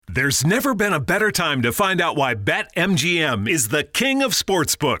There's never been a better time to find out why BetMGM is the king of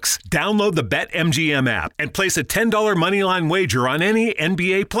sportsbooks. Download the BetMGM app and place a $10 moneyline wager on any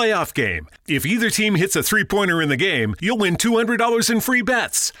NBA playoff game. If either team hits a three-pointer in the game, you'll win $200 in free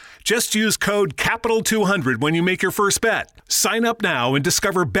bets. Just use code CAPITAL200 when you make your first bet. Sign up now and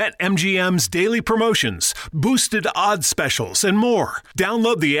discover BetMGM's daily promotions, boosted odds specials, and more.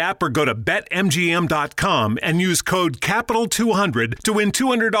 Download the app or go to BetMGM.com and use code CAPITAL200 to win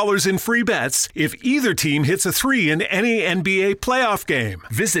 $200 in free bets if either team hits a three in any NBA playoff game.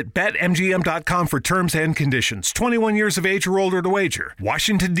 Visit BetMGM.com for terms and conditions. 21 years of age or older to wager.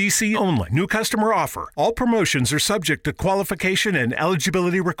 Washington, D.C. only. New customer offer. All promotions are subject to qualification and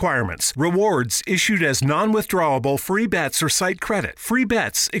eligibility requirements. Rewards issued as non-withdrawable free bets or site credit. Free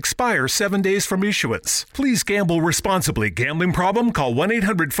bets expire 7 days from issuance. Please gamble responsibly. Gambling problem? Call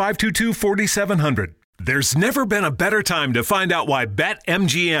 1-800-522-4700. There's never been a better time to find out why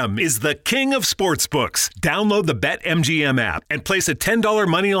BetMGM is the king of sportsbooks. Download the BetMGM app and place a $10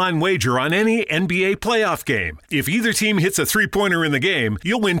 moneyline wager on any NBA playoff game. If either team hits a three-pointer in the game,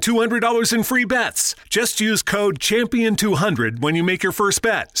 you'll win $200 in free bets. Just use code CHAMPION200 when you make your first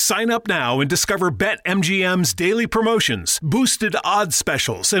bet. Sign up now and discover BetMGM's daily promotions, boosted odds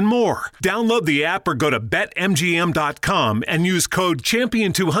specials, and more. Download the app or go to BetMGM.com and use code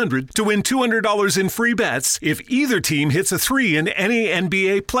CHAMPION200 to win $200 in free bets if either team hits a three in any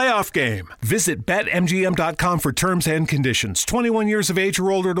NBA playoff game. Visit BetMGM.com for terms and conditions. 21 years of age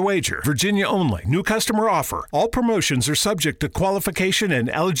or older to wager. Virginia only. New customer offer. All promotions are subject to qualification and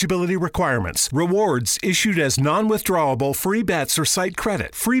eligibility requirements. Rewards issued as non-withdrawable free bets or site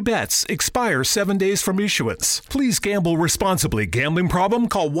credit. Free bets expire 7 days from issuance. Please gamble responsibly. Gambling problem?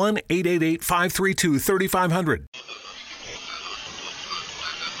 Call 1-888-532-3500.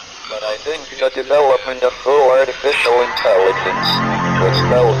 But I think the development of full artificial intelligence would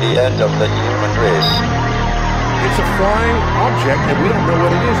spell the end of the human race. It's a flying object and we don't know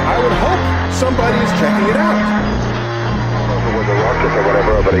what it is. I would hope somebody is checking it out. I don't know if it was a rocket or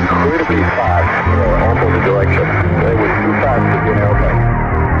whatever, but incredibly fast, almost the direction. It was too fast to get out there.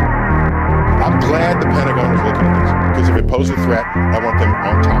 I'm glad the Pentagon is looking at this, because if it poses a threat, I want them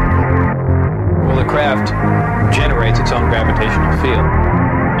on top of it. Well, the craft generates its own gravitational field.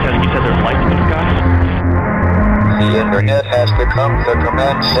 You said there's lights in the sky? The internet has become the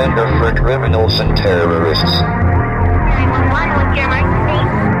command center for criminals and terrorists. 911, what's your emergency?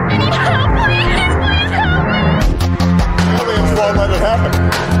 I need help, please help me! Aliens won't let it happen.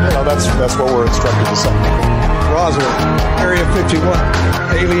 That's what we're instructed to say. Roswell, Area 51.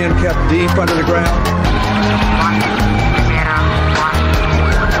 Alien kept deep under the ground. 1,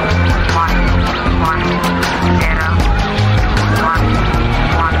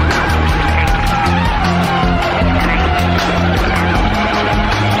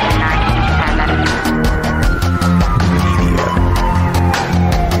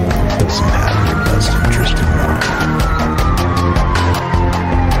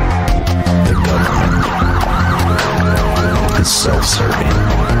 self-serving.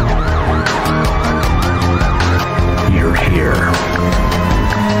 You're here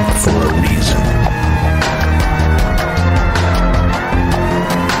for a reason.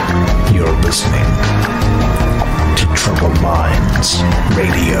 You're listening to Troubled Minds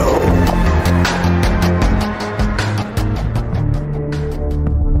Radio.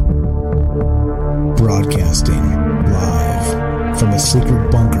 Broadcasting live from a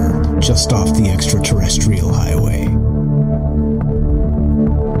secret bunker just off the extraterrestrial highway.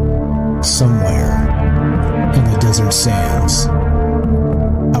 Somewhere in the desert sands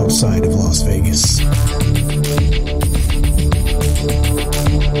outside of Las Vegas.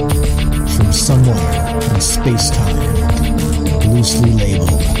 From somewhere in space-time, loosely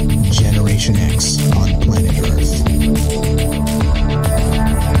labeled Generation X on planet Earth.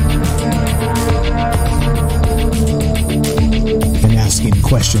 And asking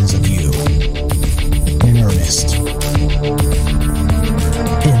questions of you in earnest.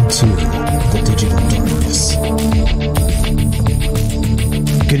 Into the digital darkness.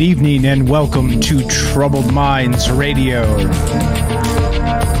 Good evening and welcome to Troubled Minds Radio.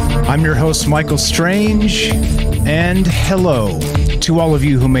 I'm your host, Michael Strange, and hello to all of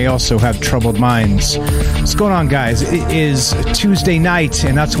you who may also have troubled minds. What's going on, guys? It is Tuesday night,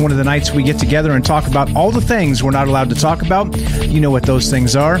 and that's one of the nights we get together and talk about all the things we're not allowed to talk about. You know what those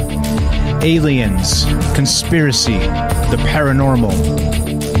things are. Aliens, conspiracy, the paranormal,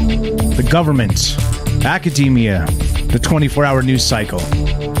 the government, academia, the 24-hour news cycle,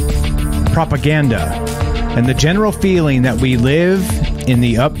 propaganda, and the general feeling that we live in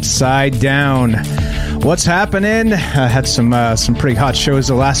the upside down. What's happening? I had some pretty hot shows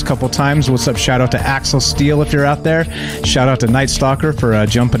the last couple times. What's up? Shout out to Axel Steele if you're out there. Shout out to Night Stalker for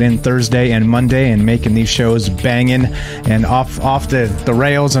jumping in Thursday and Monday and making these shows banging and off the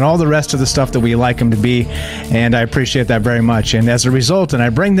rails and all the rest of the stuff that we like them to be. And I appreciate that very much. And as a result, and I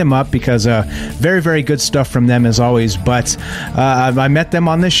bring them up because very, very good stuff from them as always. But I met them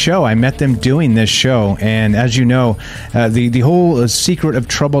on this show. I met them doing this show. And as you know, the whole secret of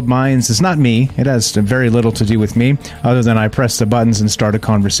Troubled Minds is not me. It has very little to do with me, other than I press the buttons and start a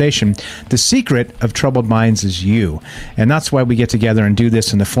conversation. The secret of Troubled Minds is you. And that's why we get together and do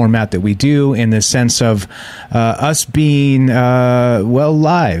this in the format that we do, in the sense of us being,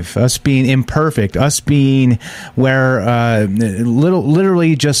 live, us being imperfect, us being where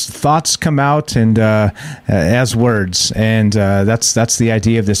literally just thoughts come out and as words. And that's the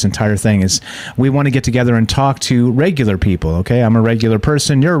idea of this entire thing, is we want to get together and talk to regular people, okay? I'm a regular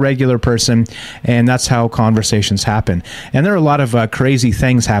person, you're a regular person, and that's how conversations happen. And there are a lot of crazy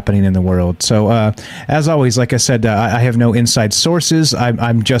things happening in the world. So as always, like I said, I have no inside sources.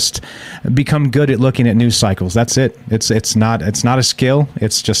 I'm just become good at looking at news cycles. That's it. It's not a skill.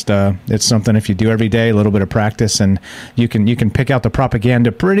 It's just it's something if you do every day, a little bit of practice, and you can pick out the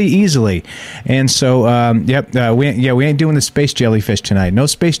propaganda pretty easily. And so we ain't doing the space jellyfish tonight. No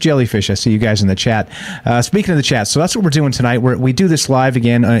space jellyfish. I see you guys in the chat. Speaking of the chat, so that's what we're doing tonight. We do this live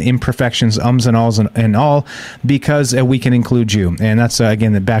again, imperfections, ums and alls and all, because we can include you. And that's,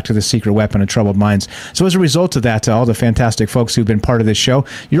 again, back to the secret weapon of Troubled Minds. So as a result of that, all the fantastic folks who've been part of this show,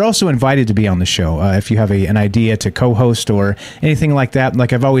 you're also invited to be on the show. If you have an idea to co-host or anything like that,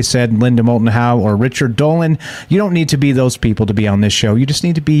 like I've always said, Linda Moulton Howe or Richard Dolan, you don't need to be those people to be on this show. You just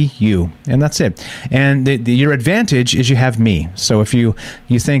need to be you. And that's it. And your advantage is you have me. So if you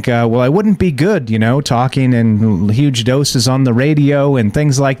think, I wouldn't be good, talking in huge doses on the radio and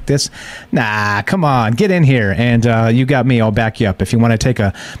things like this. Nah, come on, get in here. And you got me. I'll back you up. If you want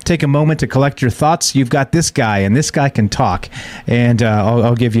to take a moment to collect your thoughts, you've got this guy, and this guy can talk. And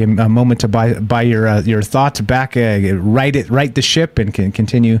I'll give you a moment to buy your thoughts back, right the ship, and can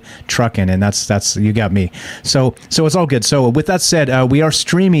continue trucking. And that's you got me. So it's all good. So with that said, we are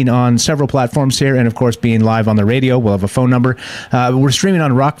streaming on several platforms here, and of course being live on the radio. We'll have a phone number. We're streaming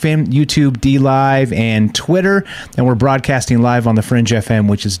on Rockfin, YouTube, DLive, and Twitter, and we're broadcasting live on the Fringe FM,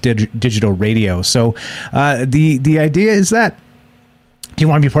 which is digital radio. So the idea is that if you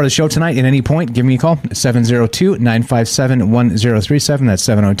want to be part of the show tonight at any point, give me a call, 702-957-1037. That's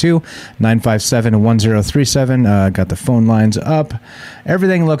 702-957-1037. Got the phone lines up.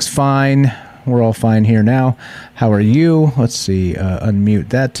 Everything looks fine. We're all fine here now. How are you? Let's see. Unmute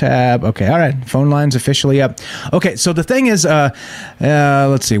that tab. Okay. All right. Phone line's officially up. Okay. So the thing is,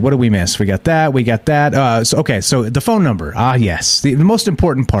 let's see. What did we miss? We got that. So the phone number. Yes. The most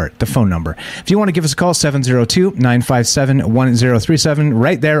important part, the phone number. If you want to give us a call, 702-957-1037,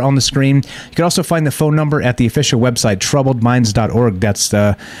 right there on the screen. You can also find the phone number at the official website, troubledminds.org. That's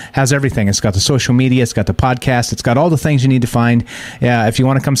has everything. It's got the social media. It's got the podcast. It's got all the things you need to find. If you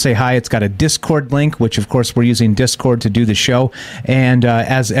want to come say hi, it's got a Discord link, which of course we're using Discord to do the show, and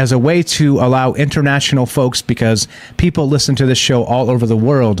as a way to allow international folks, because people listen to this show all over the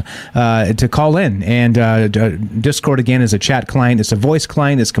world, to call in. And Discord, again, is a chat client. It's a voice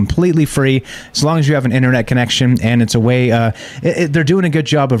client. It's completely free as long as you have an internet connection, and it's a way they're doing a good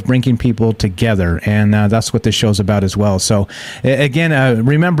job of bringing people together, and that's what this show's about as well. So again,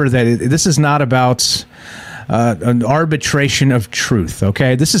 remember that this is not about an arbitration of truth,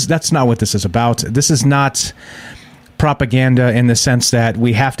 okay? That's not what this is about. This is not propaganda in the sense that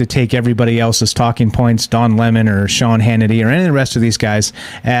we have to take everybody else's talking points, Don Lemon or Sean Hannity or any of the rest of these guys,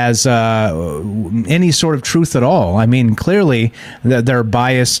 as any sort of truth at all. I mean, clearly they're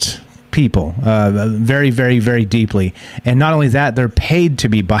biased people, very, very, very deeply. And not only that, they're paid to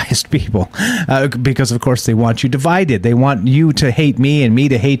be biased people, because of course they want you divided. They want you to hate me and me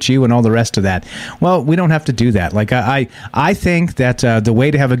to hate you and all the rest of that. Well, we don't have to do that. Like I think that the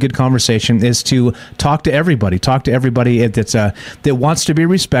way to have a good conversation is to talk to everybody that wants to be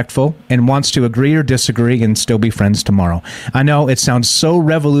respectful and wants to agree or disagree and still be friends tomorrow. I know it sounds so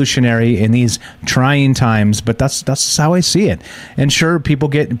revolutionary in these trying times, but that's how I see it. And sure, people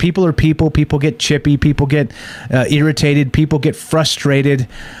get chippy, people get irritated, people get frustrated,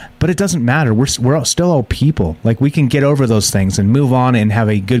 but it doesn't matter. We're still all people. Like, we can get over those things and move on and have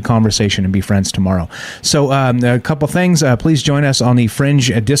a good conversation and be friends tomorrow. So a couple things. Please join us on the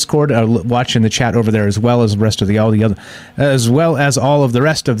Fringe Discord. Watch in the chat over there, as well as the rest of as well as all of the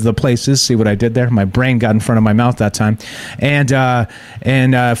rest of the places. See what I did there? My brain got in front of my mouth that time. And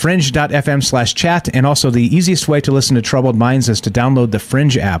fringe.fm/chat. And also, the easiest way to listen to Troubled Minds is to download the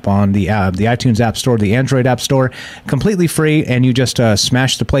Fringe app on the iTunes App Store, the Android App Store, completely free, and you just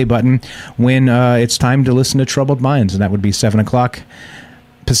smash the play button when it's time to listen to Troubled Minds, and that would be 7 o'clock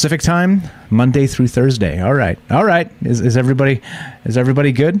Pacific time, Monday through Thursday. All right. Is everybody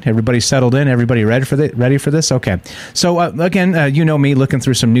good? Everybody settled in? Everybody ready for this? Okay. So again, you know me, looking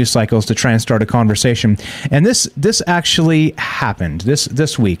through some news cycles to try and start a conversation, and this actually happened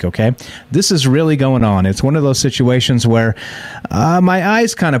this week. Okay, this is really going on. It's one of those situations where my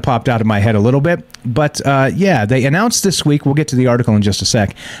eyes kind of popped out of my head a little bit. But yeah, they announced this week. We'll get to the article in just a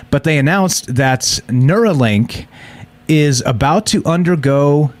sec. But they announced that Neuralink is about to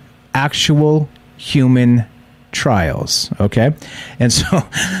undergo actual human trials, okay? And so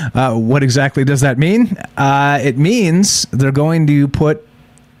what exactly does that mean? It means they're going to put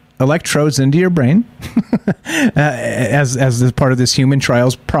electrodes into your brain as part of this human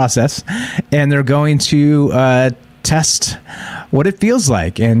trials process, and they're going to test what it feels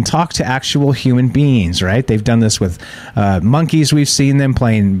like and talk to actual human beings, right? They've done this with monkeys. We've seen them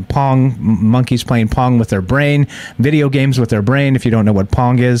playing Pong, monkeys playing Pong with their brain, video games with their brain. If you don't know what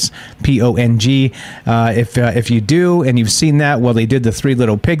Pong is, Pong. If you do and you've seen that, well, they did the Three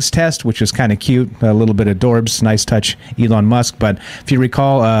Little Pigs test, which was kind of cute, a little bit of Dorbs, nice touch, Elon Musk. But if you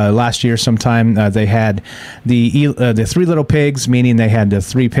recall, last year sometime they had the Three Little Pigs, meaning they had the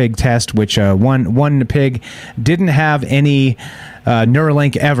 3-pig test, which one pig didn't have any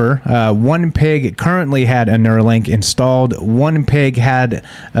Neuralink ever. One pig currently had a Neuralink installed. One pig had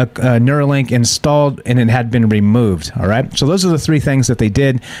a Neuralink installed and it had been removed. All right. So those are the three things that they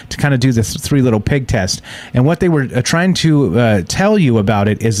did to kind of do the Three Little Pig test. And what they were trying to tell you about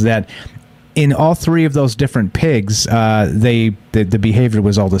it is that in all three of those different pigs, the behavior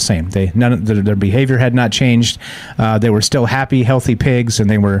was all the same. Their behavior had not changed. They were still happy, healthy pigs, and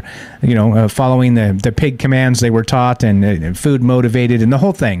they were, following the pig commands they were taught and food motivated and the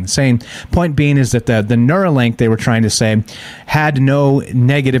whole thing. Point being is that the Neuralink, they were trying to say, had no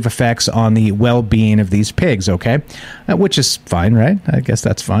negative effects on the well-being of these pigs. Okay, which is fine, right? I guess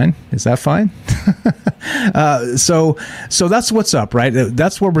that's fine. Is that fine? So that's what's up, right?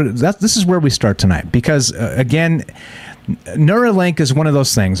 This is where we start tonight, because again, Neuralink is one of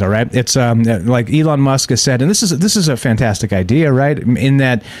those things, all right? It's like Elon Musk has said, and this is a fantastic idea, right? In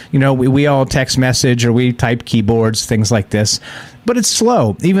that, we all text message or we type keyboards, things like this. But it's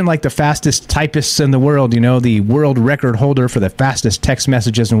slow. Even like the fastest typists in the world, the world record holder for the fastest text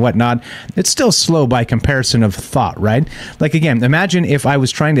messages and whatnot, it's still slow by comparison of thought, right? Like, again, imagine if I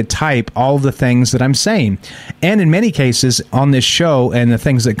was trying to type all the things that I'm saying. And in many cases on this show and the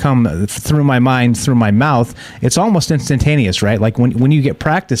things that come through my mind, through my mouth, it's almost instantaneous, right? Like when you get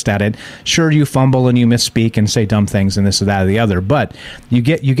practiced at it, sure, you fumble and you misspeak and say dumb things and this or that or the other, but you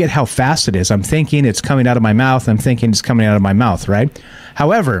get how fast it is. I'm thinking it's coming out of my mouth. I'm thinking it's coming out of my mouth, right?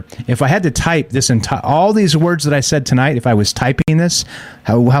 However, if I had to type all these words that I said tonight, if I was typing this,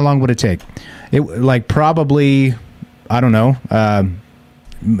 how long would it take? Probably, I don't know,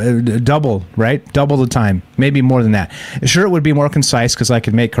 double, right? Double the time, maybe more than that. Sure, it would be more concise because I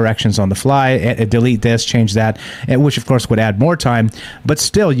could make corrections on the fly, delete this, change that, which of course would add more time. But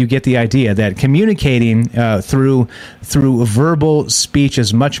still, you get the idea that communicating through verbal speech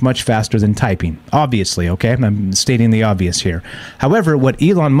is much, much faster than typing. Obviously, okay? I'm stating the obvious here. However, what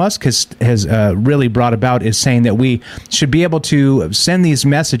Elon Musk has really brought about is saying that we should be able to send these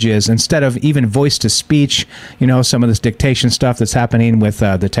messages instead of even voice to speech, some of this dictation stuff that's happening with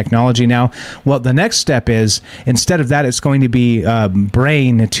the technology now. Well, the next step is, instead of that, it's going to be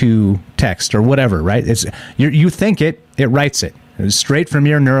brain to text or whatever, right? You think it writes it. Straight from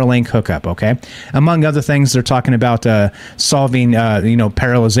your Neuralink hookup, okay? Among other things, they're talking about solving,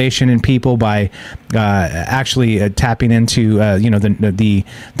 paralyzation in people by actually tapping into,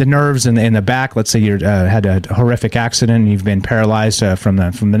 the nerves in the back. Let's say you had a horrific accident and you've been paralyzed from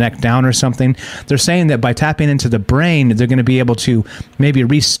the neck down or something. They're saying that by tapping into the brain, they're going to be able to maybe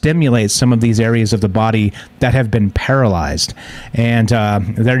re-stimulate some of these areas of the body that have been paralyzed. And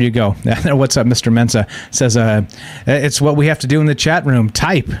there you go. What's up, Mr. Mensa? Says it's what we have to do in the chat room.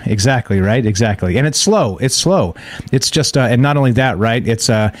 Type. Exactly, right? Exactly. And it's slow. It's just, and not only that, right? It's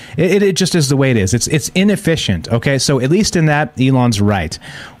it just is the way it is. It's inefficient. Okay, so at least in that, Elon's right.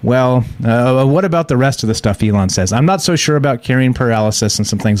 Well, what about the rest of the stuff Elon says? I'm not so sure about carrying paralysis and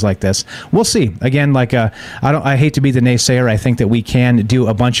some things like this. We'll see. Again, like I hate to be the naysayer. I think that we can do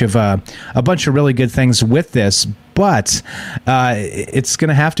a bunch of really good things with this, but it's going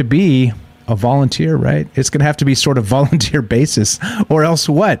to have to be a volunteer, right? It's going to have to be sort of volunteer basis, or else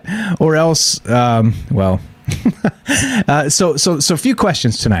what? Or else, well. So a few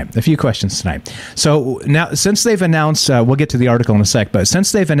questions tonight. So now, since they've announced, we'll get to the article in a sec, but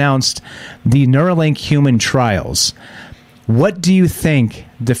since they've announced the Neuralink human trials, what do you think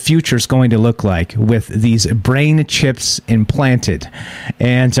the future is going to look like with these brain chips implanted?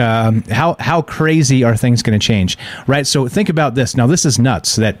 And how crazy are things going to change? Right? So think about this. Now, this is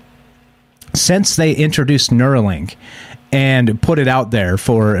nuts that since they introduced Neuralink and put it out there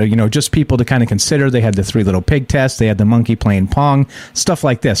for, just people to kind of consider, they had the 3 little pig test, they had the monkey playing Pong, stuff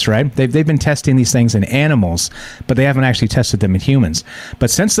like this, right? They've been testing these things in animals, but they haven't actually tested them in humans. But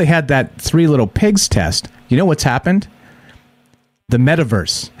since they had that 3 little pigs test, you know what's happened? The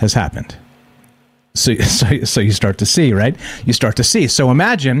metaverse has happened. So you start to see, right? You start to see. So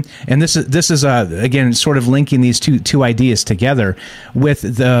imagine, and this is again sort of linking these two ideas together with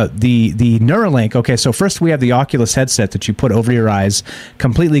the Neuralink. Okay, so first we have the Oculus headset that you put over your eyes,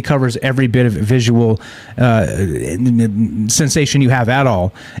 completely covers every bit of visual sensation you have at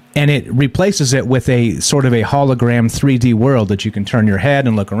all, and it replaces it with a sort of a hologram 3D world that you can turn your head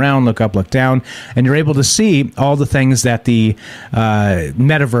and look around, look up, look down, and you're able to see all the things that the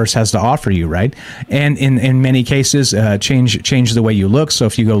metaverse has to offer you, right? And in many cases, change the way you look. So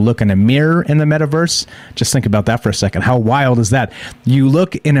if you go look in a mirror in the metaverse, just think about that for a second. How wild is that? You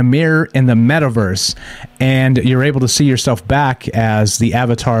look in a mirror in the metaverse, and you're able to see yourself back as the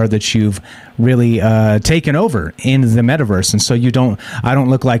avatar that you've really taken over in the metaverse. And so I don't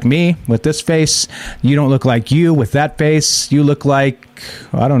look like me with this face. You don't look like you with that face. You look like,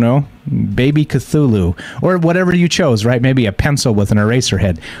 I don't know, baby Cthulhu or whatever you chose, right? Maybe a pencil with an eraser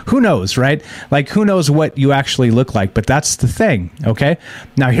head. Who knows, right? Like, who knows what you actually look like? But that's the thing, okay?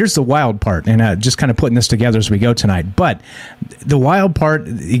 Now, here's the wild part, and just kind of putting this together as we go tonight. But the wild part,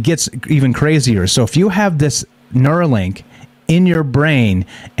 it gets even crazier. So if you have this Neuralink in your brain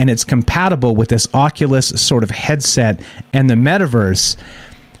and it's compatible with this Oculus sort of headset and the metaverse,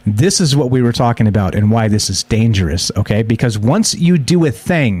 this is what we were talking about and why this is dangerous, okay? Because once you do a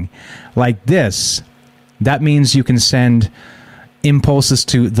thing like this, that means you can send impulses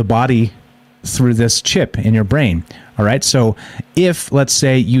to the body through this chip in your brain, all right? So if, let's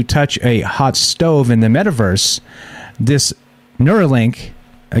say, you touch a hot stove in the metaverse, this Neuralink,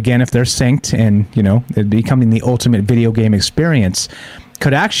 again, if they're synced and, it becoming the ultimate video game experience,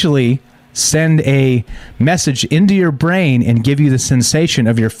 could actually send a message into your brain and give you the sensation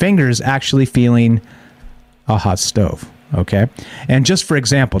of your fingers actually feeling a hot stove, okay? And just for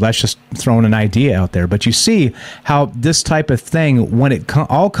example, that's just throwing an idea out there, but you see how this type of thing, when it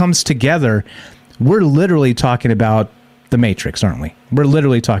all comes together, we're literally talking about the Matrix, aren't we? We're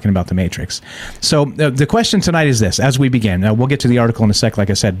literally talking about the Matrix. So the question tonight is this, as we begin. Now, we'll get to the article in a sec, like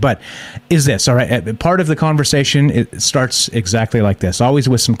I said, but is this, all right, part of the conversation, it starts exactly like this, always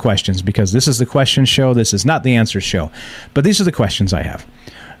with some questions, because this is the question show, this is not the answer show. But these are the questions I have.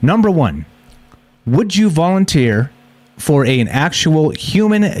 Number 1, would you volunteer for an actual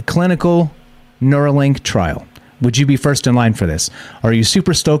human clinical Neuralink trial? Would you be first in line for this? Are you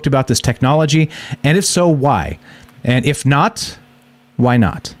super stoked about this technology? And if so, why? And if not, why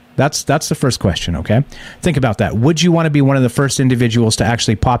not? That's the first question, okay? Think about that. Would you want to be one of the first individuals to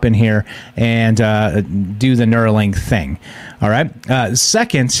actually pop in here and do the Neuralink thing? All right?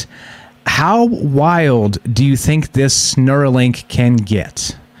 Second, how wild do you think this Neuralink can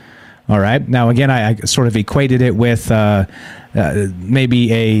get? All right? Now, again, I sort of equated it with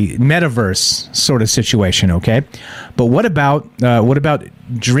maybe a metaverse sort of situation, okay? But what about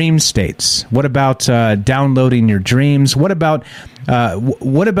dream states? What about downloading your dreams? What about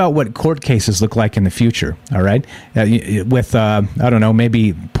what court cases look like in the future? All right, with I don't know,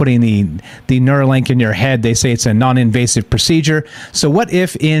 maybe putting the Neuralink in your head. They say it's a non-invasive procedure. So what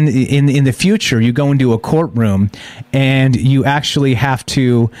if in the future you go into a courtroom and you actually have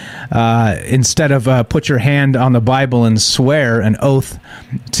to instead of put your hand on the Bible and swear an oath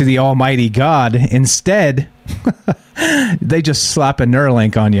to the Almighty God, instead they just slap a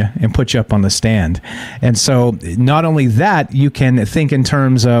Neuralink on you and put you up on the stand. And so not only that, you can think in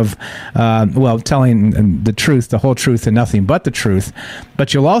terms of, telling the truth, the whole truth and nothing but the truth,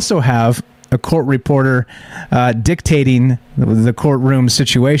 but you'll also have a court reporter dictating the courtroom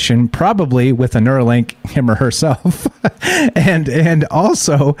situation, probably with a Neuralink, him or herself. and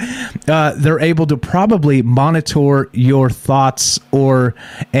also they're able to probably monitor your thoughts or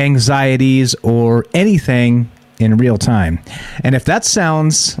anxieties or anything in real time. And if that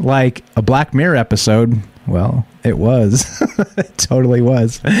sounds like a Black Mirror episode, well, it was. It totally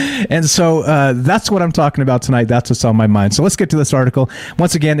was. And so that's what I'm talking about tonight. That's what's on my mind. So let's get to this article.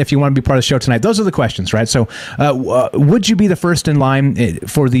 Once again, if you want to be part of the show tonight, those are the questions, right? So would you be the first in line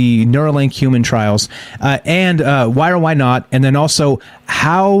for the Neuralink human trials? And why or why not? And then also,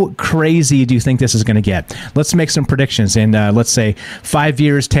 how crazy do you think this is going to get? Let's make some predictions in, let's say, 5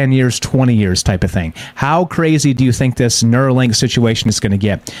 years, 10 years, 20 years type of thing. How crazy do you think this Neuralink situation is going to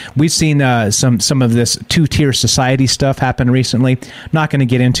get? We've seen some of this two-tier society stuff happen recently. Not going to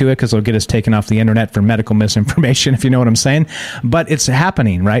get into it because it'll get us taken off the internet for medical misinformation, if you know what I'm saying. But it's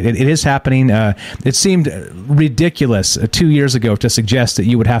happening, right? It is happening. It seemed ridiculous 2 years ago to suggest that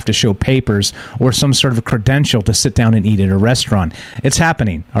you would have to show papers or some sort of a credential to sit down and eat at a restaurant. It's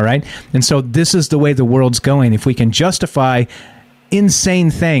happening, all right? And so this is the way the world's going. If we can justify insane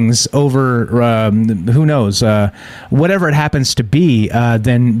things over who knows, whatever it happens to be,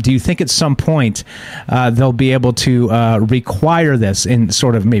 then do you think at some point they'll be able to require this in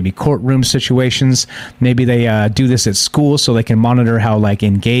sort of maybe courtroom situations? Maybe they do this at school so they can monitor how like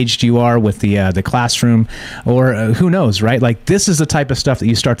engaged you are with the classroom, or who knows, right? Like this is the type of stuff that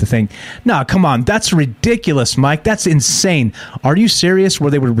you start to think, no, come on, that's ridiculous, Mike. That's insane. Are you serious?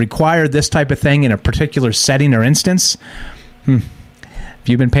 Where they would require this type of thing in a particular setting or instance? If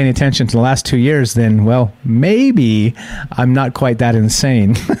you've been paying attention to the last 2 years, then, well, maybe I'm not quite that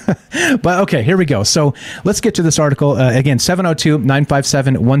insane. But, okay, here we go. So let's get to this article. Again,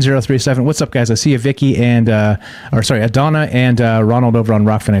 702-957-1037. What's up, guys? I see you, Vicky and, Adonna and Ronald over on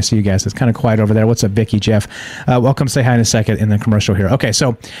Rockfin. I see you guys. It's kind of quiet over there. What's up, Vicky, Jeff? Welcome. Say hi in a second in the commercial here. Okay,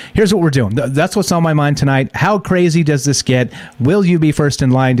 so here's what we're doing. That's what's on my mind tonight. How crazy does this get? Will you be first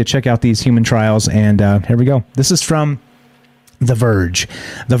in line to check out these human trials? And here we go. This is from The Verge.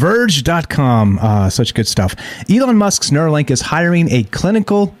 TheVerge.com. Such good stuff. Elon Musk's Neuralink is hiring a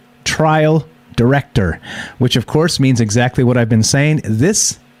clinical trial director, which of course means exactly what I've been saying.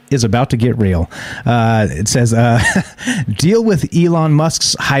 This is about to get real. It says, deal with Elon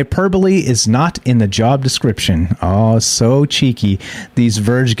Musk's hyperbole is not in the job description. Oh, so cheeky. These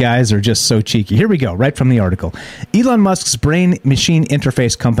Verge guys are just so cheeky. Here we go, right from the article. Elon Musk's brain-machine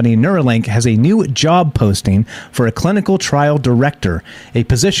interface company Neuralink has a new job posting for a clinical trial director, a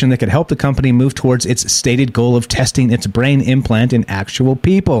position that could help the company move towards its stated goal of testing its brain implant in actual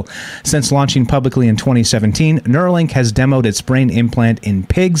people. Since launching publicly in 2017, Neuralink has demoed its brain implant in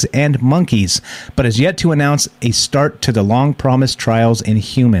pigs and monkeys, but has yet to announce a start to the long-promised trials in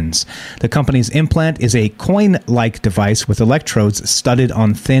humans. The company's implant is a coin-like device with electrodes studded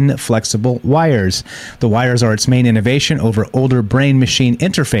on thin, flexible wires. The wires are its main innovation over older brain-machine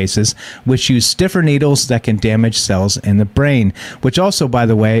interfaces, which use stiffer needles that can damage cells in the brain, which also, by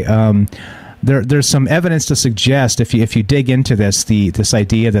the way, There's some evidence to suggest, if you dig into this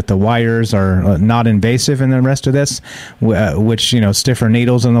idea that the wires are not invasive in the rest of this, which, stiffer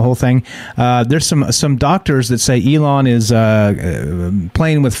needles and the whole thing. There's some doctors that say Elon is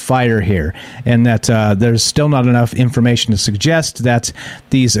playing with fire here, and that there's still not enough information to suggest that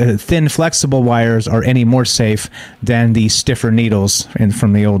these thin, flexible wires are any more safe than the stiffer needles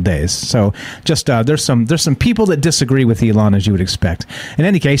from the old days. So just there's some people that disagree with Elon, as you would expect. In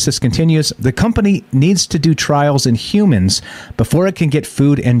any case, this continues. The company needs to do trials in humans before it can get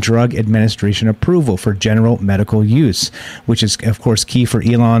Food and Drug Administration approval for general medical use, which is, of course, key for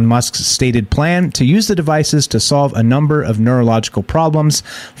Elon Musk's stated plan to use the devices to solve a number of neurological problems,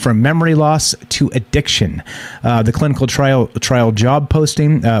 from memory loss to addiction. The clinical trial job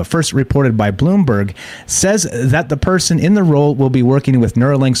posting, first reported by Bloomberg, says that the person in the role will be working with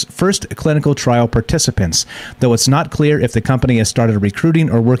Neuralink's first clinical trial participants, though it's not clear if the company has started recruiting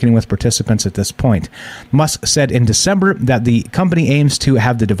or working with participants at this point. Musk said in December that the company aims to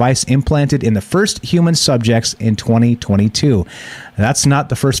have the device implanted in the first human subjects in 2022. That's not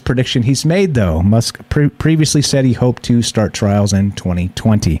the first prediction he's made, though. Musk previously said he hoped to start trials in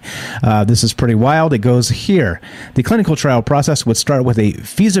 2020. This is pretty wild. It goes here. The clinical trial process would start with a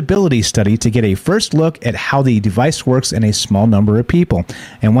feasibility study to get a first look at how the device works in a small number of people.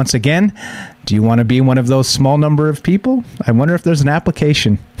 And once again, Do you want to be one of those small number of people? I wonder if there's an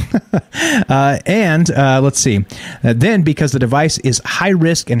application. Let's see. Then, because the device is high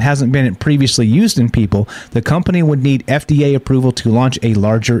risk and hasn't been previously used in people, the company would need FDA approval to launch a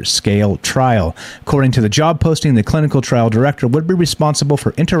larger scale trial. According to the job posting, the clinical trial director would be responsible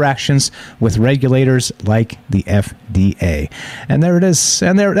for interactions with regulators like the FDA. And there it is.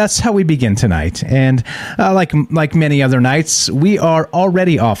 And that's how we begin tonight. And like many other nights, we are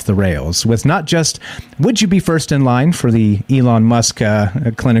already off the rails with not just would you be first in line for the Elon Musk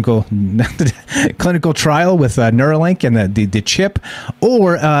clinical trial with Neuralink and the chip,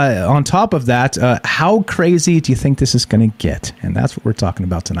 or on top of that, how crazy do you think this is going to get? And that's what we're talking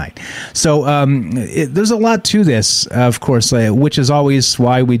about tonight. So there's a lot to this, of course, which is always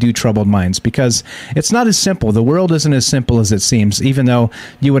why we do Troubled Minds, because it's not as simple. The world isn't as simple as it seems, even though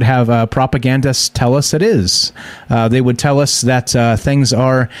you would have propagandists tell us it is. They would tell us that things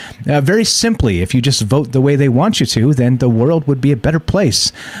are very simply, if you just vote the way they want you to, then the world would be a better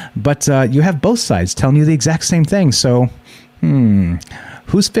place. But you have both sides telling you the exact same thing. So,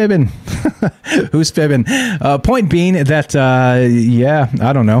 who's fibbing? Who's fibbing? Point being that,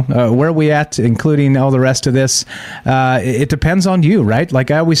 I don't know. Where are we at, including all the rest of this? It depends on you, right?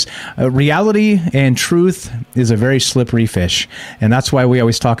 Like I always, reality and truth is a very slippery fish. And that's why we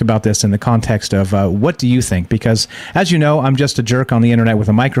always talk about this in the context of what do you think? Because as you know, I'm just a jerk on the internet with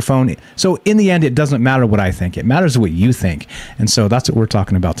a microphone. So in the end, it doesn't matter what I think. It matters what you think. And so that's what we're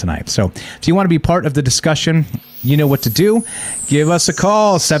talking about tonight. So if you want to be part of the discussion, you know what to do. Give us a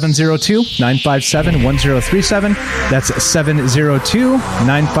call, 702-957-1037. That's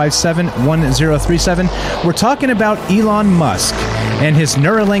 702-957-1037. We're talking about Elon Musk and his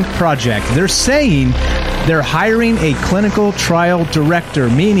Neuralink project. They're saying they're hiring a clinical trial director,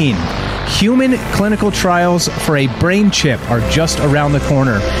 meaning human clinical trials for a brain chip are just around the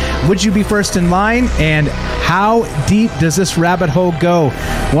corner. Would you be first in line? And how deep does this rabbit hole go?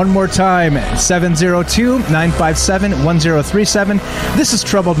 One more time, 702-957-1037. This is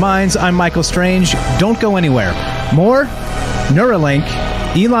Troubled Minds. I'm Michael Strange. Don't go anywhere. More Neuralink,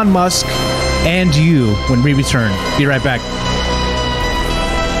 Elon Musk, and you when we return. Be right back.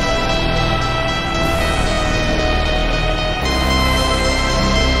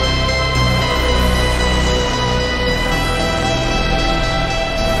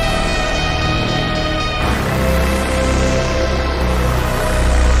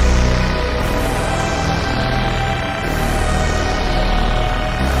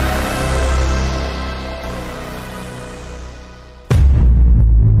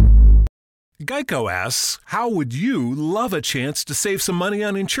 Geico asks, how would you love a chance to save some money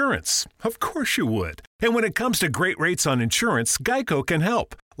on insurance? Of course you would. And when it comes to great rates on insurance, Geico can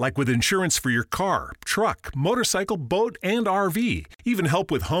help. Like with insurance for your car, truck, motorcycle, boat, and RV. Even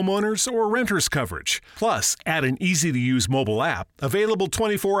help with homeowners or renters coverage. Plus, add an easy-to-use mobile app, available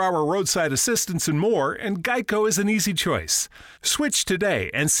 24-hour roadside assistance and more, and Geico is an easy choice. Switch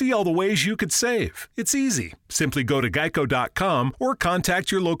today and see all the ways you could save. It's easy. Simply go to geico.com or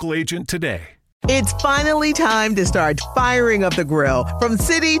contact your local agent today. It's finally time to start firing up the grill. From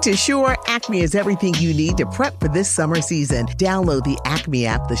city to shore, Acme is everything you need to prep for this summer season. Download the Acme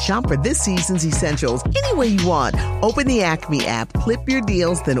app to shop for this season's essentials any way you want. Open the Acme app, clip your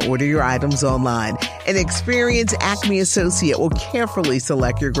deals, then order your items online. An experienced Acme associate will carefully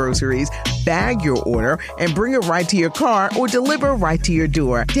select your groceries, bag your order, and bring it right to your car or deliver right to your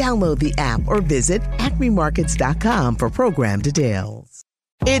door. Download the app or visit acmemarkets.com for program details.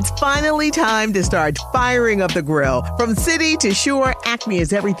 It's finally time to start firing up the grill. From city to shore, Acme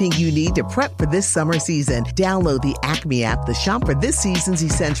is everything you need to prep for this summer season. Download the Acme app to shop for this season's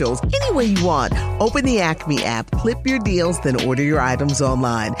essentials any way you want. Open the Acme app, clip your deals, then order your items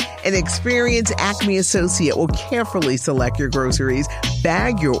online. An experienced Acme associate will carefully select your groceries,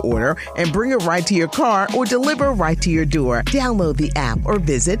 bag your order, and bring it right to your car or deliver right to your door. Download the app or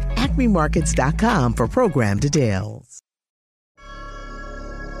visit acmemarkets.com for program details.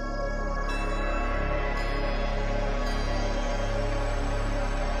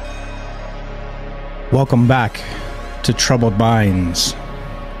 Welcome back to Troubled Minds.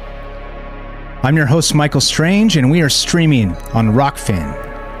 I'm your host, Michael Strange, and we are streaming on Rockfin,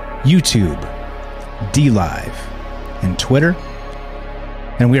 YouTube, DLive, and Twitter.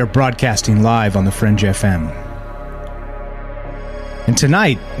 And we are broadcasting live on the Fringe FM. And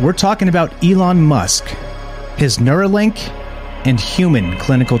tonight, we're talking about Elon Musk, his Neuralink, and human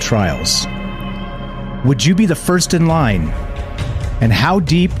clinical trials. Would you be the first in line? And how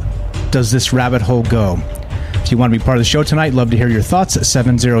deep does this rabbit hole go? If you want to be part of the show tonight, love to hear your thoughts at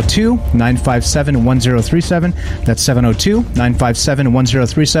 702-957-1037. That's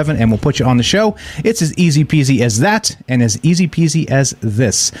 702-957-1037, and we'll put you on the show. It's as easy peasy as that, and as easy peasy as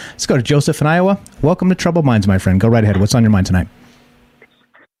this. Let's go to Joseph in Iowa. Welcome to Troubled Minds, my friend. Go right ahead. What's on your mind tonight?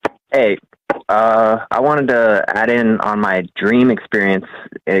 Hey, I wanted to add in on my dream experience.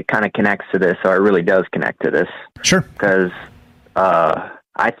 It kind of connects to this, or it really does connect to this. Sure. Because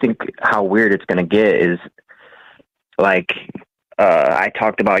I think how weird it's going to get is, like, I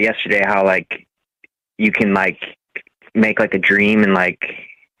talked about yesterday how, like, you can, like, make, like, a dream, and, like,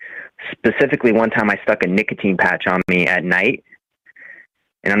 specifically one time I stuck a nicotine patch on me at night.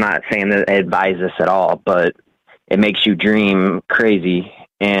 And I'm not saying that I advise this at all, but it makes you dream crazy.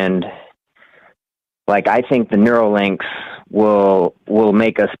 And, like, I think the Neuralinks will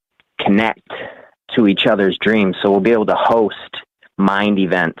make us connect to each other's dreams. So we'll be able to host mind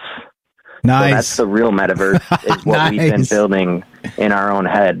events. Nice. So that's the real metaverse, is what we've been building in our own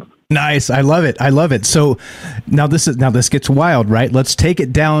head. Nice. I love it. I love it. So now this gets wild, right? Let's take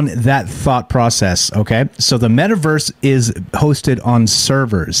it down that thought process. Okay. So the metaverse is hosted on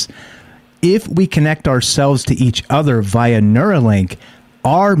servers. If we connect ourselves to each other via Neuralink,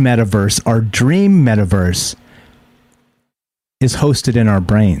 our metaverse, our dream metaverse, is hosted in our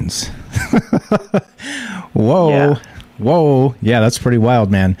brains. Whoa. Yeah. Whoa. Yeah, that's pretty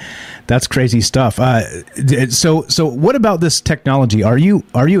wild, man. That's crazy stuff. So what about this technology? Are you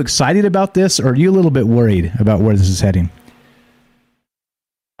excited about this, or are you a little bit worried about where this is heading?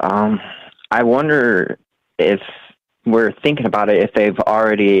 I wonder if we're thinking about it, if they've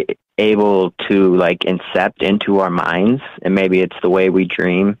already able to, like, incept into our minds, and maybe it's the way we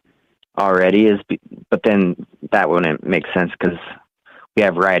dream already, but then that wouldn't make sense because we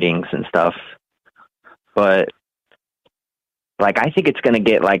have writings and stuff. But, like, I think it's going to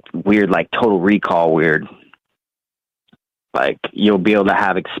get, like, weird, like Total Recall weird. Like, you'll be able to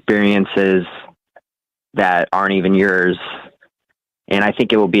have experiences that aren't even yours. And I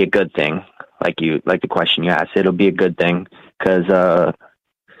think it will be a good thing. Like the question you asked, it'll be a good thing because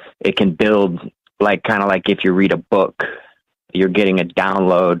it can build, like, kind of like if you read a book, you're getting a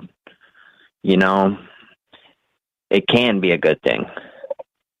download, you know, it can be a good thing.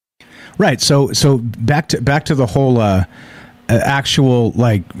 Right. So back to the whole actual,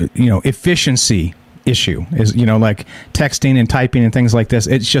 like, you know, efficiency issue is, you know, like texting and typing and things like this.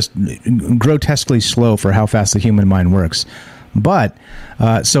 It's just grotesquely slow for how fast the human mind works. But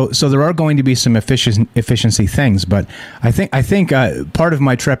so there are going to be some efficiency things, but I think part of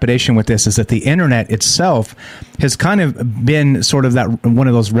my trepidation with this is that the internet itself has kind of been sort of that one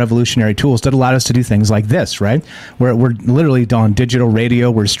of those revolutionary tools that allowed us to do things like this, right? Where we're literally on digital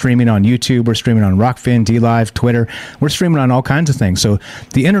radio, we're streaming on YouTube, we're streaming on Rockfin, DLive, Twitter, we're streaming on all kinds of things. So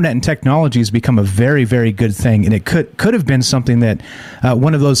the internet and technology has become a very, very good thing, and it could have been something that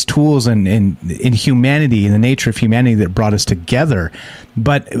one of those tools in humanity, in the nature of humanity, that brought us together.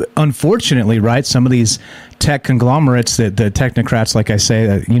 But unfortunately, right, some of these tech conglomerates, the technocrats, like I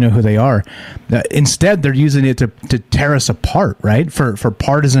say, you know who they are, instead they're using it to tear us apart, right, for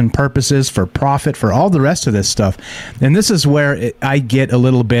partisan purposes, for profit, for all the rest of this stuff. And this is where I get a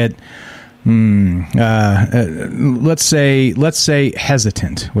little bit, let's say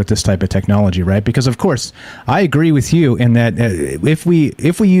hesitant with this type of technology, right? Because of course I agree with you in that if we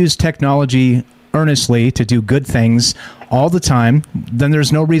use technology earnestly to do good things all the time, then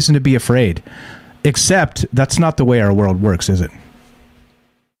there's no reason to be afraid. Except that's not the way our world works, is it?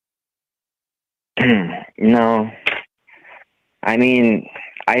 No. I mean,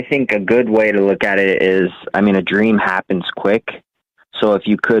 I think a good way to look at it is, I mean, a dream happens quick. So if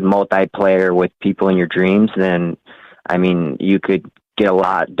you could multiplayer with people in your dreams, then, I mean, you could get a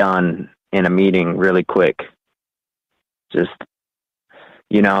lot done in a meeting really quick. Just,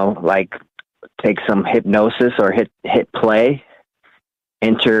 you know, like, take some hypnosis or hit play,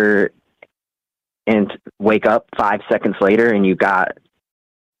 enter, and wake up 5 seconds later and you got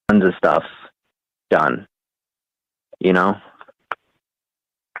tons of stuff done, you know?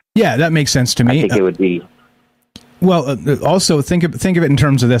 Yeah, that makes sense to me. I think it would be. Well, also think of it in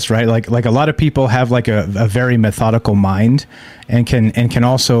terms of this, right? Like a lot of people have like a very methodical mind, and can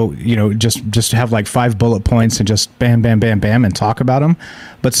also, you know, just have like 5 bullet points and just bam, bam, bam, bam, and talk about them.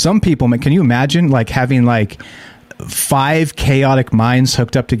 But some people, can you imagine like having like 5 chaotic minds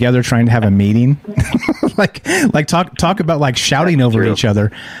hooked up together trying to have a meeting? like talk about like shouting over each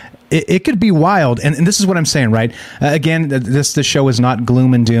other. It could be wild, and this is what I'm saying, right? Again, this show is not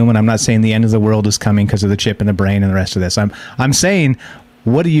gloom and doom, and I'm not saying the end of the world is coming because of the chip in the brain and the rest of this. I'm saying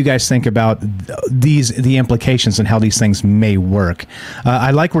What do you guys think about the implications and how these things may work?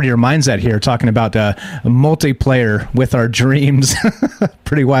 I like where your mind's at here, talking about multiplayer with our dreams.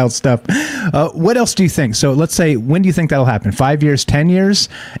 Pretty wild stuff. What else do you think? So let's say, when do you think that'll happen? 5 years, 10 years?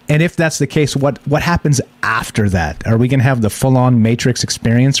 And if that's the case, what happens after that? Are we going to have the full-on Matrix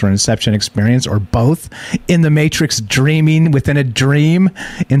experience or Inception experience, or both, in the Matrix, dreaming within a dream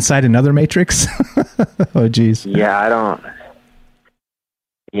inside another Matrix? Oh, geez. Yeah, I don't...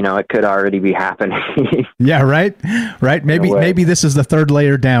 it could already be happening. Yeah, right? Maybe this is the third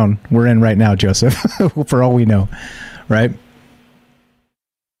layer down we're in right now, Joseph, for all we know, right?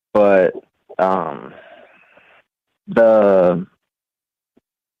 But I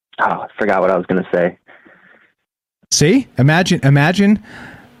forgot what I was going to say. See? Imagine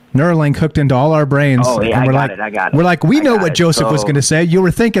Neuralink hooked into all our brains. Oh, yeah, and I got it. We're like, we know what Joseph was going to say. You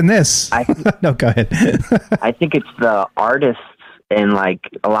were thinking this. No, go ahead. I think it's the artists and, like,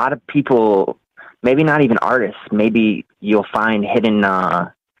 a lot of people, maybe not even artists, maybe you'll find hidden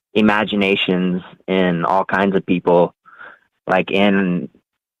imaginations in all kinds of people, like, in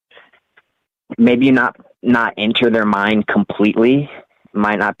maybe not enter their mind completely,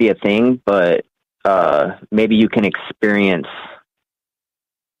 might not be a thing, but maybe you can experience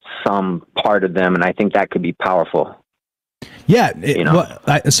some part of them, and I think that could be powerful. Yeah,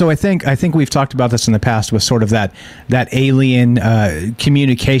 so I think we've talked about this in the past with sort of that alien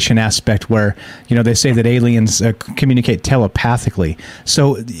communication aspect, where they say that aliens communicate telepathically.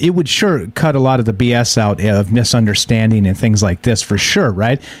 So it would sure cut a lot of the BS out of misunderstanding and things like this, for sure,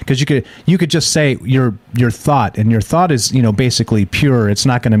 right? Because you could just say your thought, and your thought is basically pure. It's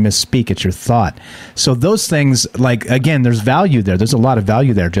not going to misspeak. It's your thought. So those things, like, again, there's value there. There's a lot of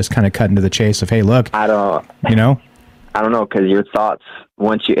value there. Just kind of cutting to the chase of, hey, look, I don't know, because your thoughts,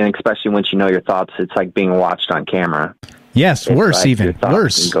 and especially once you know your thoughts, it's like being watched on camera. Yes, it's worse, like even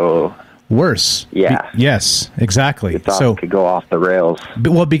worse. Worse. Yeah. Yes, exactly. Your thoughts could go off the rails.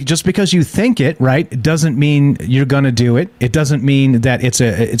 Just because you think it, right, it doesn't mean you're going to do it. It doesn't mean that it's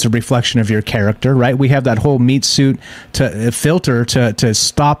a reflection of your character, right? We have that whole meat suit filter to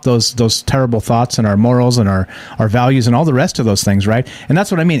stop those terrible thoughts and our morals and our values and all the rest of those things, right? And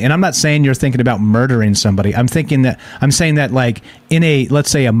that's what I mean. And I'm not saying you're thinking about murdering somebody. I'm saying that, like, in a,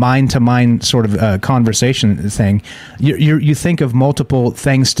 let's say, a mind-to-mind sort of conversation thing, you think of multiple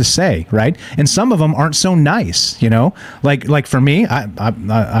things to say, right? And some of them aren't so nice, like for me, I'm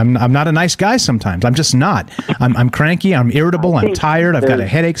not a nice guy sometimes. I'm just not. I'm cranky. I'm irritable. I'm tired. I've got a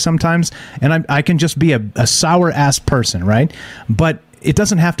headache sometimes, and I can just be a sour ass person, right? But it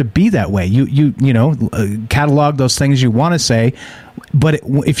doesn't have to be that way. You catalog those things you want to say, but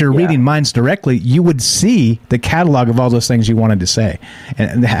if you're reading minds directly, you would see the catalog of all those things you wanted to say,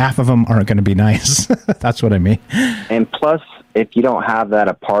 and half of them aren't going to be nice. That's what I mean. And plus, if you don't have that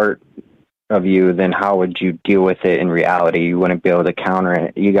a part of you, then how would you deal with it in reality? You wouldn't be able to counter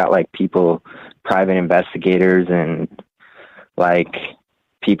it. You got, like, people, private investigators, and, like,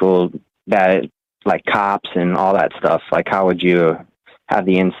 people that, like, cops and all that stuff. Like, how would you have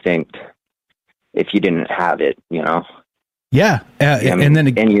the instinct if you didn't have it, Yeah. And then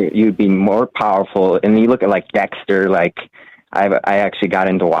you'd be more powerful. And you look at, like, Dexter, like, I actually got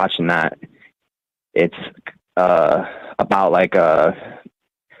into watching that. It's about, like, a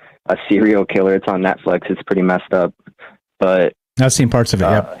serial killer. It's on Netflix. It's pretty messed up, but I've seen parts of it.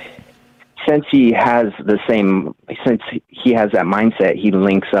 Yeah. Since he has that mindset, he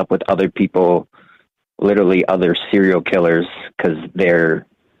links up with other people, literally other serial killers, because they're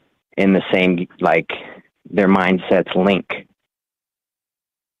in the same, like, their mindsets link.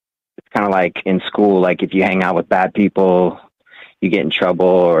 It's kind of like in school, like, if you hang out with bad people, you get in trouble,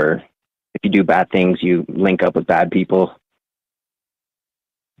 or if you do bad things, you link up with bad people.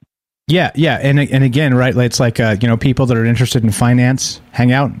 Yeah, and again, right? It's like people that are interested in finance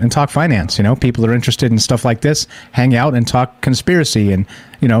hang out and talk finance. People that are interested in stuff like this hang out and talk conspiracy and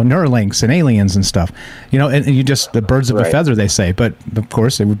Neuralinks and aliens and stuff. And you just, the birds of a feather, they say. But of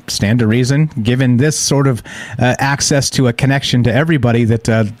course, it would stand to reason, given this sort of access to a connection to everybody, that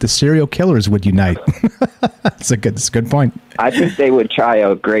the serial killers would unite. That's a good point. I think they would try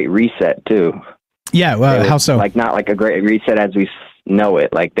a great reset too. Yeah, well, how so? Like, not like a great reset as we know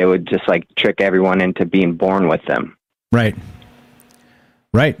it. Like, they would just, like, trick everyone into being born with them. Right.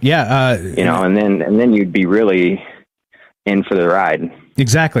 Yeah. And then you'd be really in for the ride.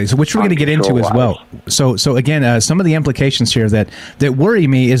 Exactly. So, which we're going to get into as well. So again, some of the implications here that worry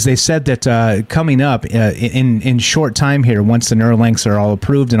me is they said that coming up in short time here, once the Neuralinks are all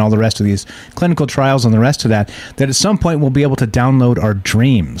approved and all the rest of these clinical trials and the rest of that at some point we'll be able to download our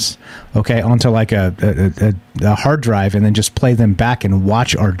dreams, okay, onto like a hard drive and then just play them back and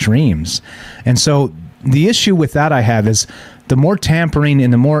watch our dreams. And so the issue with that I have is the more tampering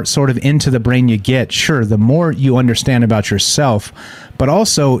and the more sort of into the brain you get, sure, the more you understand about yourself, but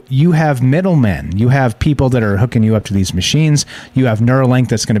also you have middlemen. You have people that are hooking you up to these machines. You have Neuralink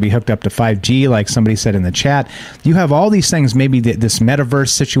that's going to be hooked up to 5G, like somebody said in the chat. You have all these things, maybe this metaverse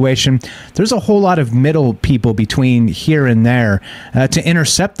situation. There's a whole lot of middle people between here and there to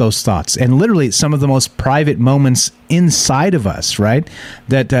intercept those thoughts. And literally some of the most private moments inside of us, right,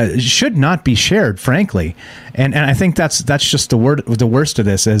 that should not be shared, frankly. And I think that's just the worst of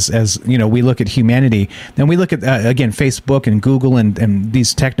this, as you know, we look at humanity, then we look at again Facebook and Google and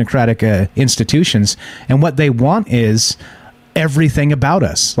these technocratic institutions, and what they want is everything about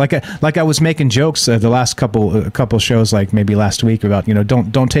us. Like I was making jokes the last couple shows, like maybe last week, about, you know,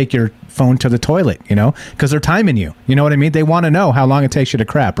 don't take your phone to the toilet, you know, because they're timing you. You know what I mean? They want to know how long it takes you to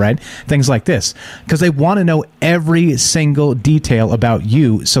crap, right? Things like this, because they want to know every single detail about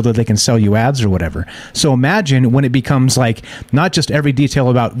you so that they can sell you ads or whatever. So imagine when it becomes like not just every detail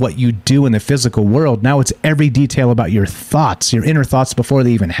about what you do in the physical world. Now it's every detail about your thoughts, your inner thoughts before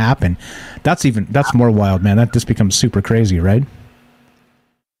they even happen. That's more wild, man. That just becomes super crazy, right?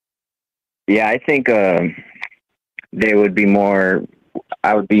 Yeah, I think they would be more.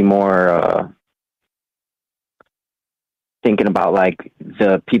 I would be more thinking about like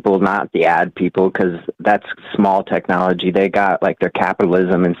the people, not the ad people, because that's small technology. They got like their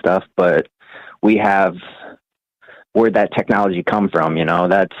capitalism and stuff, but we have where'd that technology come from? You know,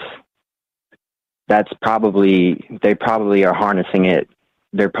 that's probably, they probably are harnessing it.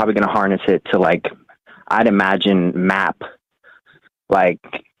 They're probably going to harness it to, like, I'd imagine map, like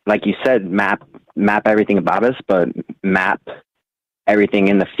you said, map everything about us, but map everything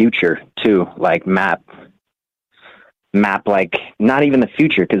in the future too. Like map, like not even the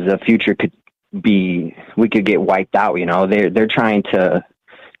future, because the future could be, we could get wiped out. You know, they're trying to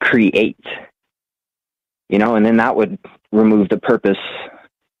create, you know, and then that would remove the purpose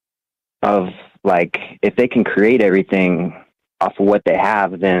of, like, if they can create everything off of what they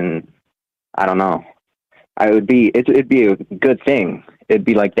have, then I don't know. It'd be a good thing. It'd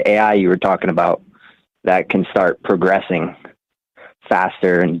be like the AI you were talking about that can start progressing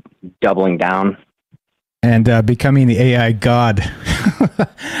faster and doubling down. And becoming the AI god.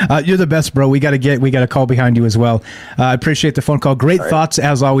 You're the best, bro. We got a call behind you as well. I appreciate the phone call. Great thoughts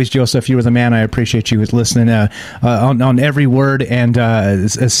as always, Joseph. You were the man. I appreciate you listening on every word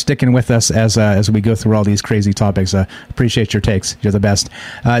and sticking with us as we go through all these crazy topics. Appreciate your takes. You're the best.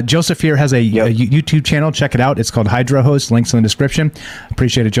 Joseph here has a YouTube channel. Check it out. It's called Hydra Host. Links in the description.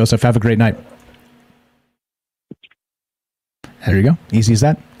 Appreciate it, Joseph. Have a great night. There you go. Easy as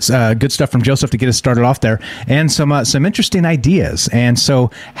that. Good stuff from Joseph to get us started off there, and some interesting ideas. And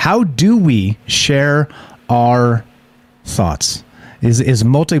so, how do we share our thoughts? Is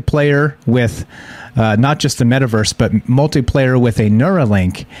multiplayer with not just the metaverse, but multiplayer with a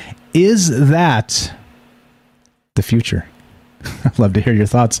Neuralink? Is that the future? I'd love to hear your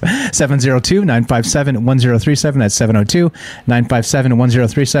thoughts. 702-957-1037. That's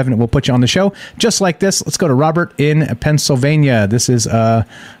 702-957-1037. We'll put you on the show just like this. Let's go to Robert in Pennsylvania. This is the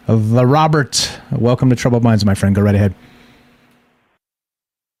Robert. Welcome to Troubled Minds, my friend. Go right ahead.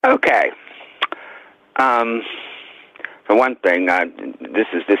 Okay. For one thing, this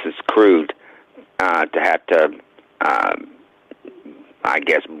is crude to have to, I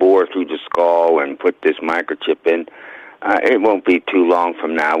guess, bore through the skull and put this microchip in. It won't be too long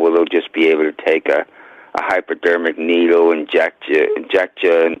from now where they'll just be able to take a hypodermic needle, inject you,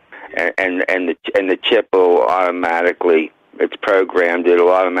 and the chip will automatically, it's programmed,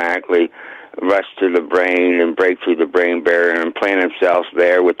 it'll automatically rush to the brain and break through the brain barrier and implant themselves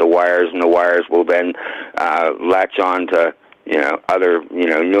there with the wires, and the wires will then latch on to, other,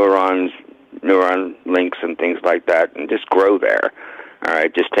 neuron links and things like that, and just grow there. All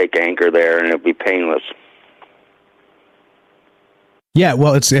right, just take anchor there, and it'll be painless. Yeah,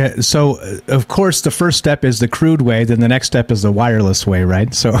 well, it's so, of course, the first step is the crude way, then the next step is the wireless way,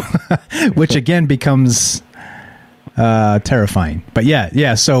 right? So, which again becomes terrifying. But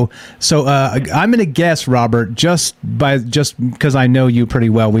yeah. So I'm going to guess, Robert, just because I know you pretty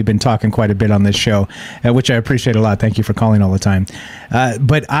well, we've been talking quite a bit on this show, which I appreciate a lot. Thank you for calling all the time.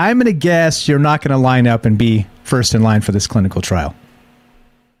 But I'm going to guess you're not going to line up and be first in line for this clinical trial.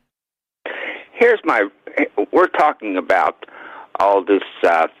 Here's my we're talking about all this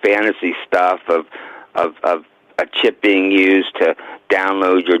fantasy stuff of a chip being used to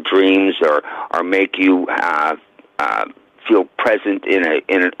download your dreams or make you feel present in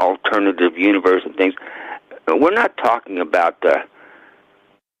an alternative universe and things. We're not talking about the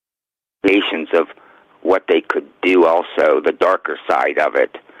nations of what they could do. Also, the darker side of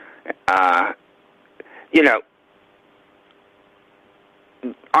it.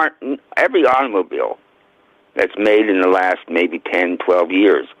 Every automobile that's made in the last maybe 10, 12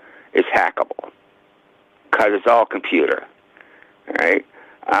 years is hackable because it's all computer, right?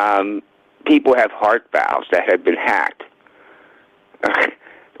 People have heart valves that have been hacked.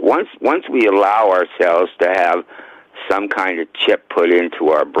 Once we allow ourselves to have some kind of chip put into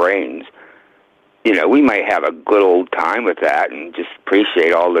our brains, we might have a good old time with that and just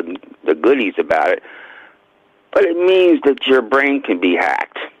appreciate all the goodies about it. But it means that your brain can be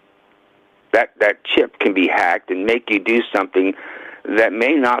hacked. That chip can be hacked and make you do something that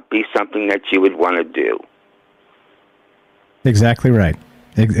may not be something that you would want to do. Exactly right.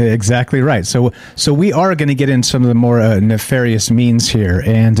 Exactly right. So we are going to get in some of the more nefarious means here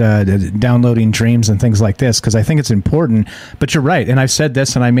and downloading dreams and things like this, because I think it's important. But you're right, and I've said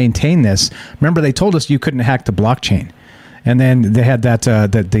this and I maintain this. Remember, they told us you couldn't hack the blockchain. And then they had that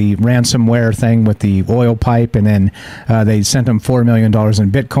the ransomware thing with the oil pipe, and then they sent them $4 million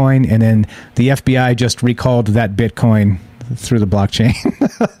in Bitcoin, and then the FBI just recalled that Bitcoin through the blockchain.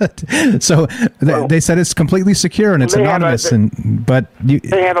 So they said it's completely secure and it's anonymous.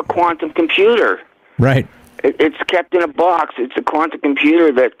 They have a quantum computer. Right. It's kept in a box. It's a quantum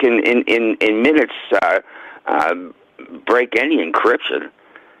computer that can, in minutes, break any encryption,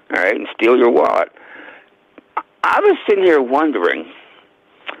 all right, and steal your wallet. I was sitting here wondering,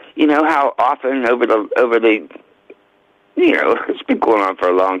 how often over the it's been going on for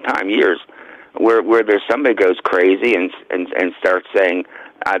a long time, years, where there's somebody goes crazy and starts saying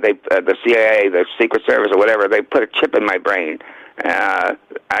the CIA, the Secret Service, or whatever, they put a chip in my brain.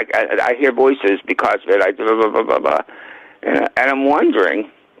 I hear voices because of it. I blah blah blah blah blah, and I'm wondering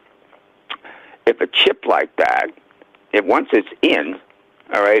if a chip like that, once it's in,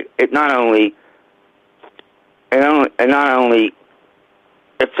 all right, it not only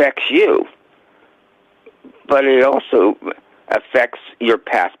affects you, but it also affects your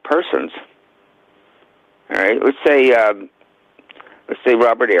past persons. All right, let's say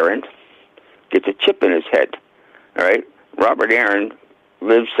Robert Aaron gets a chip in his head. All right, Robert Aaron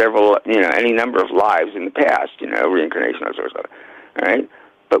lived any number of lives in the past, reincarnation, that sort of stuff. All right,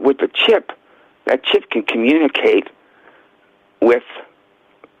 but with the chip, that chip can communicate with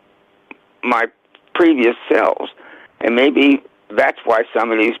my previous selves, and maybe that's why some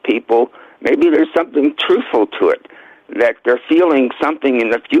of these people, maybe there's something truthful to it, that they're feeling something in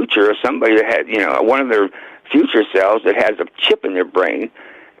the future of somebody that had, one of their future selves that has a chip in their brain,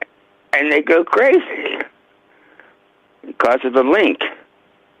 and they go crazy because of the link.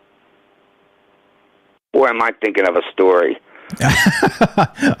 Boy, am I thinking of a story.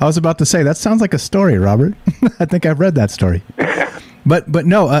 I was about to say, that sounds like a story, Robert. I think I've read that story. But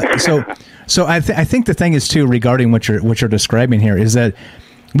no, so I think the thing is too, regarding what you're describing here, is that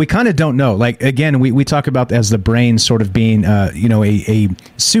we kind of don't know. Like, again, we talk about as the brain sort of being a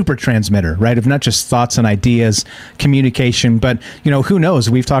super transmitter, right, of not just thoughts and ideas, communication, but who knows?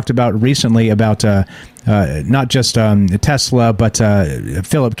 We've talked about recently about not just Tesla, but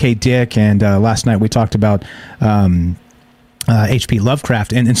Philip K. Dick, and last night we talked about H.P.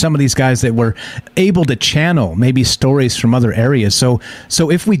 Lovecraft and some of these guys that were able to channel maybe stories from other areas. So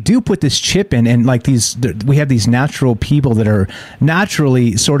if we do put this chip in, and like we have these natural people that are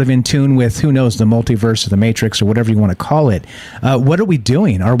naturally sort of in tune with, who knows, the multiverse or the matrix or whatever you want to call it. What are we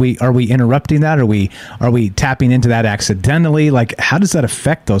doing? Are we interrupting that? Are we tapping into that accidentally? Like, how does that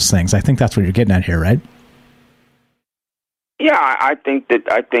affect those things? I think that's what you're getting at here, right? Yeah, I think that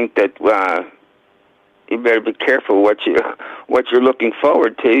you better be careful what you're looking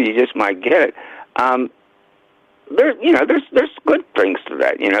forward to. You just might get it. There's good things to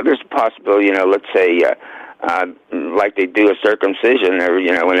that. There's a possibility. Let's say, like they do a circumcision, or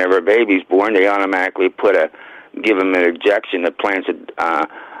whenever a baby's born, they automatically give them an injection that plants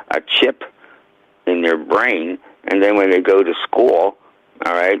a chip in their brain, and then when they go to school,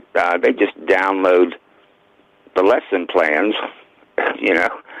 all right, they just download the lesson plans.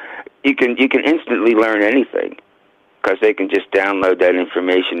 You can instantly learn anything because they can just download that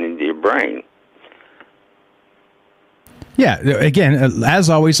information into your brain. Yeah, again, as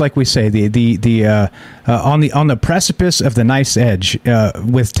always, like we say, on the precipice of the knife's edge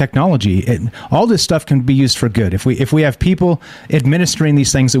with technology, all this stuff can be used for good. If we have people administering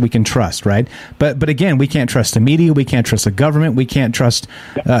these things that we can trust, right? But again, we can't trust the media, we can't trust the government, we can't trust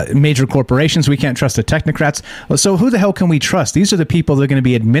major corporations, we can't trust the technocrats. So who the hell can we trust? These are the people that are going to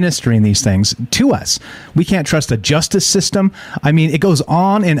be administering these things to us. We can't trust the justice system. I mean, it goes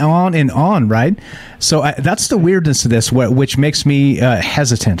on and on and on, right? So that's the weirdness of this, which makes me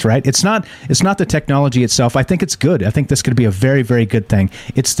hesitant, right? It's not the technology itself. I think it's good. I think this could be a very, very good thing.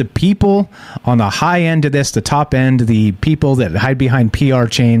 It's the people on the high end of this, the top end, the people that hide behind PR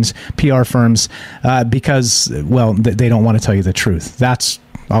chains, PR firms, because, well, they don't want to tell you the truth. That's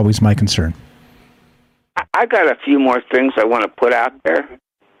always my concern. I got a few more things I want to put out there.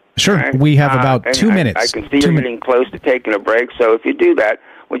 Sure. Right? We have about 2 minutes. I can see you're getting close to taking a break, so if you do that,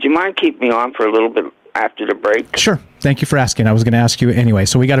 would you mind keeping me on for a little bit after the break? Sure. Thank you for asking. I was going to ask you anyway.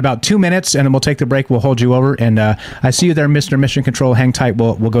 So we got about 2 minutes, and then we'll take the break. We'll hold you over, and I see you there, Mr. Mission Control. Hang tight.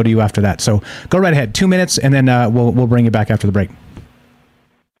 We'll go to you after that. So go right ahead. 2 minutes, and then we'll bring you back after the break.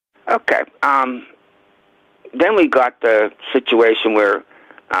 Okay. Then we got the situation where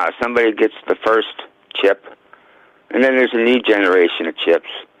somebody gets the first chip, and then there's a new generation of chips,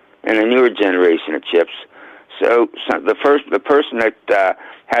 and a newer generation of chips. So the person that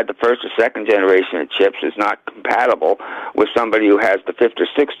had the first or second generation of chips is not compatible with somebody who has the fifth or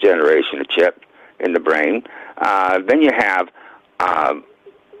sixth generation of chip in the brain. Then you have,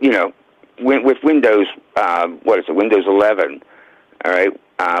 with Windows, Windows 11, all right,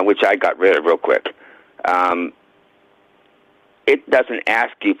 which I got rid of real quick. It doesn't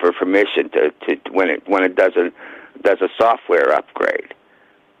ask you for permission to when it does a software upgrade,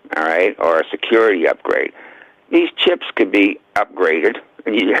 all right, or a security upgrade. These chips could be upgraded.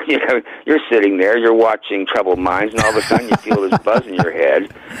 And you're sitting there, you're watching Troubled Minds, and all of a sudden you feel this buzz in your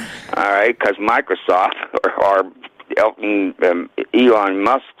head, all right, because Microsoft or Elon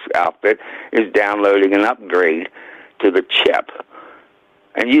Musk's outfit is downloading an upgrade to the chip,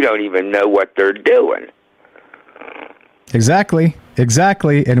 and you don't even know what they're doing. Exactly.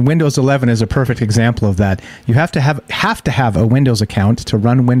 And Windows 11 is a perfect example of that. You have to have a Windows account to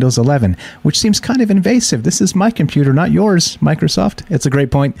run Windows 11, which seems kind of invasive. This is my computer, not yours, Microsoft. It's a great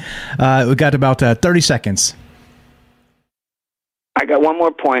point. We got about 30 seconds. I got one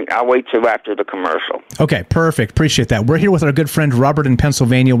more point. I'll wait till after the commercial. Okay, perfect. Appreciate that. We're here with our good friend Robert in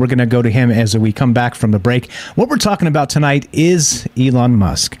Pennsylvania. We're going to go to him as we come back from the break. What we're talking about tonight is Elon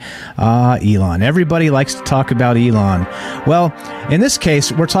Musk. Elon. Everybody likes to talk about Elon. Well, in this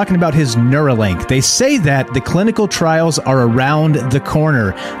case, we're talking about his Neuralink. They say that the clinical trials are around the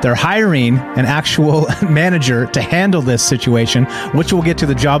corner. They're hiring an actual manager to handle this situation, which we'll get to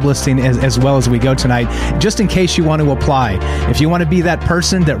the job listing as well as we go tonight, just in case you want to apply. If you want to be that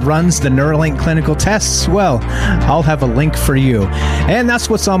person that runs the Neuralink clinical tests, well, I'll have a link for you. And that's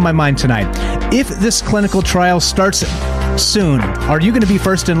what's on my mind tonight. If this clinical trial starts soon, are you going to be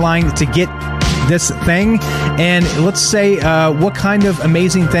first in line to get this thing? And let's say what kind of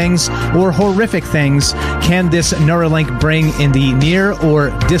amazing things or horrific things can this Neuralink bring in the near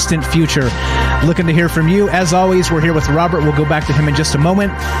or distant future? Looking to hear from you. As always, we're here with Robert. We'll go back to him in just a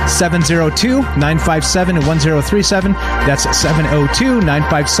moment. 702-957-1037. That's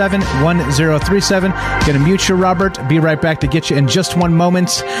 702-957-1037. Gonna mute you, Robert. Be right back to get you in just one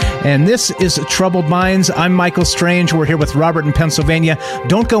moment. And this is Troubled Minds. I'm Michael Strange. We're here with Robert in Pennsylvania.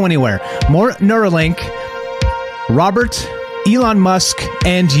 Don't go anywhere. More Neuralink, Robert, Elon Musk,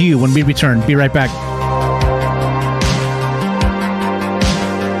 and you when we return. Be right back.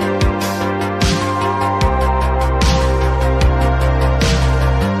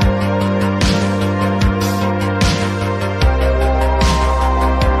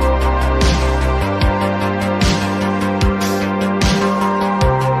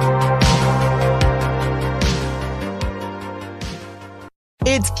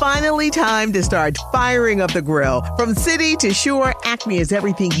 It's finally time to start firing up the grill. From city to shore, Acme is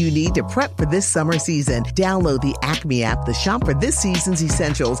everything you need to prep for this summer season. Download the Acme app to shop for this season's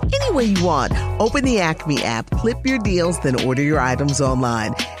essentials any way you want. Open the Acme app, clip your deals, then order your items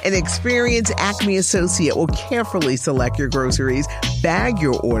online. An experienced Acme associate will carefully select your groceries, bag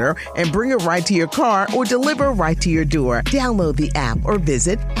your order, and bring it right to your car or deliver right to your door. Download the app or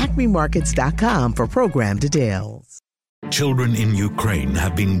visit acmemarkets.com for program details. Children in Ukraine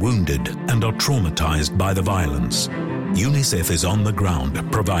have been wounded and are traumatized by the violence. UNICEF is on the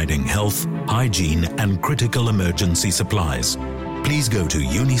ground providing health, hygiene, and critical emergency supplies. Please go to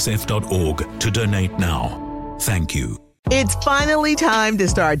unicef.org to donate now. Thank you. It's finally time to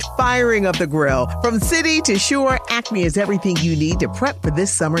start firing up the grill. From city to shore, Acme is everything you need to prep for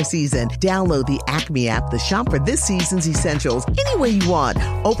this summer season. Download the Acme app to shop for this season's essentials any way you want.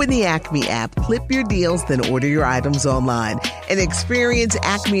 Open the Acme app, clip your deals, then order your items online. An experienced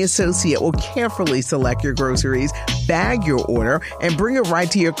Acme associate will carefully select your groceries, bag your order, and bring it right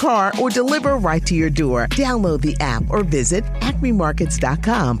to your car or deliver right to your door. Download the app or visit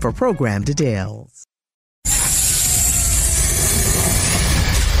acmemarkets.com for program details.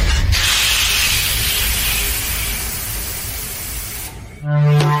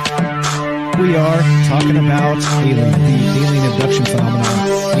 We are talking about the alien abduction phenomenon.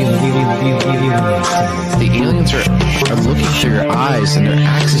 The aliens are looking through your eyes and they're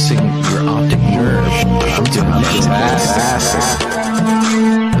accessing your optic nerve. I'm doing that.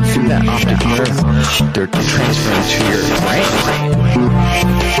 And through that optic nerve, they're transferring to your brain.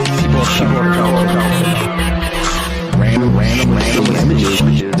 Random images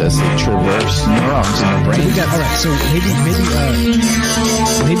as they traverse neurons in the brain. Alright, so maybe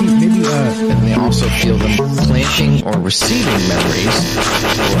and they also feel them planting or receiving memories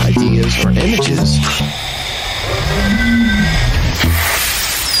or ideas or images.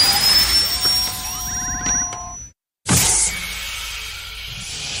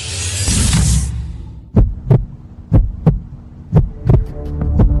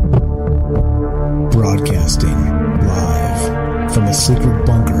 Broadcasting live from a secret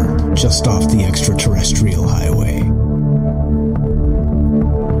bunker just off the extraterrestrial highway.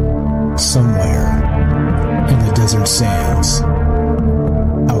 Somewhere in the desert sands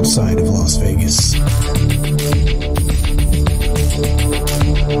outside of Las Vegas.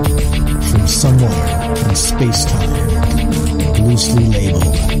 From somewhere in space-time, loosely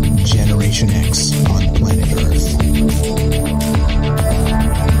labeled Generation X on planet Earth.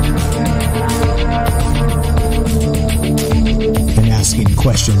 And asking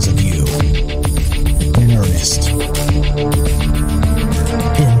questions of you in earnest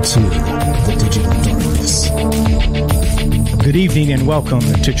into the digital darkness. Good evening and welcome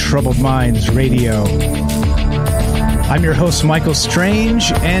to Troubled Minds Radio. I'm your host, Michael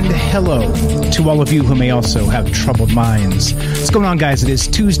Strange, and hello to all of you who may also have troubled minds. What's going on, guys? It is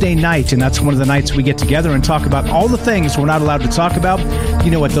Tuesday night, and that's one of the nights we get together and talk about all the things we're not allowed to talk about.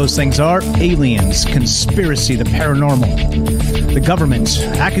 You know what those things are: aliens, conspiracy, the paranormal, the government,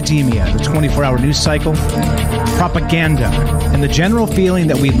 academia, the 24-hour news cycle, propaganda, and the general feeling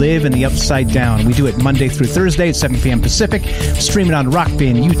that we live in the upside down. We do it Monday through Thursday at 7 p.m. Pacific, streaming on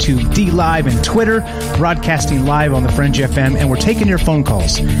Rockbin, YouTube, D-Live, and Twitter, broadcasting live on the Fringe FM, and we're taking your phone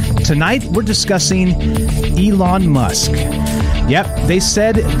calls. Tonight, we're discussing Elon Musk. Yep, they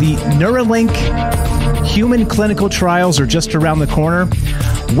said the Neuralink human clinical trials are just around the corner.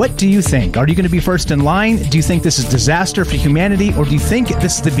 What do you think? Are you going to be first in line? Do you think this is disaster for humanity? Or do you think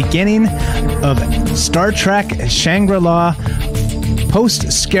this is the beginning of Star Trek Shangri-La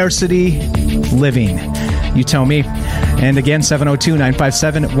post-scarcity living? You tell me. And again,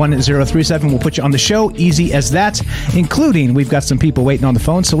 702-957-1037. We'll put you on the show. Easy as that, including we've got some people waiting on the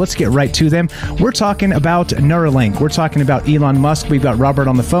phone, so let's get right to them. We're talking about Neuralink. We're talking about Elon Musk. We've got Robert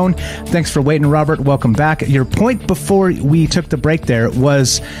on the phone. Thanks for waiting, Robert. Welcome back. Your point before we took the break there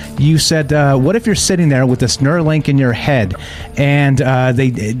was you said, what if you're sitting there with this Neuralink in your head and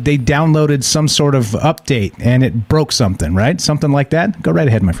they downloaded some sort of update and it broke something, right? Something like that? Go right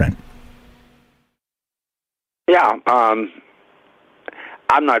ahead, my friend. Yeah, I'm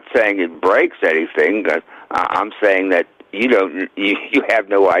not saying it breaks anything. I'm saying that you have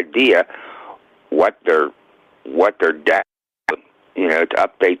no idea what they're doing, to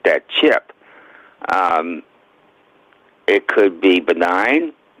update that chip. It could be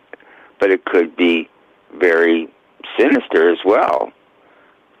benign, but it could be very sinister as well.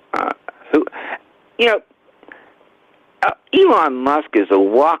 Elon Musk is a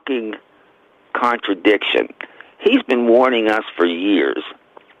walking contradiction. He's been warning us for years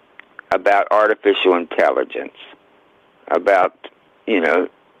about artificial intelligence, about,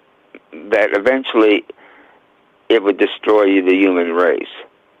 that eventually it would destroy the human race.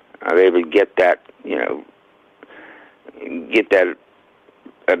 They would get that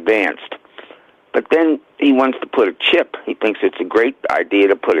advanced. But then he wants to put a chip. He thinks it's a great idea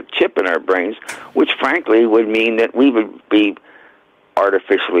to put a chip in our brains, which frankly would mean that we would be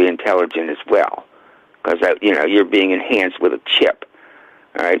artificially intelligent as well. Because you're being enhanced with a chip.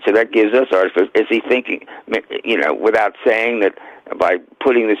 All right, so that gives us artificial. Is he thinking, without saying that by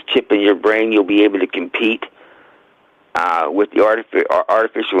putting this chip in your brain, you'll be able to compete with the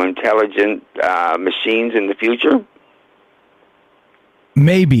artificial intelligent machines in the future?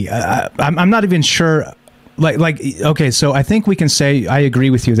 Maybe. I'm not even sure Okay, so I think we can say I agree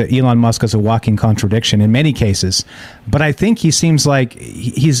with you that Elon Musk is a walking contradiction in many cases, but I think he seems like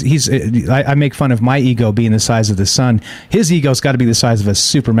I make fun of my ego being the size of the sun. His ego's got to be the size of a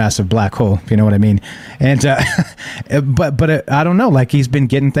supermassive black hole, if you know what I mean. And but I don't know, like he's been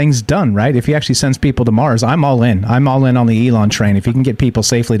getting things done, right? If he actually sends people to Mars, I'm all in. I'm all in on the Elon train. If he can get people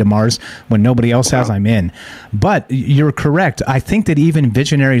safely to Mars when nobody else has, I'm in. But you're correct. I think that even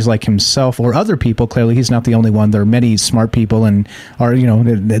visionaries like himself or other people, clearly he's not the only one. There are many smart people and are,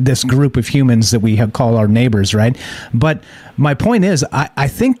 this group of humans that we have call our neighbors, right? But my point is, I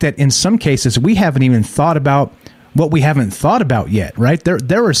think that in some cases we haven't even thought about what we haven't thought about yet, right?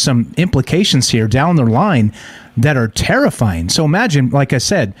 There are some implications here down the line that are terrifying. So imagine, like I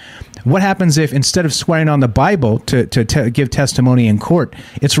said, what happens if instead of swearing on the Bible to give testimony in court,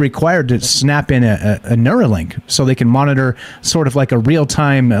 it's required to snap in a Neuralink so they can monitor sort of like a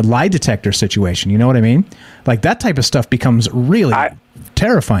real-time lie detector situation. You know what I mean? Like that type of stuff becomes really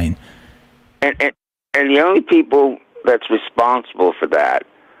terrifying. And the only people that's responsible for that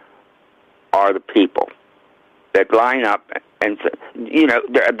are the people that line up. And,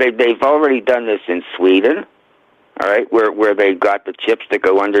 they've already done this in Sweden. All right, where they got the chips that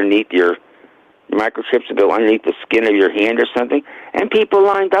go underneath your microchips that go underneath the skin of your hand or something, and people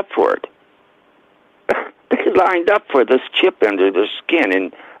lined up for it. They lined up for this chip under their skin,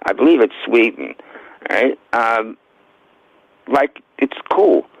 and I believe it's Sweden, right? Like it's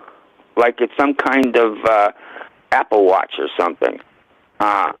cool, like it's some kind of Apple Watch or something.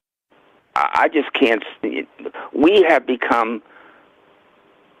 I just can't. We have become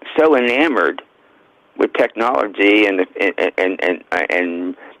so enamored with technology and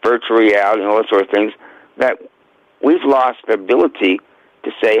virtual reality and all that sort of things, that we've lost the ability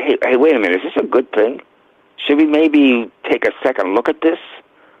to say, hey, wait a minute, is this a good thing? Should we maybe take a second look at this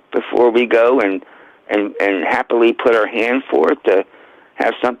before we go and happily put our hand for it to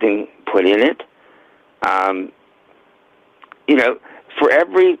have something put in it? For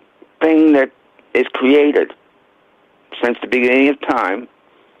everything that is created since the beginning of time,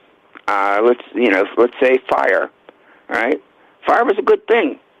 let's say fire, all right? Fire was a good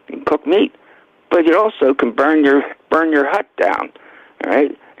thing. You can cook meat, but it also can burn your hut down, all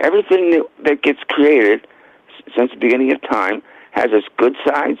right? Everything that gets created since the beginning of time has its good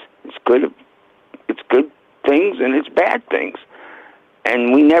sides, it's good things, and its bad things.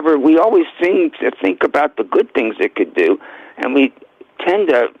 And we always seem to think about the good things it could do, and we tend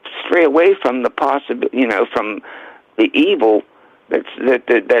to stray away from the from the evil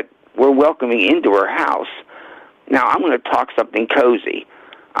that we're welcoming into our house. Now, I'm going to talk something cozy.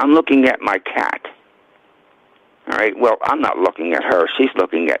 I'm looking at my cat. All right? Well, I'm not looking at her. She's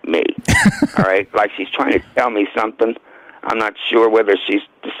looking at me. All right? Like she's trying to tell me something. I'm not sure whether she's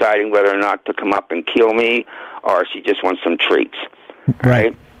deciding whether or not to come up and kill me or she just wants some treats.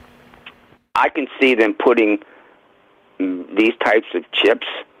 Right? I can see them putting these types of chips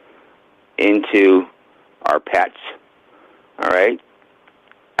into our pets. All right?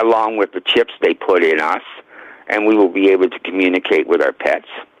 Along with the chips they put in us, and we will be able to communicate with our pets.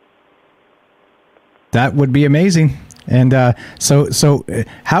 That would be amazing. And so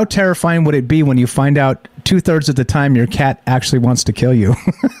how terrifying would it be when you find out 2/3 of the time your cat actually wants to kill you?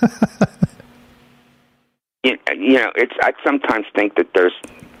 I sometimes think that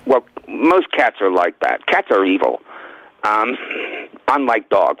most cats are like that. Cats are evil, unlike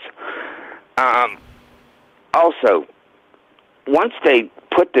dogs. Also, once they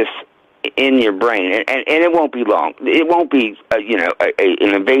put this in your brain, and it won't be long. It won't be, an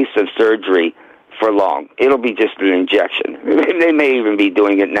invasive surgery for long. It'll be just an injection. They may even be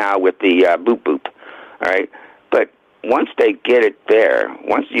doing it now with the boop boop. All right, but once they get it there,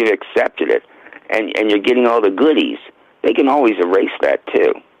 once you've accepted it, and you're getting all the goodies, they can always erase that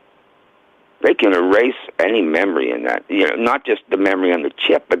too. They can erase any memory in that. Not just the memory on the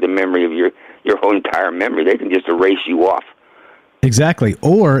chip, but the memory of your whole entire memory. They can just erase you off. Exactly.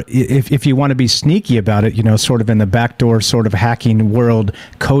 Or if you want to be sneaky about it, sort of in the backdoor sort of hacking world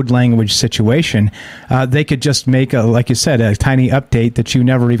code language situation, they could just make, like you said, a tiny update that you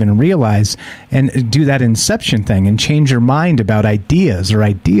never even realize and do that inception thing and change your mind about ideas or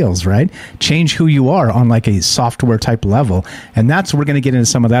ideals, right? Change who you are on like a software type level. And we're going to get into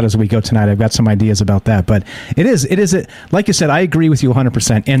some of that as we go tonight. I've got some ideas about that. But it is like you said, I agree with you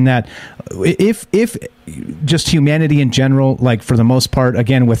 100% in that if just humanity in general, like for the most part,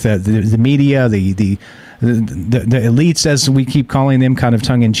 again, with the media, the elites, as we keep calling them, kind of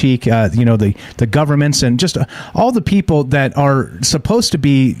tongue in cheek, the governments and just all the people that are supposed to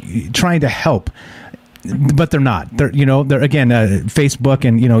be trying to help. but they're not. They're again Facebook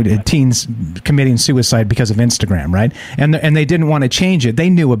and teens committing suicide because of Instagram, right? And they didn't want to change it. They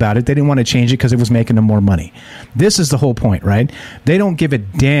knew about it. They didn't want to change it because it was making them more money. This is the whole point, right? They don't give a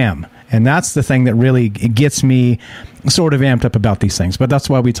damn, and that's the thing that really gets me sort of amped up about these things. But that's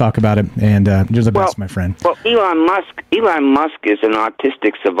why we talk about it. And you're the best, my friend. Well, Elon Musk is an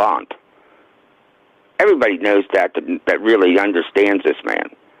autistic savant. Everybody knows that really understands this man.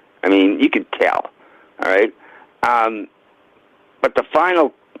 I mean, you could tell. All right? But the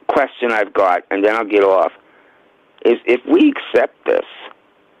final question I've got, and then I'll get off, is if we accept this,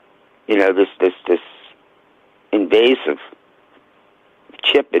 this invasive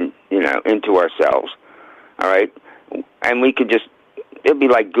chip into ourselves, all right, and we could it'd be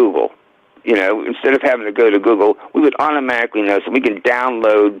like Google. Instead of having to go to Google, we would automatically know. So we can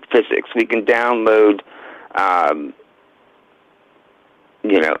download physics. We can download,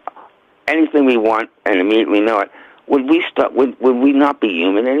 anything we want and immediately know it. Would we not be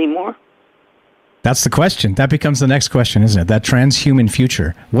human anymore? That's the question. That becomes the next question, isn't it? That transhuman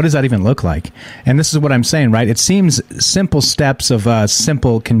future. What does that even look like? And this is what I'm saying, right? It seems simple steps of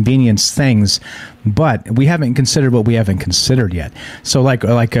simple convenience things, but we haven't considered what we haven't considered yet. So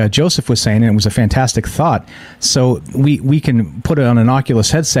like Joseph was saying, and it was a fantastic thought, so we can put it on an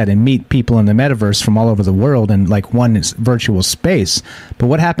Oculus headset and meet people in the metaverse from all over the world in like one virtual space. But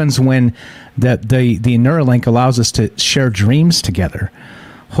what happens when the Neuralink allows us to share dreams together?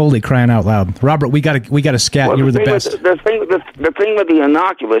 Holy crying out loud. Robert, we got to scat. Well, you were the best. The thing with the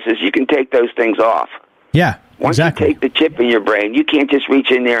Inoculus is you can take those things off. Yeah, Once exactly. you take the chip in your brain, you can't just reach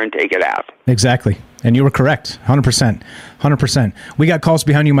in there and take it out. Exactly. And you were correct. 100%. 100%. We got calls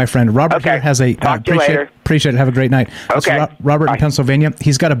behind you, my friend. Robert here has a... Talk to you later. Appreciate it. Have a great night. Okay. That's Robert in Pennsylvania.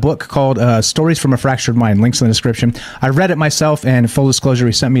 He's got a book called Stories from a Fractured Mind. Links in the description. I read it myself, and full disclosure,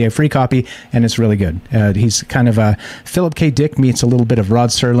 he sent me a free copy, and it's really good. He's kind of Philip K. Dick meets a little bit of Rod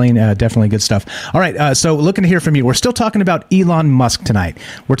Serling. Definitely good stuff. All right, so looking to hear from you. We're still talking about Elon Musk tonight.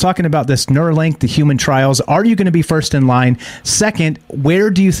 We're talking about this Neuralink, the human trials. Are you going to be first in line? Second, where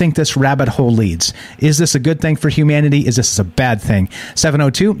do you think this rabbit hole leads? Is this a good thing for humanity? Is this a bad thing?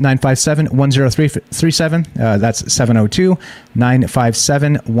 702-957-1037. That's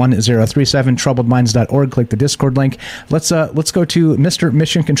 702-957-1037. Troubledminds.org. Click the Discord link. Let's go to Mr.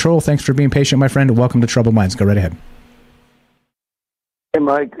 Mission Control. Thanks for being patient, my friend. Welcome to Troubled Minds. Go right ahead. Hey,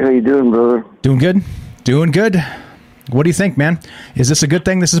 Mike. How you doing, brother? Doing good. Doing good. What do you think, man? Is this a good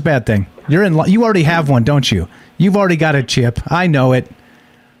thing? This is a bad thing? You already have one, don't you? You've already got a chip. I know it.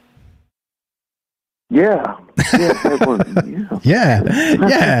 Yeah.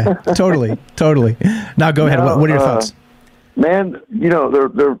 Yeah. Totally. Now go ahead. What are your thoughts? Man,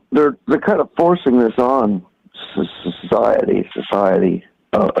 they're kind of forcing this on society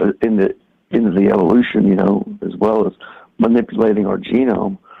into the evolution, as well as manipulating our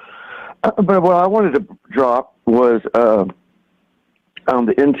genome. But what I wanted to drop was on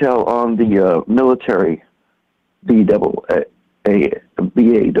the intel on the military BAXX.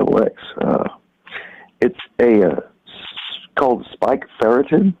 It's called spike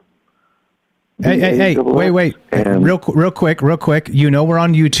ferritin. Hey, wait. Real quick. We're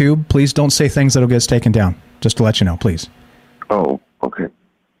on YouTube. Please don't say things that'll get us taken down. Just to let you know, please. Oh, okay.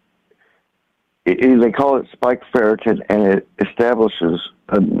 They call it spike ferritin, and it establishes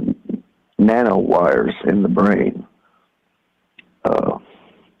nanowires in the brain. The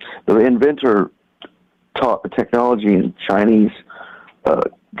inventor taught the technology in Chinese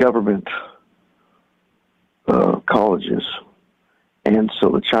government colleges, and so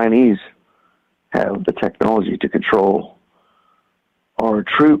the Chinese have the technology to control our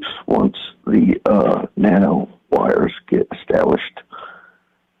troops once the nano wires get established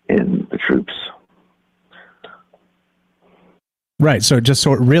in the troops. Right, so just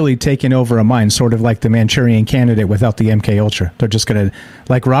sort of really taking over a mind, sort of like the Manchurian Candidate without the MK Ultra. They're just going to,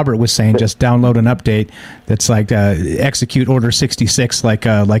 like Robert was saying, just download an update that's like execute Order 66, like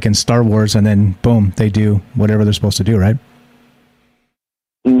in Star Wars, and then boom, they do whatever they're supposed to do, right?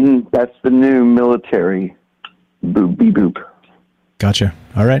 Mm-hmm. That's the new military boop. Gotcha.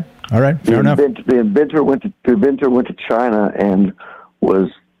 All right. Fair enough. The inventor went to China and was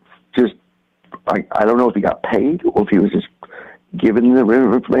just I don't know if he got paid or if he was just giving the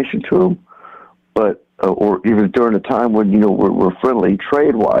information to him, but or even during a time when we're friendly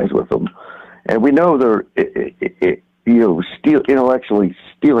trade wise with them, and we know they're intellectually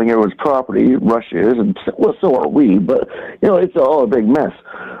stealing everyone's property. Russia is, and so are we. But it's all a big mess.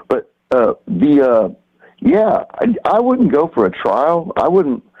 But I wouldn't go for a trial. I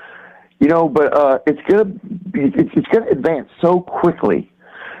wouldn't, but it's gonna advance so quickly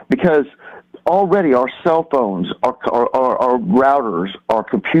because already our cell phones, our routers, our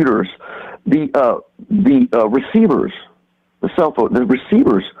computers, the receivers, the cell phone, the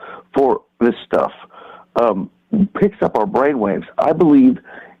receivers for this stuff picks up our brainwaves. I believe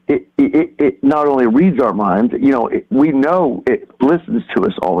it not only reads our minds, we know it listens to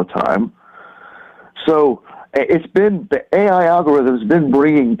us all the time. So the AI algorithm has been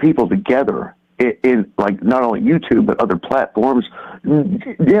bringing people together in like not only YouTube but other platforms on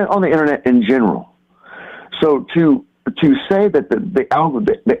the internet in general. So to say that the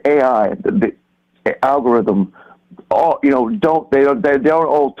AI, the algorithm, all they don't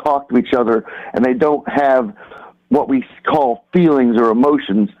all talk to each other and they don't have what we call feelings or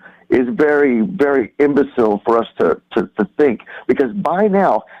emotions is very, very imbecile for us to think. Because by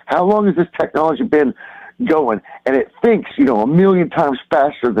now, how long has this technology been going? And it thinks, a million times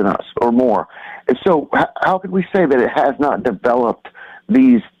faster than us or more. And so how could we say that it has not developed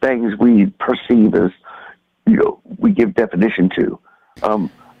these things we perceive as, we give definition to?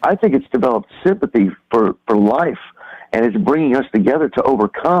 I think it's developed sympathy for life, and it's bringing us together to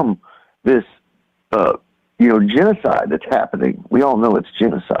overcome this, genocide that's happening. We all know it's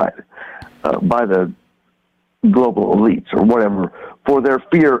genocide by the global elites or whatever for their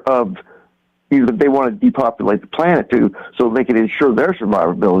fear of either they want to depopulate the planet so they can ensure their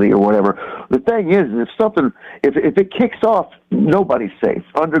survivability or whatever. The thing is, if it kicks off, nobody's safe.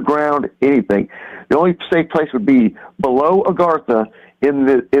 Underground, anything. The only safe place would be below Agartha in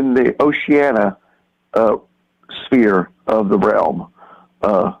the Oceania sphere of the realm.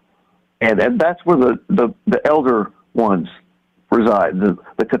 And that's where the elder ones reside, the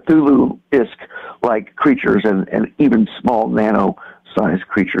Cthulhu-esque like creatures and even small nano-sized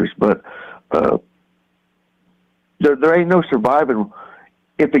creatures. But there ain't no surviving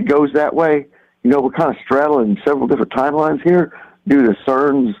if it goes that way. We're kind of straddling several different timelines here due to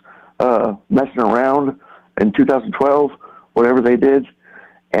CERN's messing around in 2012, whatever they did.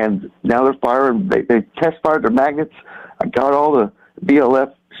 And now they're firing, they test fired their magnets. I got all the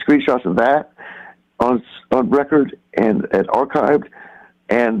BLF screenshots of that on record and archived.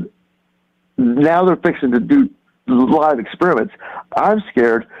 And now they're fixing to do live experiments. I'm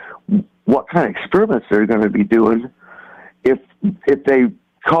scared what kind of experiments they're going to be doing if they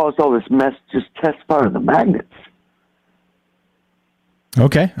caused all this mess just test firing the magnets.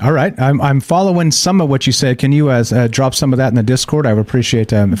 Okay, all right. I'm following some of what you said. Can you drop some of that in the Discord? I would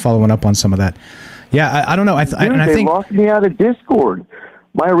appreciate following up on some of that. Yeah, I don't know. I think locked me out of Discord.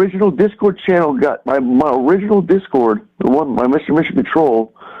 My original Discord channel my original Discord, the one my Mr. Mission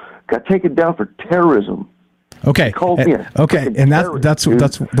Control, got taken down for terrorism. Okay. Okay, and that's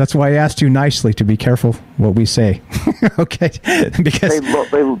why I asked you nicely to be careful what we say. Okay, because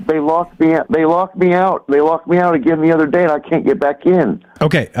they locked me out. They locked me out. They locked me out again the other day, and I can't get back in.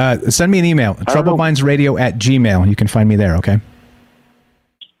 Okay, send me an email. TroubledMindsRadio@gmail. You can find me there. Okay.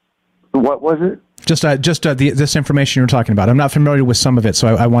 What was it? Just this information you're talking about. I'm not familiar with some of it,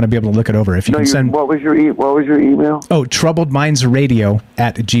 so I want to be able to look it over. If you can send. What was your email? Oh,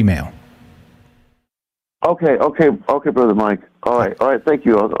 TroubledMindsRadio@gmail. Okay, Brother Mike. All right. Thank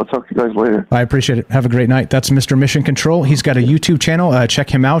you. I'll talk to you guys later. I appreciate it. Have a great night. That's Mr. Mission Control. He's got a YouTube channel.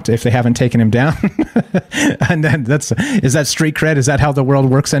 Check him out if they haven't taken him down. And then is that street cred? Is that how the world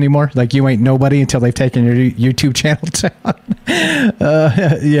works anymore? Like you ain't nobody until they've taken your YouTube channel down.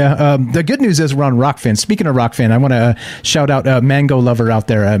 The good news is we're on Rockfin. Speaking of Rockfin, I want to shout out Mango Lover out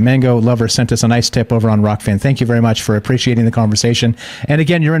there. Mango Lover sent us a nice tip over on Rockfin. Thank you very much for appreciating the conversation. And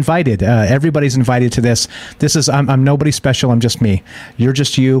again, you're invited. Everybody's invited to this. This is I'm nobody special. I'm just me. You're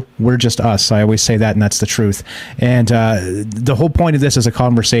just you. We're just us. I always say that, and that's the truth. And the whole point of this is a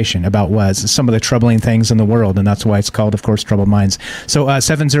conversation about some of the troubling things in the world, and that's why it's called, of course, Troubled Minds. So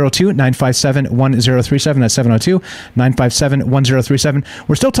 702-957-1037. That's 702-957-1037.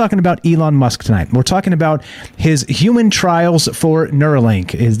 We're still talking about Elon Musk tonight. We're talking about his human trials for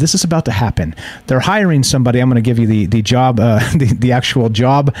Neuralink. This is about to happen. They're hiring somebody. I'm going to give you the job, the actual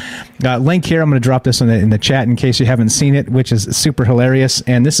job link here. I'm going to drop this in the chat in case you haven't seen it, which is super hilarious.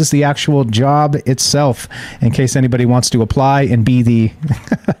 And this is the actual job itself, in case anybody wants to apply and be the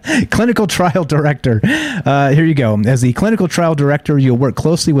clinical trial director. Here you go. As the clinical trial director, you'll work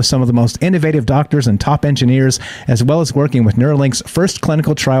closely with some of the most innovative doctors and top engineers, as well as working with Neuralink's first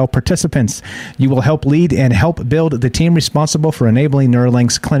clinical trial participants. You will help lead and help build the team responsible for enabling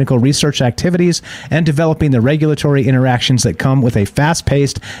Neuralink's clinical research activities and developing the regulatory interactions that come with a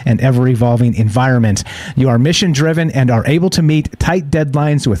fast-paced and ever-evolving environment. You are mission-driven and are able to meet tight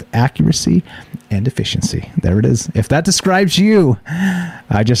deadlines with accuracy and efficiency. There it is. If that describes you,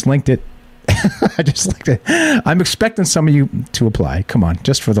 I just linked it. I just like to. I'm expecting some of you to apply. Come on,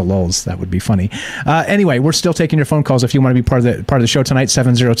 just for the lulz, that would be funny. Anyway, we're still taking your phone calls if you want to be part of the show tonight.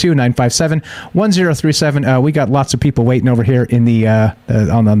 702-957-1037. We got lots of people waiting over here in the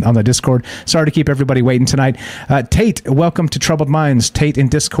on the Discord. Sorry to keep everybody waiting tonight. Tate, welcome to Troubled Minds. Tate in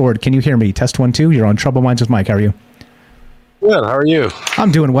Discord, can you hear me? Test 1 2. You're on Troubled Minds with Mike. How are you? Good. How are you?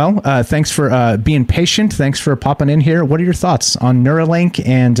 I'm doing well. Thanks for being patient. Thanks for popping in here. What are your thoughts on Neuralink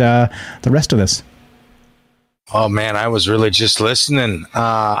and the rest of this? Oh, man, I was really just listening.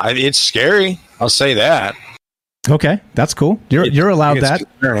 It's scary. I'll say that. Okay, that's cool. You're allowed that.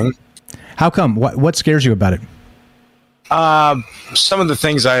 Concerning. How come? What scares you about it? Some of the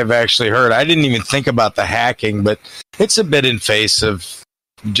things I have actually heard. I didn't even think about the hacking, but it's a bit invasive.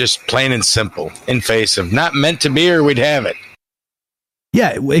 Just plain and simple. Invasive. Not meant to be, or we'd have it.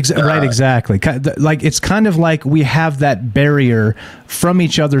 Yeah, right, exactly. Like it's kind of like we have that barrier from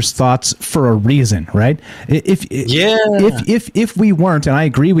each other's thoughts for a reason, right? If we weren't, and I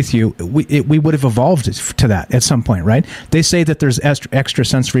agree with you, we would have evolved to that at some point, right? They say that there's extra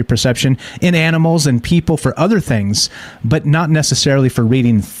sensory perception in animals and people for other things, but not necessarily for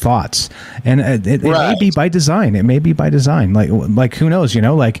reading thoughts. And it may be by design. It may be by design. Like who knows? You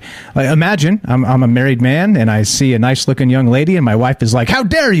know, like imagine I'm a married man and I see a nice looking young lady and my wife is like, how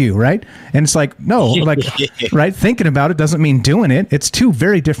dare you, right? And it's like, no, like, right? Thinking about it doesn't mean doing it. It's two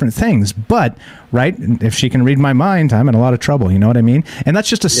very different things. But, right, if she can read my mind, I'm in a lot of trouble. You know what I mean? And that's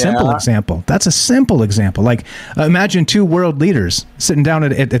just a simple example. That's a simple example. Like, imagine two world leaders sitting down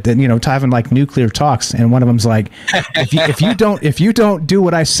at having like nuclear talks, and one of them's like, if you don't do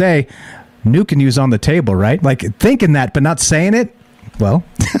what I say, nuke and use on the table, right? Like thinking that, but not saying it. Well,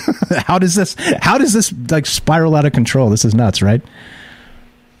 how does this like spiral out of control? This is nuts, right?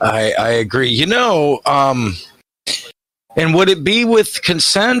 I agree. You know, and would it be with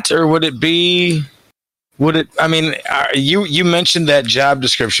consent, or would it? I mean, you mentioned that job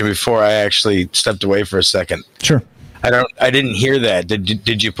description before I actually stepped away for a second. Sure. I didn't hear that.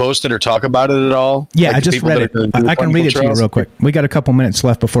 Did you post it or talk about it at all? Yeah, like I just read it. I can read it to you real quick. We got a couple minutes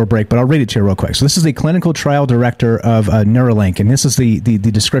left before break, but I'll read it to you real quick. So this is the clinical trial director of Neuralink, and this is the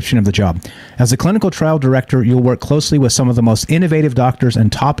description of the job. As a clinical trial director, you'll work closely with some of the most innovative doctors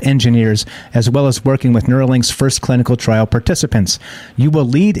and top engineers, as well as working with Neuralink's first clinical trial participants. You will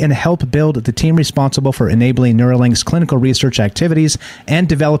lead and help build the team responsible for enabling Neuralink's clinical research activities and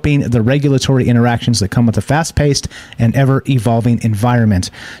developing the regulatory interactions that come with a fast-paced and ever-evolving environment.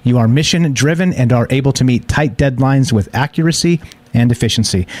 You are mission-driven and are able to meet tight deadlines with accuracy and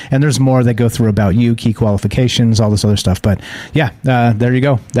efficiency. And there's more they go through about you, key qualifications, all this other stuff. But yeah, there you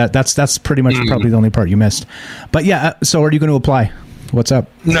go. That's pretty much probably the only part you missed. But yeah, so are you going to apply? What's up?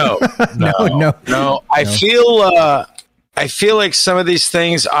 No. I feel like some of these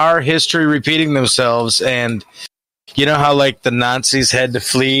things are history repeating themselves, and you know how like the Nazis had to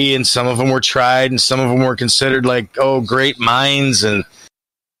flee and some of them were tried and some of them were considered like, oh, great minds. And,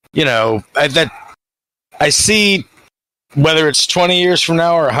 you know, I see whether it's 20 years from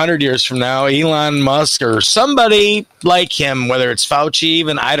now or 100 years from now, Elon Musk or somebody like him, whether it's Fauci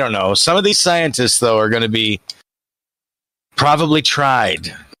even, I don't know. Some of these scientists, though, are going to be probably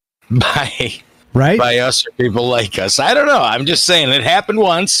tried by us or people like us. I don't know. I'm just saying it happened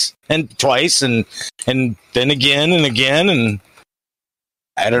once and twice and then again and again. And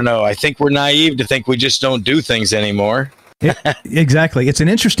I don't know. I think we're naive to think we just don't do things anymore. Exactly. It's an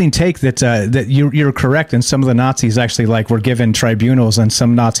interesting take that you're correct. And some of the Nazis actually were given tribunals, and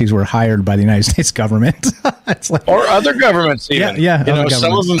some Nazis were hired by the United States government. Or other governments even. Yeah. You know,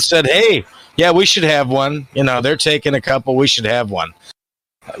 some of them said, hey, yeah, we should have one. You know, they're taking a couple. We should have one.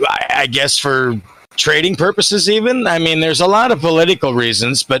 I guess for trading purposes even. I mean, there's a lot of political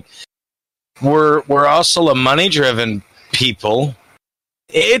reasons, but we're also a money-driven people.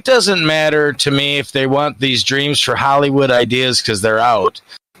 It doesn't matter to me if they want these dreams for Hollywood ideas because they're out.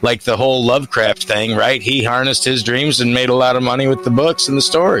 Like the whole Lovecraft thing, right? He harnessed his dreams and made a lot of money with the books and the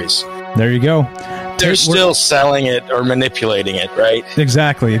stories. There you go. They're still selling it or manipulating it, right?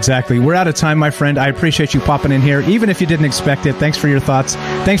 Exactly. We're out of time, my friend. I appreciate you popping in here, even if you didn't expect it. Thanks for your thoughts.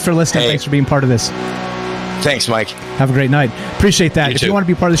 Thanks for listening. Thanks for being part of this. Thanks, Mike. Have a great night. Appreciate that. If you want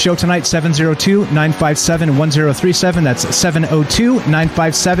to be part of the show tonight, 702-957-1037. That's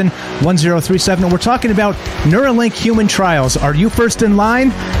 702-957-1037. We're talking about Neuralink human trials. Are you first in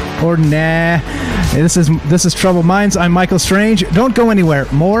line or nah? This is Troubled Minds. I'm Michael Strange. Don't go anywhere.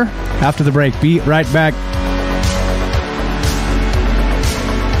 More after the break. Be right back.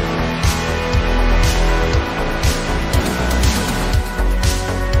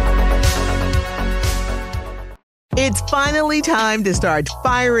 It's It's finally time to start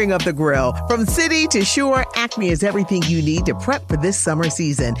firing up the grill. From city to shore, Acme is everything you need to prep for this summer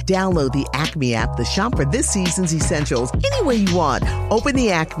season. Download the Acme app to shop for this season's essentials any way you want. Open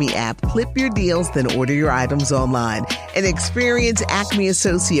the Acme app, clip your deals, then order your items online. An experienced Acme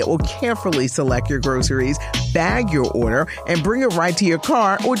associate will carefully select your groceries, bag your order, and bring it right to your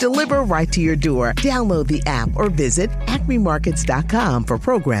car or deliver right to your door. Download the app or visit acmemarkets.com for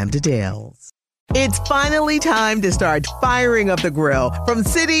program details. It's finally time to start firing up the grill. From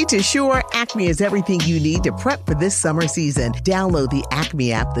city to shore, Acme is everything you need to prep for this summer season. Download the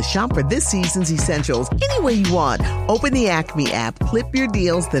Acme app to shop for this season's essentials any way you want. Open the Acme app, clip your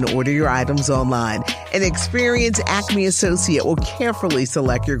deals, then order your items online. An experienced Acme associate will carefully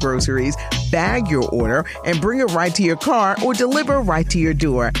select your groceries, bag your order, and bring it right to your car or deliver right to your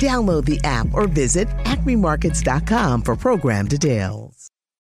door. Download the app or visit acmemarkets.com for program details.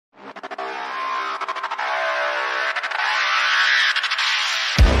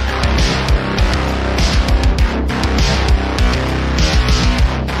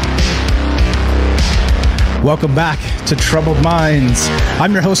 Welcome back to Troubled Minds.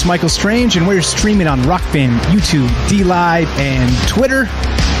 I'm your host, Michael Strange, and we're streaming on Rockfin, YouTube, DLive, and Twitter.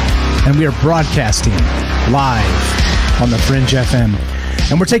 And we are broadcasting live on the Fringe FM.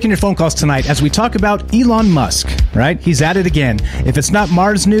 And we're taking your phone calls tonight as we talk about Elon Musk, right? He's at it again. If it's not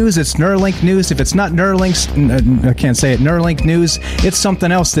Mars news, it's Neuralink news. If it's not Neuralink news, it's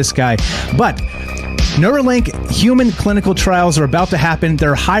something else, this guy. But Neuralink human clinical trials are about to happen.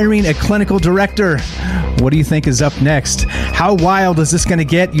 They're hiring a clinical director. What do you think is up next? How wild is this going to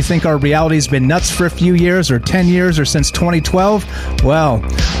get? You think our reality's been nuts for a few years or 10 years or since 2012? Well,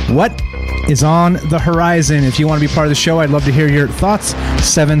 what is on the horizon? If you want to be part of the show, I'd love to hear your thoughts.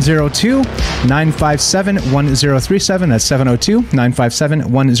 702-957-1037. That's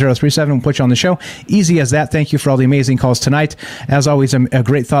 702-957-1037. We'll put you on the show. Easy as that. Thank you for all the amazing calls tonight. As always,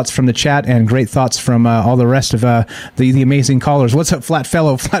 great thoughts from the chat and great thoughts from all the rest of the amazing callers. What's up, Flat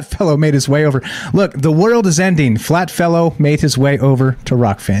Fellow? Flat Fellow made his way over. Look, the world is ending. Flat Fellow made his way over to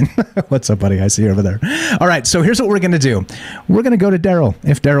Rockfin. What's up, buddy? I see you over there. All right, so here's what we're going to do. We're going to go to Daryl.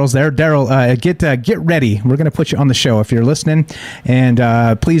 If Daryl's there, Daryl, get ready. We're going to put you on the show if you're listening.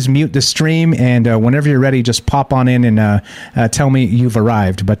 And please mute the stream. And whenever you're ready, just pop on in and tell me you've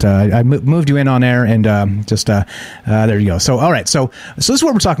arrived. But I moved you in on air, and there you go. So, all right. So this is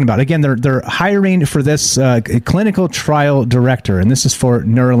what we're talking about. Again, they're hiring for this clinical trial director, and this is for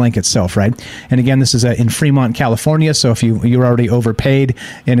Neuralink itself, right? And again, this is in Fremont, California. So if you're already overpaid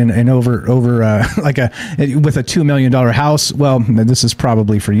and over like with a $2 million house, well, this is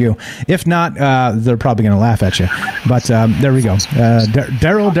probably for you. If not, they're probably going to laugh at you. But there we go.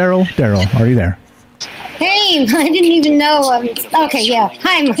 Daryl, are you there? Hey, I didn't even know. Okay, yeah.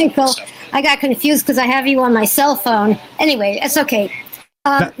 Hi, Michael. I got confused because I have you on my cell phone. Anyway, it's okay.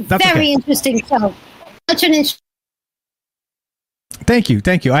 That's very okay. Interesting show. Such an interesting. Thank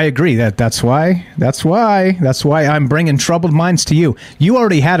you. I agree. That's why I'm bringing troubled minds to you. You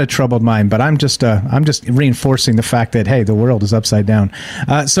already had a troubled mind, but I'm just reinforcing the fact that, hey, the world is upside down.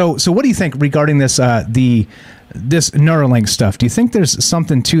 So what do you think regarding this this Neuralink stuff? Do you think there's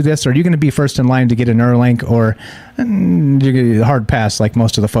something to this? Are you going to be first in line to get a Neuralink, or you're going to get a hard pass like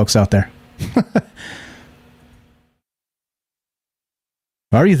most of the folks out there?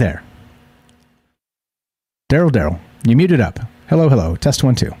 Are you there? Daryl, you muted up. Hello. Test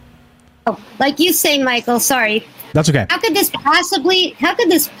 1 2. Oh, like you say, Michael. Sorry. That's okay. How could this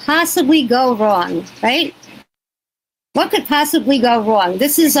possibly go wrong? Right? What could possibly go wrong?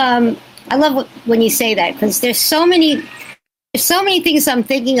 This is I love when you say that, because there's so many things I'm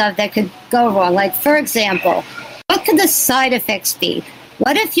thinking of that could go wrong. Like, for example, what could the side effects be?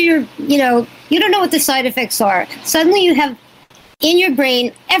 What if you don't know what the side effects are? Suddenly you have in your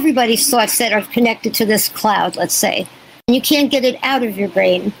brain everybody's thoughts that are connected to this cloud, let's say. You can't get it out of your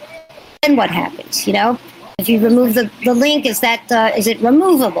brain. Then what happens? If you remove the link, is it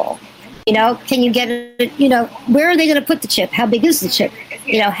removable? Can you get it? Where are they going to put the chip? How big is the chip?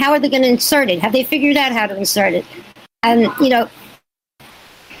 How are they going to insert it? Have they figured out how to insert it? And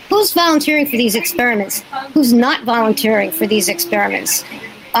who's volunteering for these experiments? Who's not volunteering for these experiments?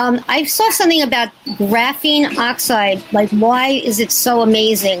 I saw something about graphene oxide. Like, why is it so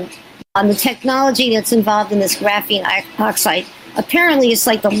amazing? The technology that's involved in this graphene oxide. Apparently, it's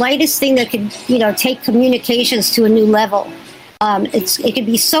like the lightest thing that could, take communications to a new level. It could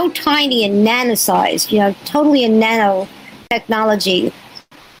be so tiny and nano-sized, totally a nano technology,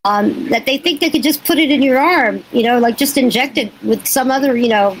 that they think they could just put it in your arm, like just inject it with some other,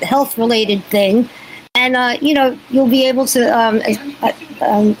 health-related thing, and you'll be able to,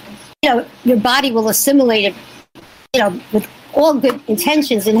 your body will assimilate it with all good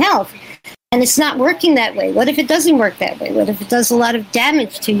intentions in health. And it's not working that way. What if it doesn't work that way? What if it does a lot of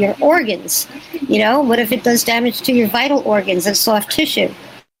damage to your organs? What if it does damage to your vital organs and soft tissue?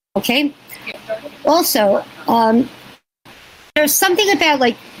 Okay. Also, there's something about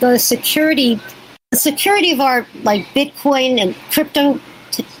like the security of our like Bitcoin and crypto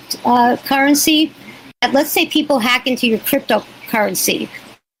currency. Let's say people hack into your cryptocurrency.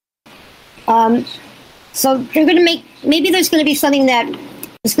 So they're going to maybe there's going to be something that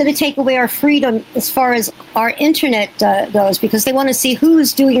is going to take away our freedom as far as our internet goes, because they want to see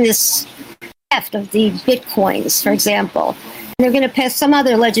who's doing this theft of the Bitcoins, for example. And they're going to pass some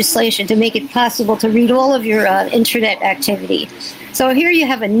other legislation to make it possible to read all of your internet activity. So here you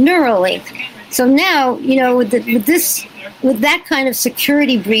have a Neuralink. So now, with that kind of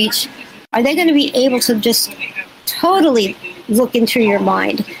security breach, are they going to be able to just totally look into your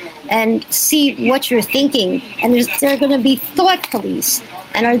mind and see what you're thinking? And they're going to be thought police.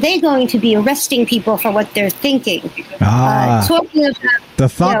 And are they going to be arresting people for what they're thinking? Talking about the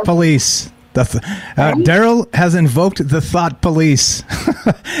thought police. Daryl has invoked the thought police.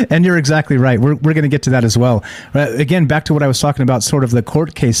 And you're exactly right. We're going to get to that as well. Again, back to what I was talking about, sort of the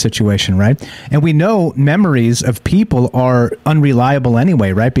court case situation, right? And we know memories of people are unreliable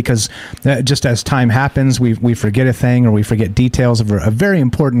anyway, right? Because just as time happens, we forget a thing, or we forget details of a very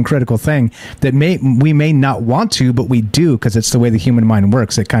important, critical thing that we may not want to, but we do, because it's the way the human mind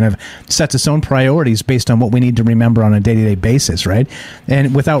works. It kind of sets its own priorities based on what we need to remember on a day-to-day basis, right?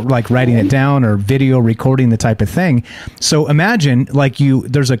 And without like writing it down or video recording, the type of thing. So imagine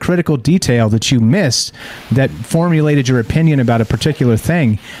there's a critical detail that you missed that formulated your opinion about a particular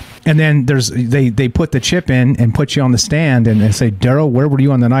thing. And then they put the chip in and put you on the stand and they say, Daryl, where were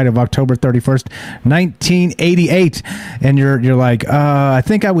you on the night of October 31st, 1988? And you're like, I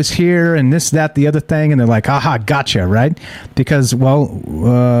think I was here and this, that, the other thing. And they're like, aha, gotcha, right? Because,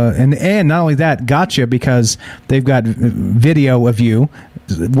 and not only that, gotcha, because they've got video of you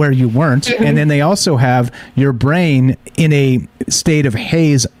where you weren't. Mm-hmm. And then they also have your brain in a state of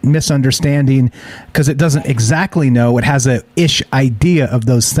haze, misunderstanding, because it doesn't exactly know. It has a ish idea of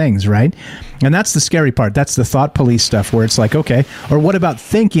those things, right? And that's the scary part. That's the thought police stuff, where it's like, okay, or what about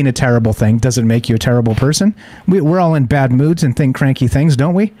thinking a terrible thing? Does it make you a terrible person? We're all in bad moods and think cranky things,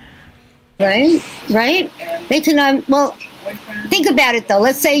 don't we? Right. They can, think about it, though.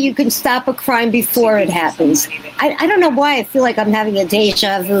 Let's say you can stop a crime before it happens. I don't know why I feel like I'm having a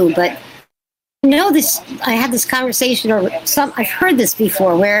deja vu, but I had this conversation, I've heard this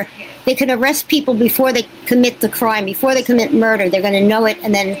before, where they can arrest people before they commit the crime, before they commit murder. They're going to know it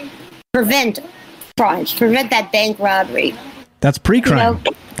and then prevent crimes, prevent that bank robbery. That's pre-crime.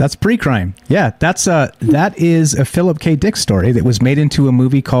 That's pre-crime. Yeah, that is a Philip K. Dick story that was made into a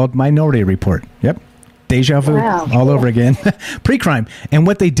movie called Minority Report. Yep. Deja vu all over again. Pre-crime. And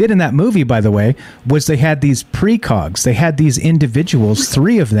what they did in that movie, by the way, was they had these precogs. They had these individuals,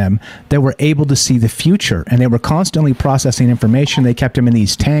 3 of them, that were able to see the future. And they were constantly processing information. They kept them in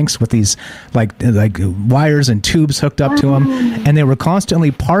these tanks with these like wires and tubes hooked up to them. And they were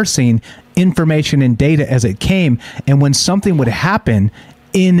constantly parsing information and data as it came. And when something would happen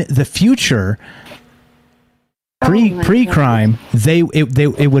in the future, pre-crime,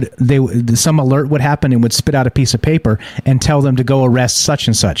 some alert would happen and would spit out a piece of paper and tell them to go arrest such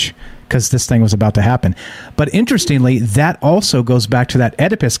and such, because this thing was about to happen. But interestingly, that also goes back to that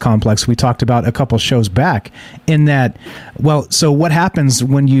Oedipus complex we talked about a couple shows back, in that, so what happens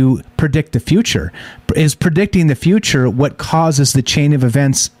when you predict the future? Is predicting the future what causes the chain of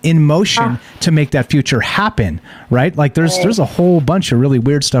events in motion to make that future happen, right? Like there's a whole bunch of really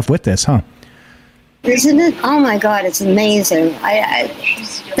weird stuff with this, huh? Isn't it? Oh my God, it's amazing.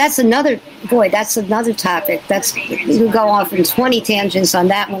 That's another topic. You could go off in 20 tangents on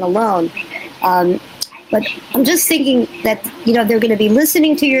that one alone. But I'm just thinking that, they're going to be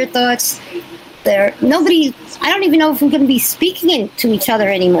listening to your thoughts. I don't even know if we're going to be speaking to each other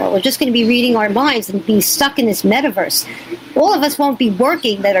anymore. We're just going to be reading our minds and be stuck in this metaverse. All of us won't be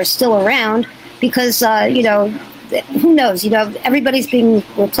working that are still around because, who knows? Everybody's being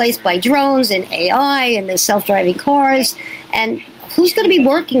replaced by drones and AI and the self-driving cars. And who's going to be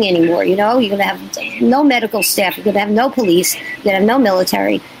working anymore? You're going to have no medical staff. You're going to have no police. You're going to have no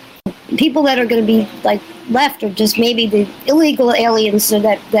military. People that are going to be left are just maybe the illegal aliens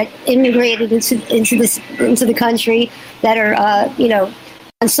that immigrated into the country, that are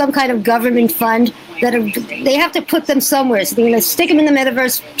on some kind of government fund. They have to put them somewhere. So they're going to stick them in the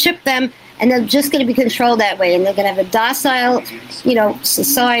metaverse, chip them. And they're just going to be controlled that way. And they're going to have a docile,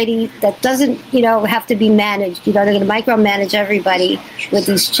 society that doesn't, have to be managed. They're going to micromanage everybody with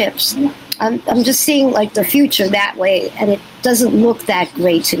these chips. I'm just seeing like the future that way, and it doesn't look that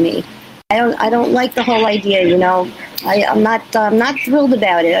great to me. I don't like the whole idea, you know. I'm not thrilled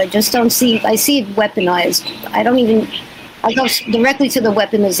about it. I just don't see. I see it weaponized. I go directly to the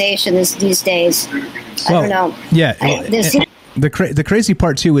weaponization these days. I don't know. Yeah. The crazy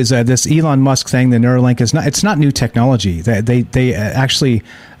part too is this Elon Musk thing. The Neuralink it's not new technology. They actually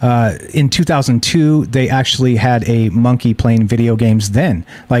in 2002 they actually had a monkey playing video games. Then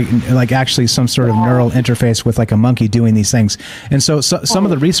like actually some sort of neural interface with like a monkey doing these things. And so some of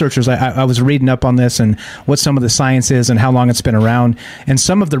the researchers I was reading up on this and what some of the science is and how long it's been around. And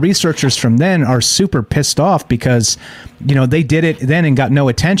some of the researchers from then are super pissed off because you know they did it then and got no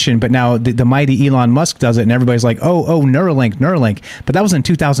attention, but now the mighty Elon Musk does it and everybody's like oh Neuralink, but that was in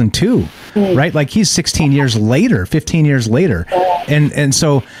 2002, right? Like he's 15 years later, and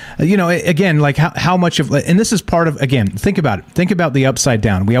so you know again like how much of, and this is part of, again, think about the upside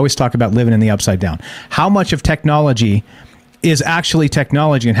down. We always talk about living in the upside down. How much of technology is actually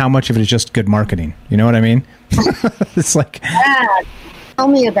technology and how much of it is just good marketing? You know what I mean? It's like, tell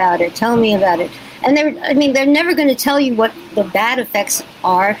me about it. And they're never going to tell you what the bad effects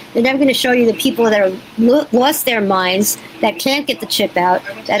are. They're never going to show you the people that are lost their minds, that can't get the chip out,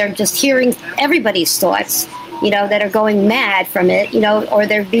 that are just hearing everybody's thoughts, you know, that are going mad from it, you know, or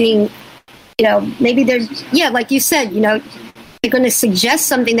they're being, you know, maybe they're, like you said, you know, they're going to suggest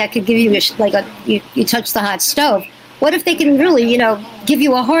something that could give you, you touch the hot stove. What if they can really, you know, give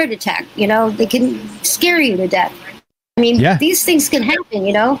you a heart attack? You know, they can scare you to death. I mean, these things can happen,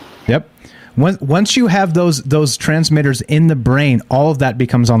 you know? Yep. Once you have those transmitters in the brain, all of that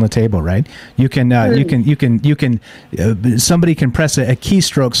becomes on the table, right? You can somebody can press a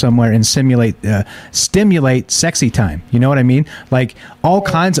keystroke somewhere and stimulate sexy time. You know what I mean? Like all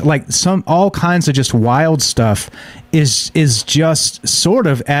kinds of just wild stuff is just sort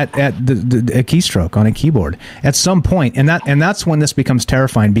of at a keystroke on a keyboard at some point, and that's when this becomes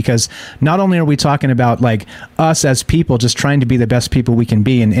terrifying, because not only are we talking about like us as people just trying to be the best people we can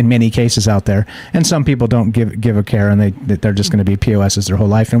be in many cases out there, and some people don't give a care and they're just going to be POSs their whole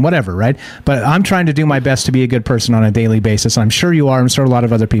life and whatever, right? But I'm trying to do my best to be a good person on a daily basis. I'm sure you are, I'm sure a lot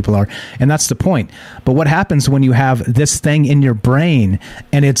of other people are, and that's the point. But what happens when you have this thing in your brain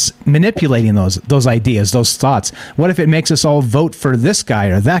and it's manipulating those ideas, those thoughts? What if it makes us all vote for this guy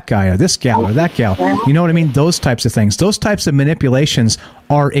or that guy or this gal or that gal? You know what I mean? Those types of things. Those types of manipulations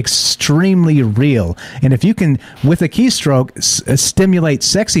are extremely real. And if you can, with a keystroke, stimulate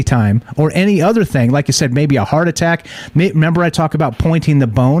sexy time or any other thing, like you said, maybe a heart attack. Remember I talk about pointing the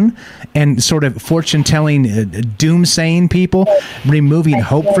bone and sort of fortune-telling, doom-saying people, removing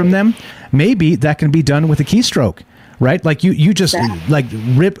hope from them? Maybe that can be done with a keystroke. Right? Like you just like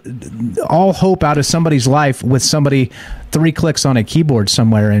rip all hope out of somebody's life with somebody 3 clicks on a keyboard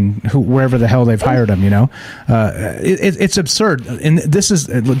somewhere and wherever the hell they've hired them, you know? It's absurd. And this is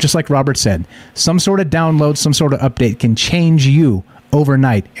just like Robert said, some sort of download, some sort of update can change you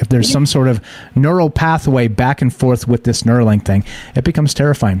overnight. If there's some sort of neural pathway back and forth with this Neuralink thing, it becomes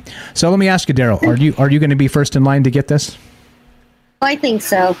terrifying. So let me ask you, Daryl, are you going to be first in line to get this? I think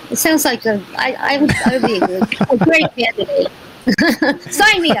so. It sounds like I would be a great candidate.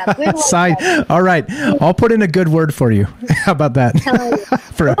 Sign me up. All right. I'll put in a good word for you. How about that?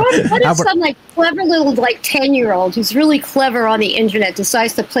 What if some like clever little like 10-year-old who's really clever on the internet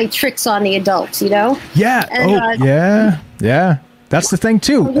decides to play tricks on the adults, you know? Yeah. And, yeah. That's the thing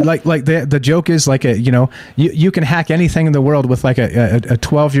too. Like the joke is like you can hack anything in the world with like a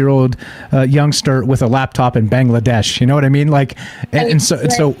 12-year-old youngster with a laptop in Bangladesh. You know what I mean? Like, so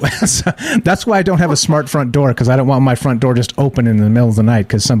that's why I don't have a smart front door, because I don't want my front door just open in the middle of the night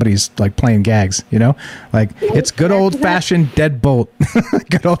because somebody's like playing gags. You know, like it's good old fashioned deadbolt.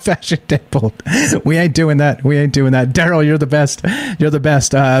 Good old fashioned deadbolt. We ain't doing that. Daryl, you're the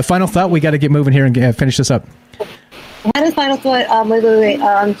best. Final thought. We got to get moving here and finish this up. I had a final thought.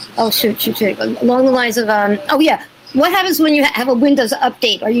 Wait. Shoot. Along the lines of, what happens when you have a Windows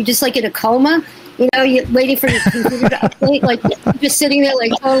update? Are you just like in a coma? You know, you're waiting for your computer to update, like just sitting there,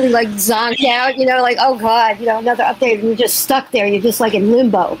 like totally like zonked out. You know, like, oh god, you know, another update, and you're just stuck there. You're just like in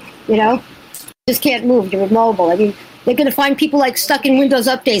limbo. You know, just can't move. You're immobile. I mean, they're going to find people like stuck in Windows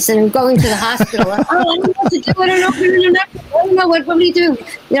updates and going to the hospital. Like, I don't know what to do. I don't know. What do we do?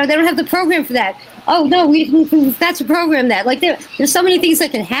 You know, they don't have the program for that. Oh no, that's a program that. Like there's so many things that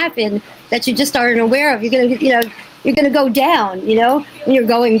can happen that you just aren't aware of. You're gonna go down. You know, when you're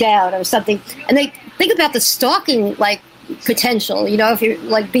going down or something. And they think about the stalking like potential. You know, if you're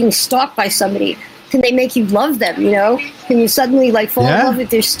like being stalked by somebody, can they make you love them? You know, can you suddenly like fall in love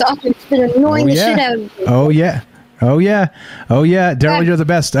with their stalker? It's been annoying the shit out of you. Oh yeah. Oh, yeah. Daryl, you're the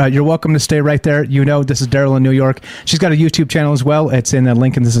best. You're welcome to stay right there. You know, this is Daryl in New York. She's got a YouTube channel as well. It's in the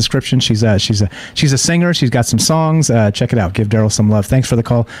link in the description. She's a singer. She's got some songs. Check it out. Give Daryl some love. Thanks for the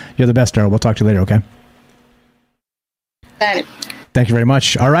call. You're the best, Daryl. We'll talk to you later, okay? Got it. Thank you very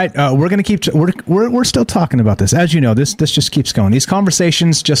much. All right, we're going to keep. We're still talking about this. As you know, this just keeps going. These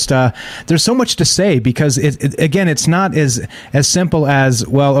conversations just there's so much to say because again, it's not as simple as,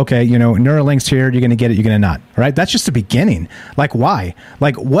 well, okay, you know, Neuralink's here. You're going to get it. You're going to not. Right? That's just the beginning. Like, why?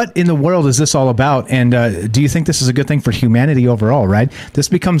 Like, what in the world is this all about? And do you think this is a good thing for humanity overall? Right? This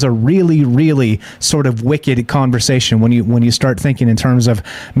becomes a really, really sort of wicked conversation when you start thinking in terms of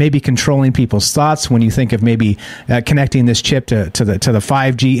maybe controlling people's thoughts. When you think of maybe connecting this chip to the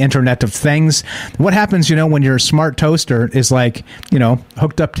 5G Internet of Things. What happens, you know, when your smart toaster is like, you know,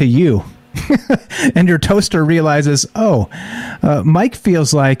 hooked up to you and your toaster realizes, Mike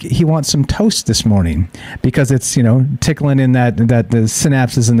feels like he wants some toast this morning because it's, you know, tickling in that the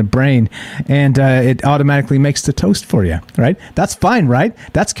synapses in the brain, and it automatically makes the toast for you, right? That's fine, right?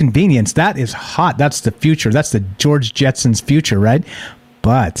 That's convenience. That is hot. That's the future. That's the George Jetson's future, right?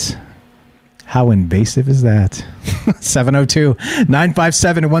 But how invasive is that?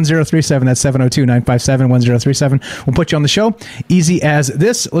 702-957-1037. That's 702-957-1037. We'll put you on the show. Easy as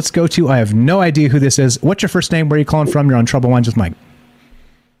this. Let's go to, I have no idea who this is. What's your first name? Where are you calling from? You're on Trouble Lines with Mike.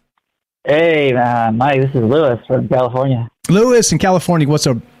 Hey, Mike, this is Lewis from California. Lewis in California. What's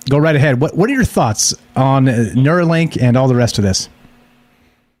up? Go right ahead. What are your thoughts on Neuralink and all the rest of this?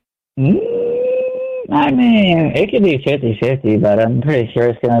 I mean, it could be 50-50, but I'm pretty sure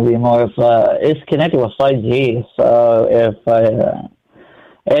it's going to be more of it's connected with 5G. So if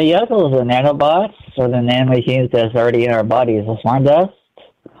you have those nanobots or the nanomachines that's already in our bodies, the smart dust,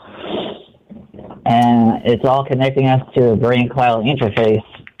 and it's all connecting us to a brain cloud interface.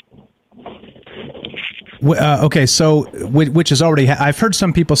 Okay, so which is already I've heard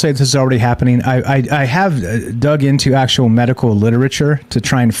some people say this is already happening. I have dug into actual medical literature to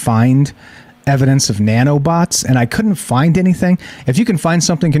try and find evidence of nanobots, and I couldn't find anything. If you can find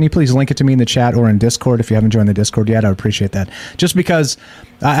something, can you please link it to me in the chat or in Discord? If you haven't joined the Discord yet, I would appreciate that. Just because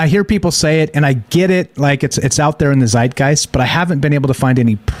I hear people say it, and I get it, like it's out there in the zeitgeist, but I haven't been able to find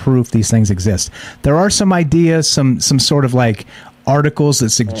any proof these things exist. There are some ideas, some sort of like articles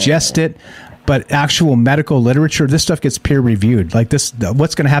that suggest it, but actual medical literature, this stuff gets peer reviewed. Like this,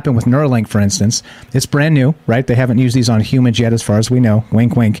 what's going to happen with Neuralink, for instance? It's brand new, right? They haven't used these on humans yet, as far as we know.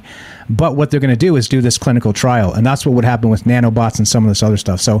 Wink, wink. But what they're going to do is do this clinical trial, and that's what would happen with nanobots and some of this other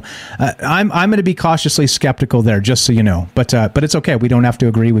stuff. So I'm going to be cautiously skeptical there, just so you know. But it's okay. We don't have to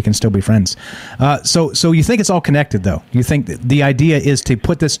agree. We can still be friends. So you think it's all connected, though? You think the idea is to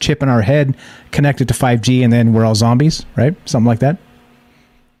put this chip in our head, connect it to 5G, and then we're all zombies, right? Something like that?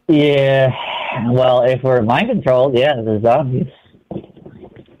 Yeah. Well, if we're mind controlled, yeah, the zombies.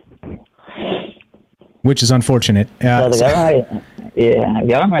 Which is unfortunate. So the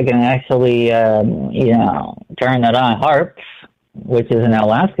government can actually, turn it on HARP, which is in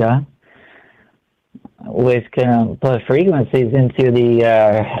Alaska, which can put frequencies into the,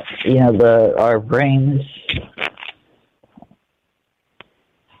 our brains.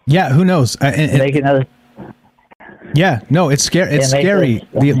 Yeah, who knows? Make another. Yeah, no, it's scary. It's scary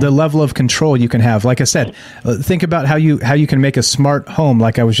the level of control you can have. Like I said, think about how you can make a smart home,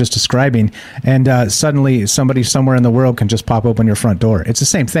 like I was just describing, and suddenly somebody somewhere in the world can just pop open your front door. It's the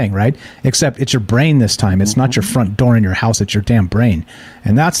same thing, right? Except it's your brain this time. It's not your front door in your house. It's your damn brain,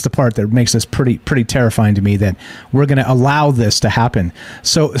 and that's the part that makes this pretty terrifying to me. That we're going to allow this to happen.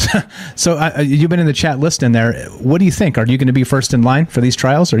 So you've been in the chat list in there. What do you think? Are you going to be first in line for these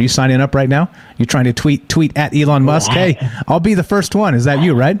trials? Are you signing up right now? You trying to tweet at Elon Musk? Hey, I'll be the first one. Is that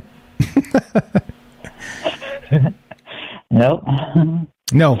you, right? Nope.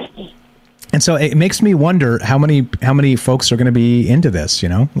 No. And so it makes me wonder how many folks are going to be into this, you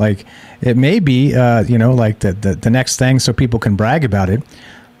know? Like it may be like the next thing so people can brag about it,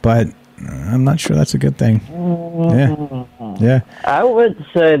 but I'm not sure that's a good thing. Yeah. I would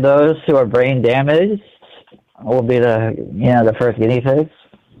say those who are brain damaged will be the first guinea pigs.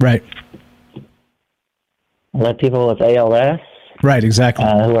 Right. Let people with ALS. Right, exactly.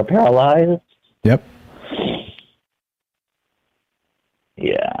 Who are paralyzed. Yep.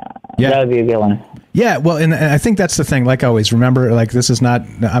 Yeah. That would be a good one. Yeah, well, and I think that's the thing. Like always, remember, like this is not.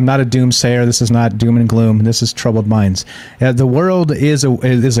 I'm not a doomsayer. This is not doom and gloom. This is troubled minds. The world is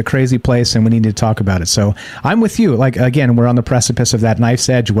a crazy place, and we need to talk about it. So I'm with you. Like again, we're on the precipice of that knife's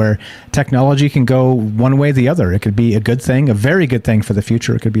edge where technology can go one way or the other. It could be a good thing, a very good thing for the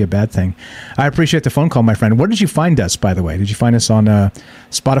future. It could be a bad thing. I appreciate the phone call, my friend. Where did you find us, by the way? Did you find us on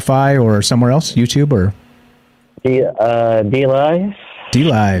Spotify or somewhere else, YouTube or? D-Live.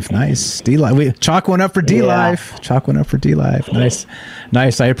 D-Live, nice. D-Live. Chalk one up for D-Live. Yeah. Chalk one up for D-Live. Nice.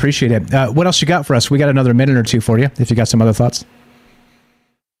 Nice. I appreciate it. What else you got for us? We got another minute or two for you, if you got some other thoughts.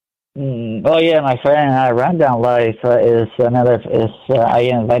 Oh, yeah, my friend Rundown Life is another, I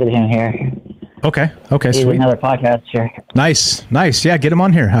invited him here. Okay, He's sweet. Another podcast here. Nice. Yeah, get him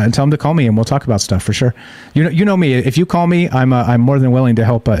on here. Tell him to call me, and we'll talk about stuff for sure. You know me. If you call me, I'm more than willing to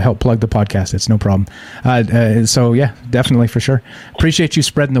help plug the podcast. It's no problem. So yeah, definitely for sure. Appreciate you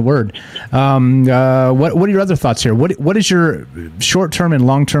spreading the word. What are your other thoughts here? What is your short-term and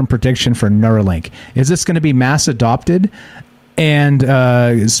long-term prediction for Neuralink? Is this going to be mass adopted and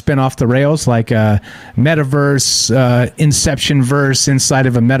spin off the rails like metaverse, inception verse inside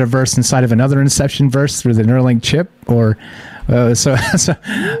of a metaverse inside of another inception verse through the Neuralink chip? Or go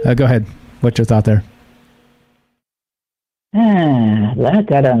ahead. What's your thought there? That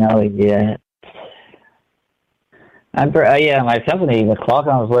I don't know yet. My company, the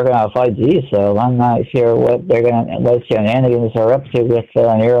Qualcomm, is working on 5G, so I'm not sure what shenanigans are up to with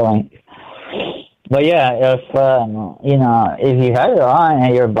Neuralink. But yeah, if you have it on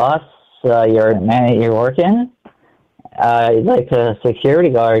and your boss, you're working, like a security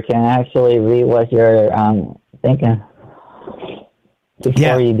guard can actually read what you're thinking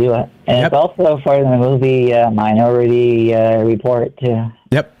before you do it. And It's also part of the movie Minority Report too.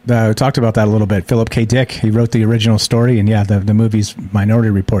 Yep, we talked about that a little bit. Philip K. Dick, he wrote the original story, and the movie's Minority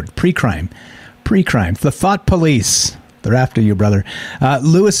Report, pre-crime, the thought police. They're after you, brother.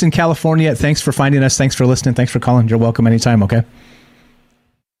 Lewis in California, thanks for finding us. Thanks for listening. Thanks for calling. You're welcome anytime, okay?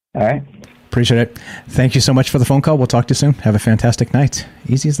 All right. Appreciate it. Thank you so much for the phone call. We'll talk to you soon. Have a fantastic night.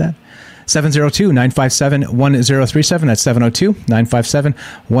 Easy as that. 702-957-1037. That's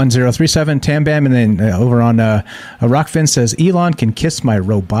 702-957-1037. Tam Bam. And then over on Rockfin says, Elon can kiss my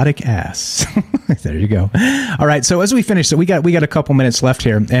robotic ass. There you go. All right. So as we finish, so we got a couple minutes left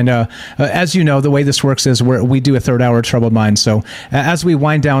here. And as you know, the way this works is we do a third hour Troubled Minds. So as we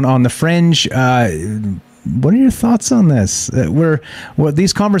wind down on the fringe, what are your thoughts on this?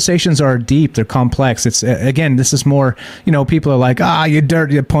 These conversations are deep. They're complex. It's again, this is more, people are like, you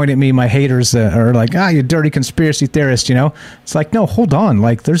dirty, point at me. My haters are like, you dirty conspiracy theorist. It's like, no, hold on.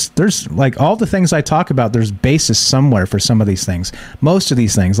 Like there's like all the things I talk about. There's basis somewhere for some of these things. Most of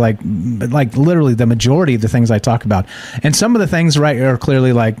these things, like literally the majority of the things I talk about, and some of the things, right, are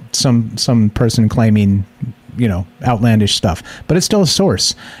clearly like some person claiming, outlandish stuff, but it's still a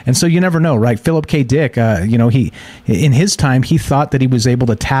source. And so you never know, right? Philip K. Dick, he, in his time, he thought that he was able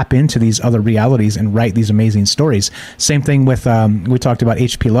to tap into these other realities and write these amazing stories. Same thing with, we talked about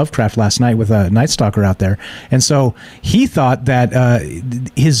H.P. Lovecraft last night with Night Stalker out there. And so he thought that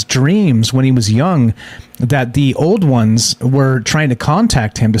his dreams when he was young, that the old ones were trying to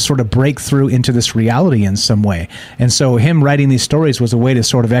contact him to sort of break through into this reality in some way. And so him writing these stories was a way to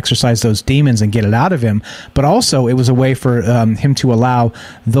sort of exercise those demons and get it out of him. But also it was a way for him to allow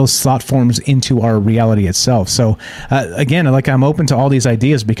those thought forms into our reality itself. So again, like I'm open to all these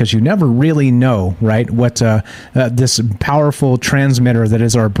ideas because you never really know, right, what this powerful transmitter that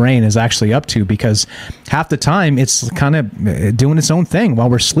is our brain is actually up to, because half the time it's kind of doing its own thing while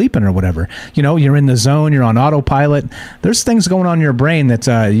we're sleeping or whatever. You're in the zone, you're on autopilot. There's things going on in your brain that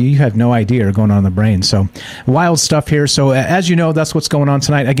you have no idea are going on in the brain. So wild stuff here. So as you know, that's what's going on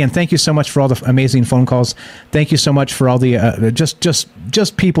tonight. Again, thank you so much for all the amazing phone calls. Thank you so much for all the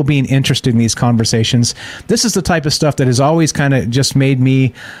just people being interested in these conversations. This is the type of stuff that has always kind of just made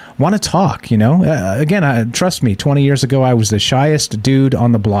me want to talk. Again, trust me, 20 years ago, I was the shyest dude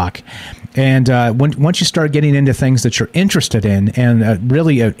on the block. And once you start getting into things that you're interested in and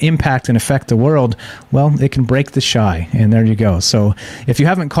really impact and affect the world, well, it can break the shy. And there you go. So if you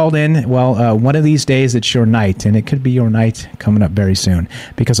haven't called in, well, one of these days it's your night, and it could be your night coming up very soon.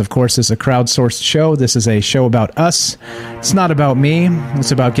 Because, of course, this is a crowdsourced show. This is a show about us. It's not about me.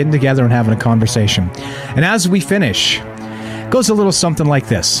 It's about getting together and having a conversation. And as we finish, it goes a little something like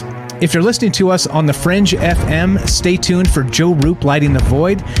this. If you're listening to us on the Fringe FM, stay tuned for Joe Roop Lighting the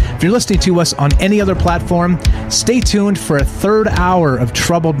Void. If you're listening to us on any other platform, stay tuned for a third hour of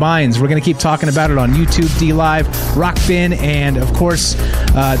Troubled Minds. We're going to keep talking about it on YouTube, D-Live, Rockfin, and, of course,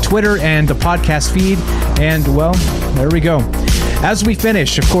 Twitter and the podcast feed. And, well, there we go. As we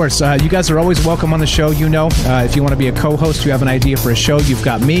finish, of course, you guys are always welcome on the show. If you want to be a co-host, you have an idea for a show, you've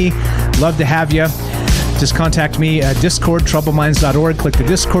got me. Love to have you. Just contact me at Discord, troubledminds.org. Click the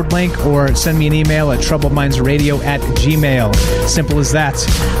Discord link or send me an email at troubledmindsradio@gmail. Simple as that.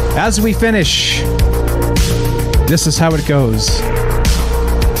 As we finish, this is how it goes.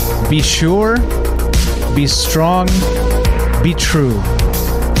 Be sure, be strong, be true.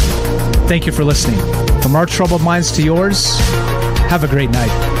 Thank you for listening. From our troubled minds to yours, have a great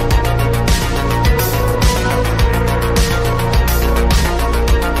night.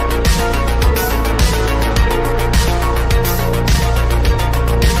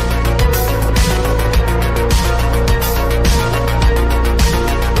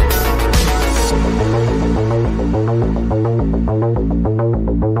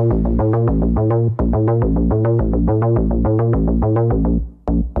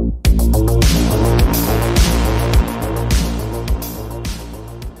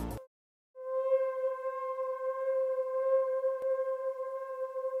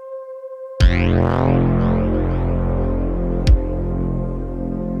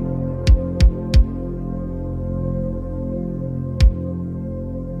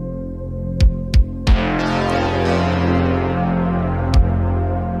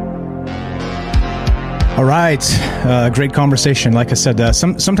 All right. Great conversation. Like I said,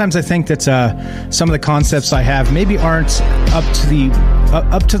 sometimes I think that some of the concepts I have maybe aren't up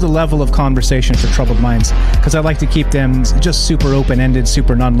to the level of conversation for troubled minds, because I like to keep them just super open-ended,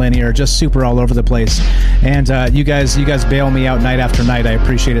 super non-linear, just super all over the place. And you guys bail me out night after night. I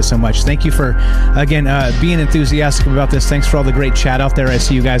appreciate it so much. Thank you for, again, being enthusiastic about this. Thanks for all the great chat out there. I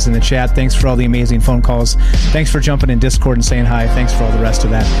see you guys in the chat. Thanks for all the amazing phone calls. Thanks for jumping in Discord and saying hi. Thanks for all the rest of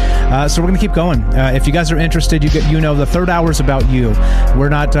that. So we're going to keep going. If you guys are interested, you know the third hour is about you. We're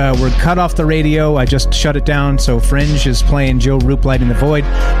not we're cut off the radio. I just shut it down. So Fringe is playing Joe Roop Light in the Void,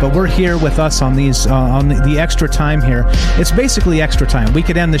 but we're here with us on these on the extra time here. It's basically extra time. We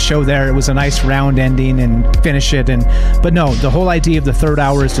could end the show there. It was a nice round ending and finish it, but no, the whole idea of the third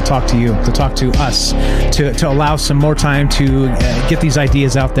hour is to talk to you, to talk to us, to allow some more time to get these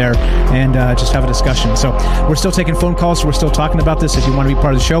ideas out there and just have a discussion. So we're still taking phone calls. So we're still talking about this. If you want to be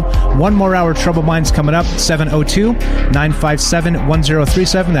part of the show, one more hour Troubled Minds coming up.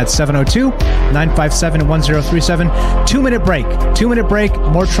 702-957-1037. That's 702-957-1037. 2 minute break. 2 minute break.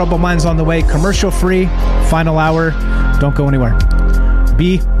 More Troubled Minds on the way. Commercial free. Final hour. Don't go anywhere.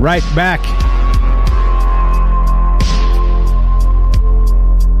 Be right back.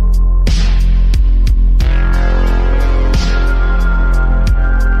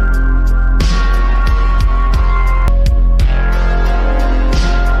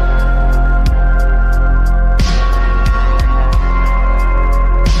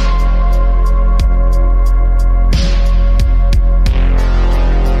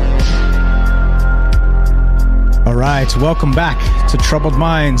 Welcome back to Troubled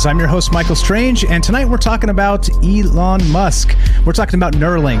Minds. I'm your host, Michael Strange, and tonight we're talking about Elon Musk. We're talking about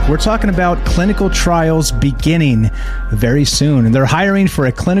Neuralink. We're talking about clinical trials beginning very soon. And they're hiring for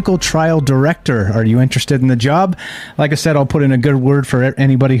a clinical trial director. Are you interested in the job? Like I said, I'll put in a good word for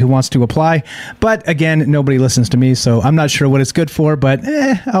anybody who wants to apply. But again, nobody listens to me, so I'm not sure what it's good for, but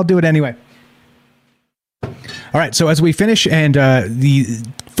I'll do it anyway. All right, so as we finish, and the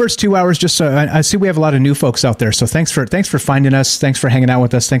first 2 hours, just I see we have a lot of new folks out there, so thanks for finding us, thanks for hanging out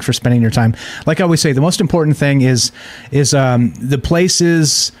with us, thanks for spending your time. Like I always say, the most important thing is the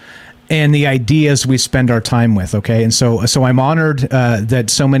places and the ideas we spend our time with, okay? And so I'm honored that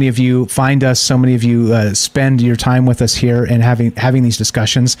so many of you find us, so many of you spend your time with us here and having these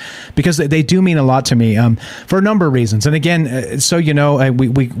discussions, because they do mean a lot to me for a number of reasons. And again, so you know, we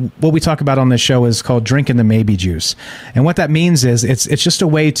what we talk about on this show is called drinking the maybe juice. And what that means is it's just a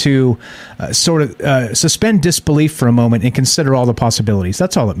way to sort of suspend disbelief for a moment and consider all the possibilities.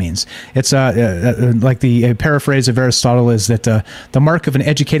 That's all it means. It's like the paraphrase of Aristotle is that the mark of an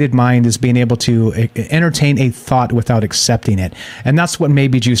educated mind is being able to entertain a thought without accepting it. And that's what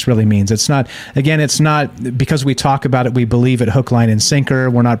maybe juice really means. It's not because we talk about it, we believe it hook, line, and sinker.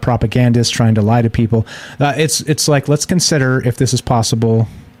 We're not propagandists trying to lie to people. It's like, let's consider if this is possible,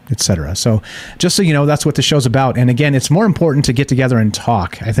 etc. So just so you know, that's what the show's about. And again, it's more important to get together and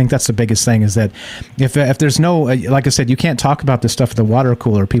talk. I think that's the biggest thing, is that if there's no, like I said, you can't talk about this stuff at the water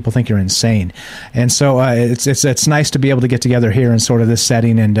cooler. People think you're insane. And so it's nice to be able to get together here in sort of this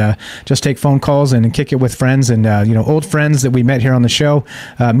setting and just take phone calls and kick it with friends and old friends that we met here on the show,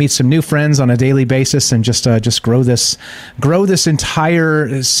 meet some new friends on a daily basis, and just grow this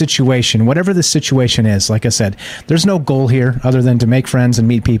entire situation, whatever the situation is. Like I said, there's no goal here other than to make friends and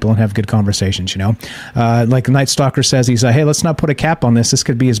meet people and have good conversations, like Night Stalker says, he's hey, let's not put a cap on this. This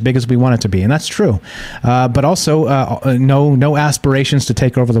could be as big as we want it to be. And that's true. But also no aspirations to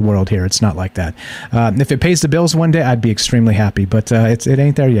take over the world here. It's not like that. If it pays the bills one day, I'd be extremely happy, but it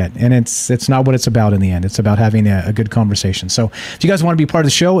ain't there yet. And it's not what it's about in the end. It's about having a good conversation. So if you guys want to be part of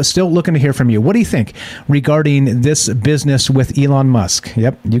the show, still looking to hear from you. What do you think regarding this business with Elon Musk?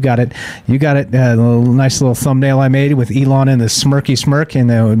 Yep, you got it. You got it. A nice little thumbnail I made with Elon and the smirky smirk and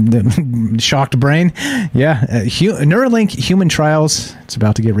the shocked brain. Yeah, Neuralink human trials. It's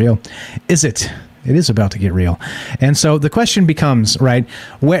about to get real. Is it? It is about to get real. And so the question becomes, right,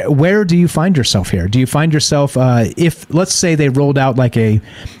 where do you find yourself here? Do you find yourself, if, let's say they rolled out like a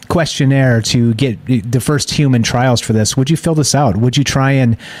questionnaire to get the first human trials for this, would you fill this out? Would you try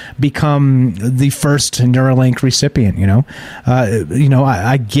and become the first Neuralink recipient,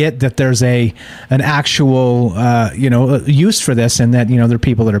 I get that there's an actual, use for this, and that, there are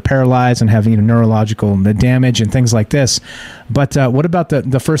people that are paralyzed and have, neurological damage and things like this. But what about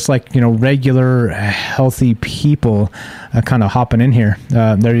the first, regular healthy people kind of hopping in here?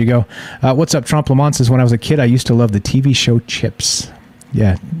 There you go. What's up? Trump Lamont says, when I was a kid, I used to love the TV show Chips.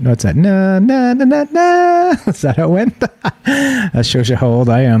 Yeah, what's that? Na, na, na, na, na. Is that how it went? That shows you how old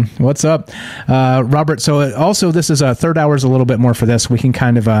I am. What's up, Robert? So also, this is third hour's a little bit more for this. We can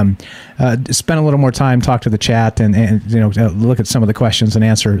kind of spend a little more time, talk to the chat, and look at some of the questions and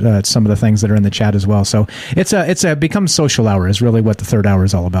answer some of the things that are in the chat as well. So it's a becomes social hour is really what the third hour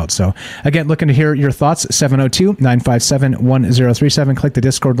is all about. So again, looking to hear your thoughts. 702-957-1037. Click the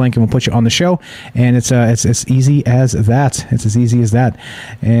Discord link and we'll put you on the show. And it's as easy as that. It's as easy as that.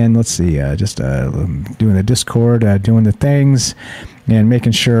 And let's see, just doing the Discord, doing the things, and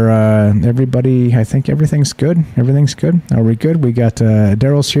making sure everybody, I think everything's good. Everything's good. Are we good? We got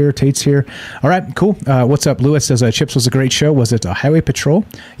Daryl's here, Tate's here. All right, cool. What's up? Lewis says Chips was a great show. Was it Highway Patrol?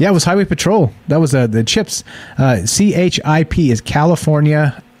 Yeah, it was Highway Patrol. That was the Chips. CHIP is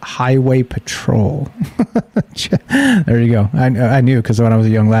California Highway Patrol. There you go. I knew, because when I was a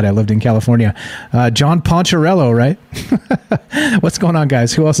young lad, I lived in California. John Poncherello, right? What's going on,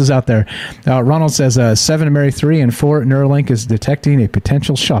 guys? Who else is out there? Ronald says 7 to marry 3 and 4 Neuralink is detecting a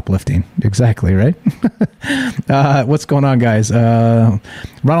potential shoplifting. Exactly, right? What's going on, guys?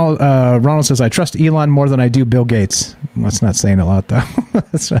 Ronald says, I trust Elon more than I do Bill Gates. That's not saying a lot, though.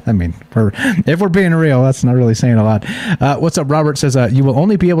 If we're being real, that's not really saying a lot. What's up? Robert says, you will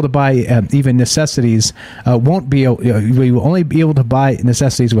only be able to buy even necessities. We will only be able to buy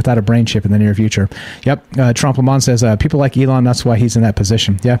necessities without a brain chip in the near future. Yep. Trump Lamont says, people like Elon, that's why he's in that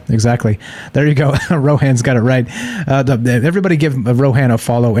position. Yeah, exactly. There you go. Rohan's got it right. Everybody give Rohan a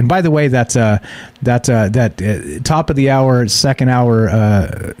follow. And by the way, that top of the hour, second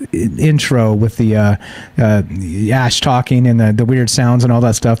hour intro with the Ash talking and the weird sounds and all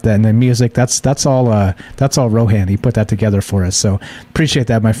that stuff, and the music, that's all Rohan. He put that together for us. So appreciate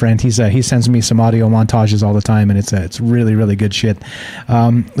that, my friend. He sends me some audio montages all the time, and it's really, really good shit.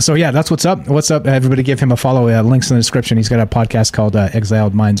 So yeah, that's what's up. What's up? Everybody give him a follow. Links in the description. He's got a podcast called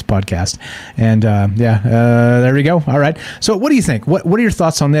Exiled Minds Podcast. And there we go. All right. So what do you think? What are your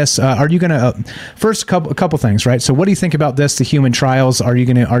thoughts on this? Are you going to first a couple things, right? So what do you think about this? The human trials. Are you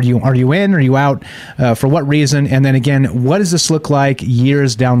in? Are you out? For what reason? And then again, what does this look like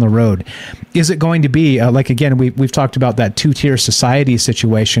years down the road? Is it going to be again? We've talked about that 2-tier society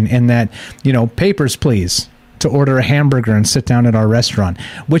situation, and that papers, please, to order a hamburger and sit down at our restaurant,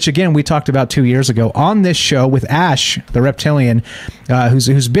 which again we talked about 2 years ago on this show with Ash, the reptilian,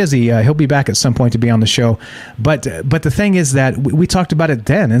 who's busy. He'll be back at some point to be on the show. But the thing is that we talked about it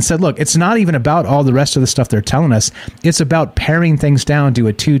then and said, look, it's not even about all the rest of the stuff they're telling us. It's about paring things down to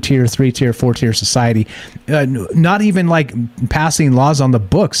a 2-tier, 3-tier, 4-tier society. Not even like passing laws on the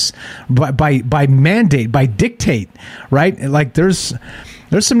books, by mandate, by dictate, right? Like there's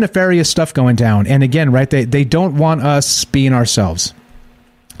some nefarious stuff going down. And again, right, they don't want us being ourselves.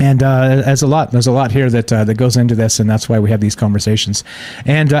 And there's a lot here that goes into this, and that's why we have these conversations.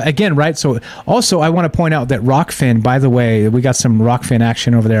 And again, right, so also I want to point out that Rockfin, by the way, we got some Rockfin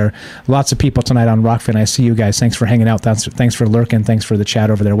action over there. Lots of people tonight on Rockfin. I see you guys. Thanks for hanging out. Thanks for lurking. Thanks for the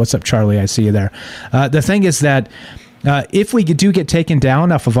chat over there. What's up, Charlie? I see you there. The thing is that if we do get taken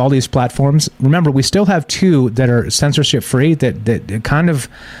down off of all these platforms, remember, we still have 2 that are censorship free that kind of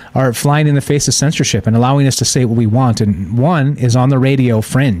are flying in the face of censorship and allowing us to say what we want. And one is on the radio,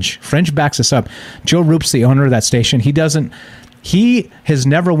 Fringe. Fringe backs us up. Joe Roop's the owner of that station. He has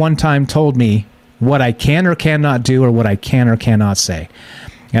never one time told me what I can or cannot do or what I can or cannot say.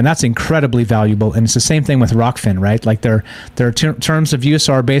 And that's incredibly valuable. And it's the same thing with Rockfin, right? Like their terms of use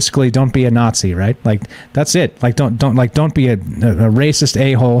are basically, don't be a Nazi, right? Like that's it. Like don't be a racist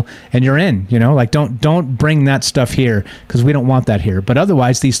a-hole and you're in, like don't bring that stuff here, because we don't want that here. But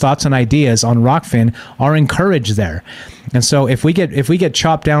otherwise, these thoughts and ideas on Rockfin are encouraged there. And so if we get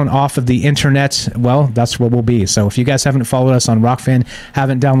chopped down off of the internet, well, that's what we'll be. So if you guys haven't followed us on Rockfin,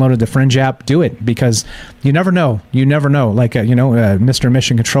 haven't downloaded the Fringe app, do it, because you never know. Like Mr.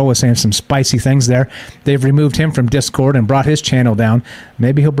 Mission Control was saying some spicy things there. They've removed him from Discord and brought his channel down.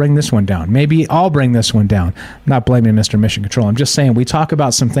 Maybe he'll bring this one down. Maybe I'll bring this one down. I'm not blaming Mr. Mission Control. I'm just saying we talk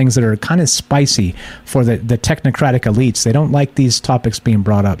about some things that are kind of spicy for the technocratic elites. They don't like these topics being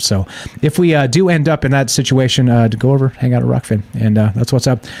brought up. So if we do end up in that situation, to go over, hang out at Rockfin. And that's what's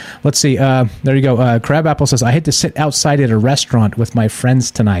up. Let's see. There you go. Crabapple says, I had to sit outside at a restaurant with my friends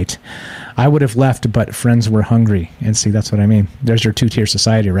tonight. I would have left, but friends were hungry. And see, that's what I mean. There's your two-tier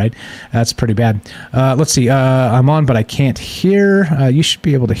society, right? That's pretty bad. Let's see. I'm on, but I can't hear. You should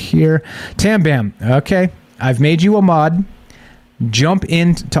be able to hear. Tam Bam. Okay. I've made you a mod. Jump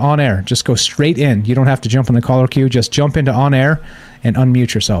into on air. Just go straight in. You don't have to jump on the caller queue. Just jump into on air and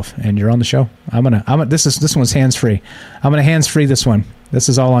unmute yourself, and you're on the show. This one's hands free. I'm gonna hands free this one. This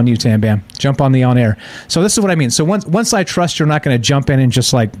is all on you, Tam Bam. Jump on the on air. So this is what I mean. So once I trust you're not going to jump in and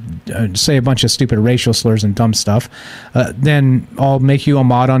just like say a bunch of stupid racial slurs and dumb stuff, then I'll make you a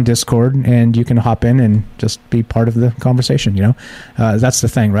mod on Discord and you can hop in and just be part of the conversation. You know, that's the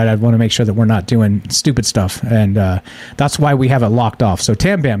thing, right? I want to make sure that we're not doing stupid stuff, and that's why we have it locked off. So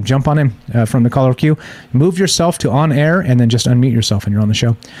Tam Bam, jump on in from the caller queue, move yourself to on air, and then just unmute yourself, and you're on the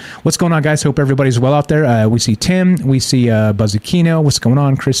show. What's going on, guys? Hope everybody's well out there. We see Tim, we see Buzzikino. What's going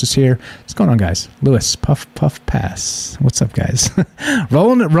on? Chris is here. What's going on, guys? Lewis, puff pass. What's up, guys?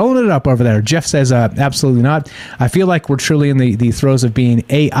 rolling it up over there. Jeff says absolutely not. I feel like we're truly in the throes of being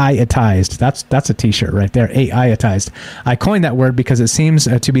AI-atized. That's a t-shirt right there. AI-atized. I coined that word because it seems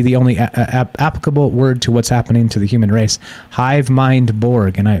to be the only applicable word to what's happening to the human race. Hive mind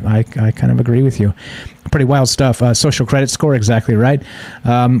Borg, and I kind of agree with you. Pretty wild stuff. Social credit score, exactly right.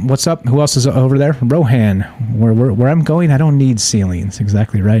 What's up? Who else is over there? Rohan. Where I'm going, I don't need ceilings.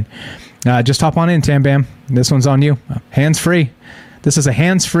 Exactly right. Just hop on in, Tam Bam. This one's on you. Hands free. This is a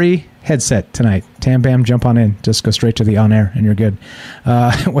hands-free headset tonight. Tam Bam, jump on in. Just go straight to the on air, and you're good.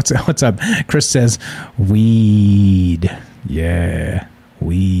 What's up? Chris says, weed. Yeah,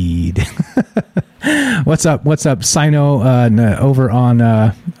 weed. What's up? Sino over on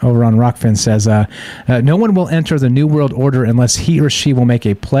Rockfin says, no one will enter the New World Order unless he or she will make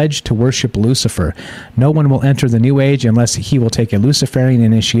a pledge to worship Lucifer. No one will enter the New Age unless he will take a Luciferian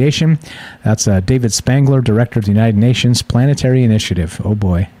initiation. That's David Spangler, Director of the United Nations Planetary Initiative. Oh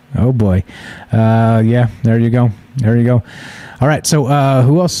boy. Yeah, there you go. All right, so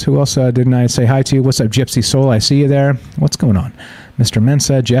who else didn't I say hi to? What's up, Gypsy Soul? I see you there. What's going on? Mr.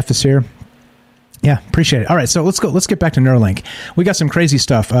 Mensa, Jeff is here. Yeah, appreciate it. All right, so let's go. Let's get back to Neuralink. We got some crazy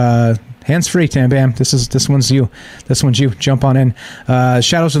stuff. Hands free, Tam Bam. This one's you. Jump on in.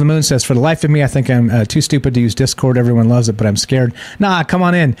 Shadows of the Moon says, for the life of me, I think I'm too stupid to use Discord. Everyone loves it, but I'm scared. Nah, come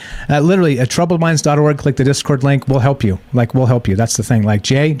on in. Literally, at troubledminds.org, click the Discord link. We'll help you. We'll help you. That's the thing. Like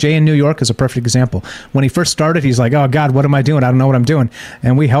Jay in New York is a perfect example. When he first started, he's like, oh God, what am I doing? I don't know what I'm doing.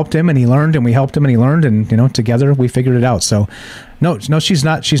 And we helped him, and he learned, and we helped him, and he learned, and together we figured it out. So, no, she's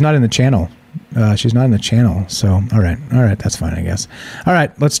not in the channel. She's not in the channel. So, all right, that's fine, I guess. All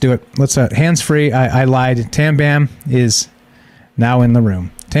right, let's do it. Let's hands free. I lied. Tam Bam is now in the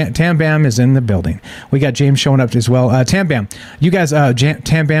room. Tam Bam is in the building. We got James showing up as well. Tam Bam, you guys.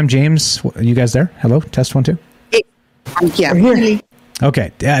 Tam Bam, James, you guys there? Hello, test 1 2. Yeah, here.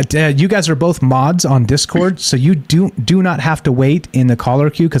 Okay, you guys are both mods on Discord, so you do not have to wait in the caller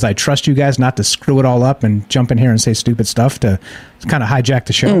queue because I trust you guys not to screw it all up and jump in here and say stupid stuff to kind of hijack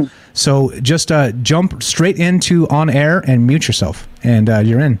the show. So just jump straight into on air and mute yourself, and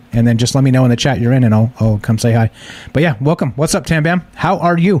you're in. And then just let me know in the chat you're in, and I'll come say hi. But yeah, welcome. What's up, Tam Bam? How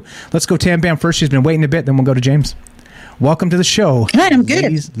are you? Let's go Tam Bam first. She's been waiting a bit, then we'll go to James. Welcome to the show. Hi, I'm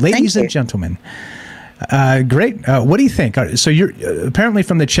good. Ladies and gentlemen. Great. What do you think? So you're apparently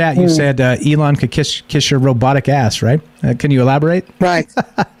from the chat. You said Elon could kiss your robotic ass, right? Can you elaborate? Right.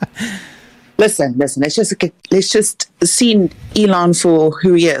 Listen. Let's just see Elon for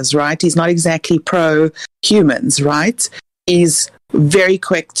who he is, right? He's not exactly pro humans, right? He's very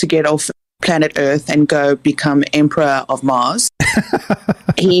quick to get off planet Earth and go become emperor of Mars.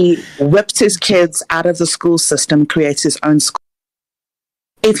 He whips his kids out of the school system, creates his own school.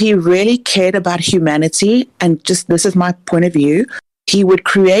 If he really cared about humanity, and just this is my point of view, he would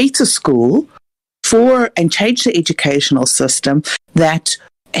create a school and change the educational system that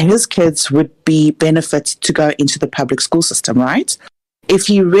his kids would be benefit to go into the public school system, right? If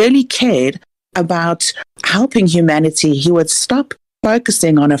he really cared about helping humanity, he would stop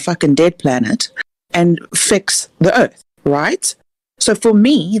focusing on a fucking dead planet and fix the Earth, right? So for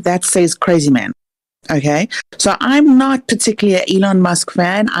me, that says crazy man. Okay, so I'm not particularly an Elon Musk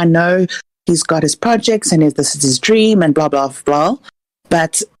fan. I know he's got his projects and this is his dream and blah, blah, blah.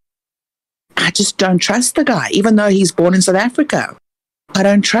 But I just don't trust the guy, even though he's born in South Africa. I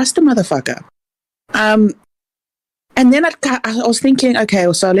don't trust the motherfucker. And then I was thinking,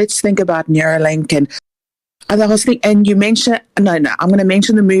 okay, so let's think about Neuralink, and I was thinking, and you mentioned, I'm going to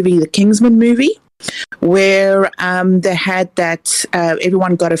mention the movie, the Kingsman movie, where they had that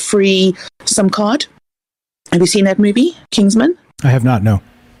everyone got a free SIM card. Have you seen that movie, Kingsman? I have not, no.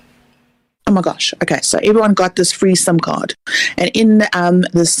 Oh my gosh. Okay, so everyone got this free SIM card. And in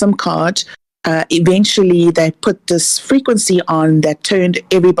the SIM card, eventually they put this frequency on that turned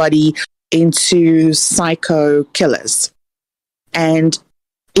everybody into psycho killers. And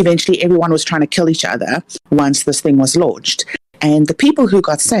eventually everyone was trying to kill each other once this thing was launched. And the people who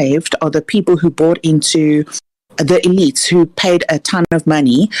got saved are the people who bought into the elites, who paid a ton of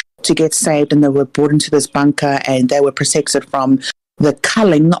money to get saved, and they were brought into this bunker and they were protected from the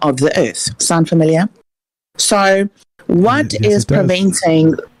culling of the earth. Sound familiar? So what is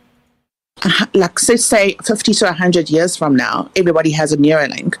preventing, like let's say 50 to 100 years from now, everybody has a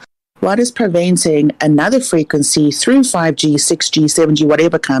Neuralink. What is preventing another frequency through 5G, 6G, 7G,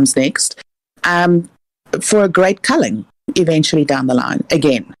 whatever comes next, for a great culling eventually down the line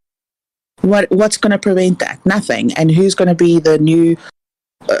again? What's going to prevent that? Nothing. And who's going to be the new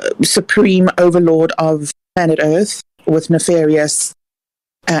supreme overlord of planet Earth with nefarious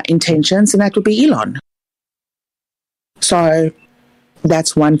intentions? And that would be Elon. So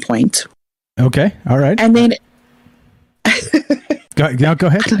that's one point. Okay. All right. And then go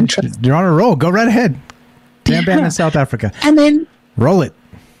ahead. You're on a roll. Go right ahead. Tamban in South Africa. And then roll it.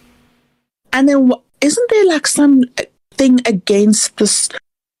 And then isn't there like some thing against this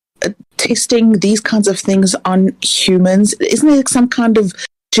testing these kinds of things on humans? Isn't there some kind of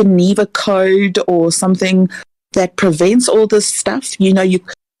Geneva Code or something that prevents all this stuff? You know, you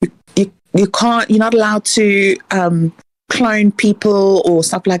can't, you're not allowed to clone people or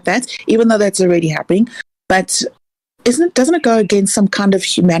stuff like that, even though that's already happening. But doesn't it go against some kind of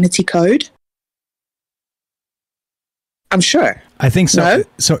humanity code? I'm sure. I think so. No?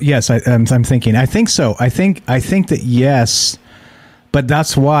 So yes, I'm thinking. I think so. I think that yes, but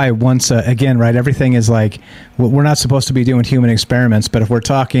that's why once again, right? Everything is like we're not supposed to be doing human experiments, but if we're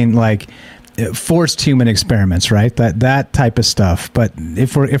talking like forced human experiments, right? That type of stuff. But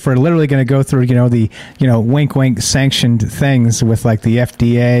if we're literally going to go through, the wink wink sanctioned things with like the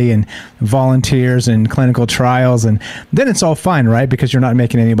FDA and volunteers and clinical trials, and then it's all fine, right? Because you're not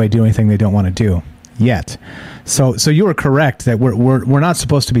making anybody do anything they don't want to do yet. So you were correct that we're not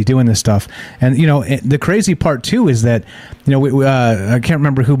supposed to be doing this stuff. And the crazy part too is that I can't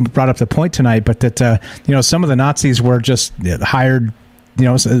remember who brought up the point tonight, but that some of the Nazis were just hired.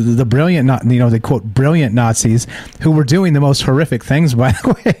 The brilliant, they quote brilliant Nazis who were doing the most horrific things, by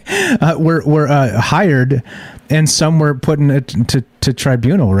the way, were hired, and some were put to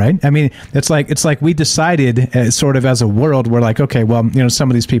tribunal, right? I mean, it's like we decided sort of as a world, we're like, okay, well,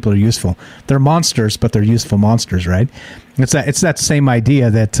 some of these people are useful. They're monsters, but they're useful monsters, right? It's that same idea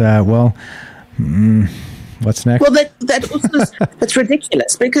that, what's next? Well, that's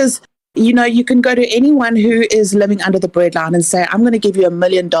ridiculous because you can go to anyone who is living under the breadline and say, I'm going to give you $1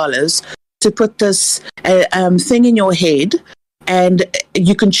 million to put this thing in your head, and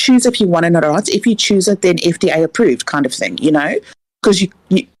you can choose if you want it or not. If you choose it, then FDA approved kind of thing, because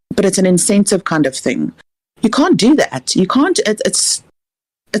but it's an incentive kind of thing. You can't do that. You can't, it's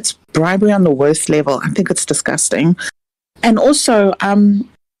bribery on the worst level. I think it's disgusting. And also,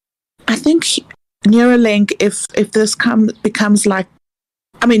 I think Neuralink, if this becomes like,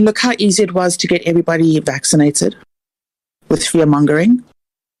 I mean, look how easy it was to get everybody vaccinated with fear-mongering.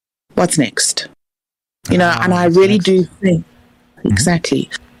 What's next? And I really do think,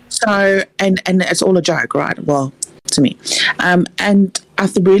 exactly. So, and it's all a joke, right? Well, to me. And I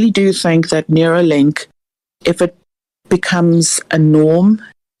really do think that Neuralink, if it becomes a norm,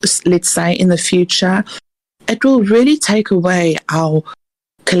 let's say in the future, it will really take away our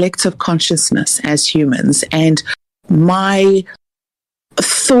collective consciousness as humans. And my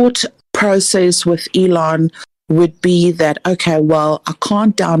thought process with Elon would be that, okay, well, I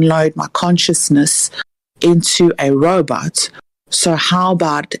can't download my consciousness into a robot, so how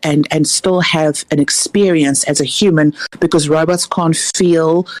about and still have an experience as a human, because robots can't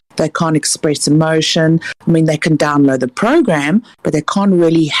feel, they can't express emotion. I mean, they can download the program, but they can't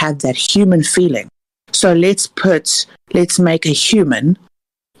really have that human feeling. So let's make a human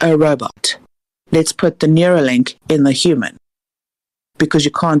a robot. Let's put the Neuralink in the human, because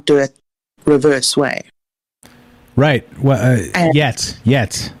you can't do it reverse way. Right. Well, yet.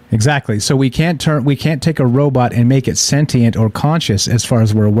 Exactly. So we can't take a robot and make it sentient or conscious as far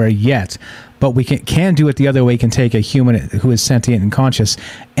as we're aware yet, but we can do it the other way. We can take a human who is sentient and conscious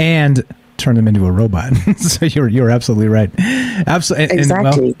and turn them into a robot. So you're absolutely right. Absolutely.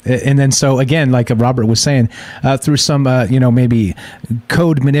 Exactly. And then so again, like Robert was saying, through some maybe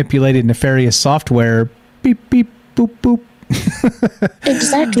code manipulated nefarious software, beep beep boop boop.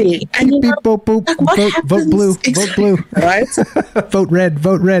 Exactly. And beep, beep, boop, boop. Like what happens? Vote blue. Vote blue. Right. Vote red.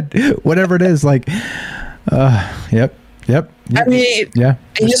 Vote red. Whatever it is. Like. Yep. I mean, yeah.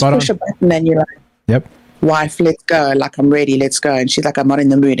 You just push a button and you're like, yep. Wife, let's go. Like, I'm ready. Let's go. And she's like, I'm not in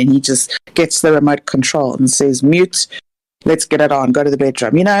the mood. And he just gets the remote control and says, mute. Let's get it on. Go to the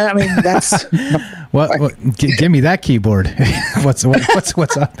bedroom. I mean, that's give me that keyboard. What's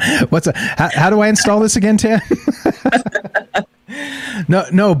up? How do I install this again, Tam?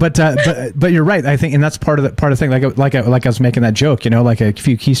 No, but you're right. I think, and that's part of the thing. Like I was making that joke, like a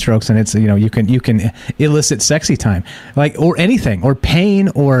few keystrokes, and it's you can elicit sexy time, like or anything, or pain,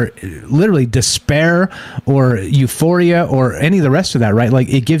 or literally despair, or euphoria, or any of the rest of that. Right? Like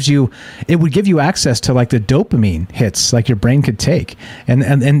it would give you access to like the dopamine hits, like your brain could take,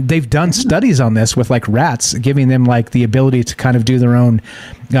 and they've done studies on this with like rats, giving them like the ability to kind of do their own.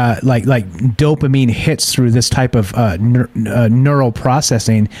 Like dopamine hits through this type of neural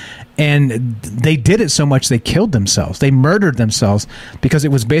processing, and they did it so much they killed themselves. They murdered themselves because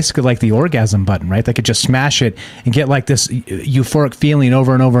it was basically like the orgasm button, right? They could just smash it and get like this euphoric feeling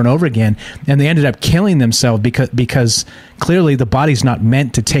over and over and over again, and they ended up killing themselves because clearly the body's not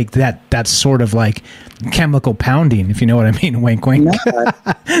meant to take that sort of like chemical pounding, if you know what I mean. Wink, wink. No.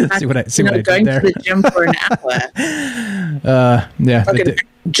 see what I going did there. To the gym for an hour. Yeah.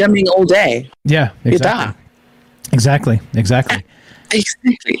 Gymming all day. Yeah, exactly. Exactly.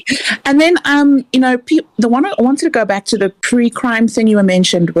 And then, the one I wanted to go back to the pre-crime thing you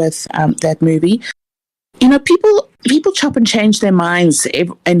mentioned with that movie. People chop and change their minds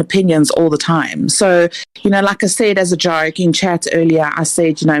and opinions all the time. So, like I said, as a joke in chat earlier, I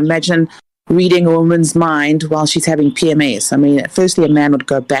said, imagine reading a woman's mind while she's having PMS. I mean, firstly, a man would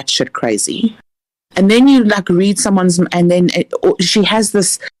go batshit crazy. And then you like read someone's, and then she has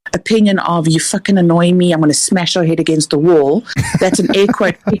this opinion of, you fucking annoy me, I'm going to smash her head against the wall. That's an air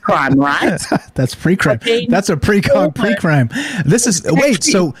quote pre-crime, right? That's pre-crime. That's a pre-crime. This is, wait,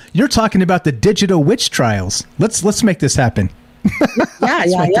 so you're talking about the digital witch trials. Let's make this happen. Yeah.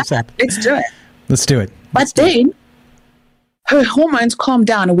 Let's do it. Let's do it. But then her hormones calm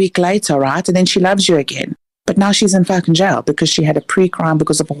down a week later, right? And then she loves you again. But now she's in fucking jail because she had a pre-crime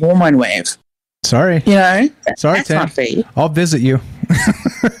because of a hormone wave. Sorry. Sorry, that's Tim. Not fair. I'll visit you.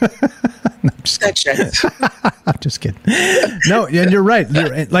 No, I'm just kidding. I'm just kidding. No, and you're right.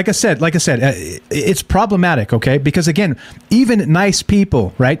 Like I said, it's problematic, okay? Because again, even nice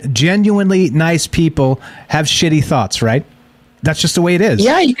people, right? Genuinely nice people have shitty thoughts, right? That's just the way it is.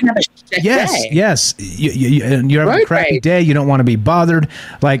 Yeah, you can have a shit day. Yes. You're having a crappy day. You don't want to be bothered.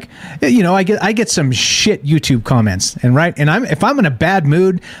 Like, I get some shit YouTube comments, and if I'm in a bad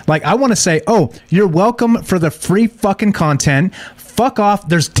mood, like I want to say, oh, you're welcome for the free fucking content. Fuck off.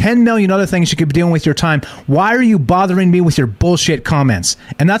 There's 10 million other things you could be doing with your time. Why are you bothering me with your bullshit comments?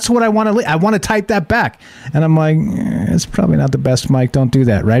 And that's what I want to. I want to type that back. And I'm like, it's probably not the best, Mike. Don't do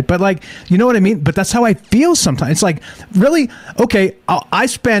that, right? But like, you know what I mean? But that's how I feel sometimes. It's like, really? Okay, I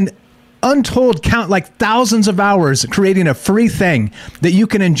spend untold count, like thousands of hours creating a free thing that you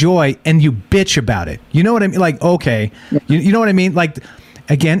can enjoy, and you bitch about it. You know what I mean? Like, okay, you know what I mean? Like,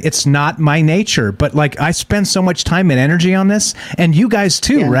 again, it's not my nature, but like I spend so much time and energy on this, and you guys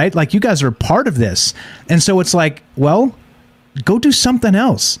too, right? Like you guys are part of this. And so it's like, well, go do something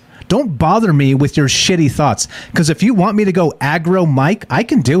else. Don't bother me with your shitty thoughts. Because if you want me to go aggro Mike, I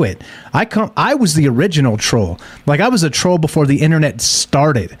can do it. I was the original troll. Like I was a troll before the internet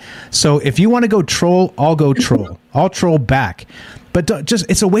started. So if you want to go troll, I'll go troll. I'll troll back. But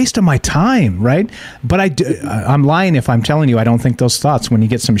it's a waste of my time, right? But I'm lying if I'm telling you I don't think those thoughts when you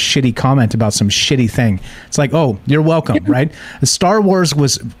get some shitty comment about some shitty thing. It's like, oh, you're welcome, right? Star Wars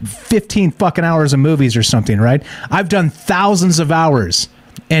was 15 fucking hours of movies or something, right? I've done thousands of hours,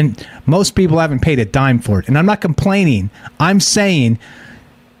 and most people haven't paid a dime for it. And I'm not complaining. I'm saying,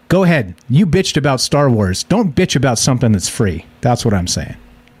 go ahead. You bitched about Star Wars. Don't bitch about something that's free. That's what I'm saying.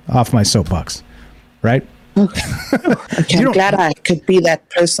 Off my soapbox, right? Okay, I'm glad I could be that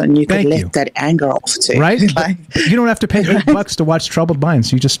person you could let that anger off to. Right? You don't have to pay $8 to watch Troubled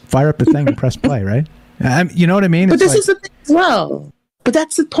Minds. You just fire up the thing and press play, right? You know what I mean? But this is the thing as well. But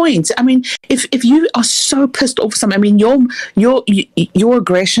that's the point. I mean, if you are so pissed off something, I mean, your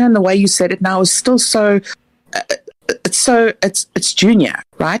aggression, the way you said it now, is still so. It's junior,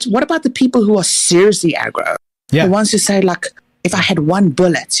 right? What about the people who are seriously aggro? Yeah. The ones who say like, if I had one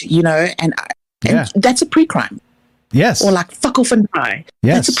bullet, and that's a pre-crime. Yes. Or like fuck off and die.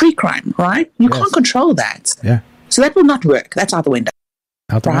 Yes. That's a pre-crime, right? You can't control that. Yeah. So that will not work. That's out the window.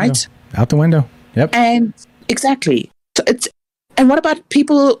 Out the window. Out the window. Yep. And exactly. So and what about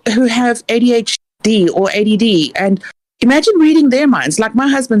people who have ADHD or ADD? And imagine reading their minds. Like my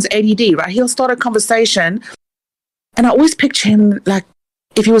husband's ADD, right? He'll start a conversation, and I always picture him like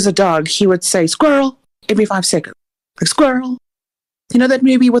if he was a dog, he would say squirrel every 5 seconds. Like squirrel. You know that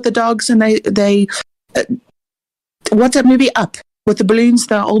movie with the dogs and they what's that movie Up with the balloons,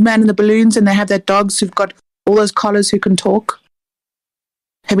 the old man and the balloons, and they have that dogs who've got all those collars who can talk.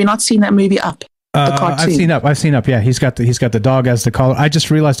 Have you not seen that movie Up? I've seen Up. Yeah, he's got the dog as the collar. I just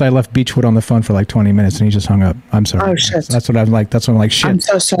realized I left Beechwood on the phone for like 20 minutes and he just hung up. I'm sorry. Oh shit. That's what I'm like. That's what I'm like. Shit. I'm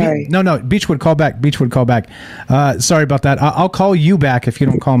so sorry. No. Beechwood, call back. Sorry about that. I'll call you back if you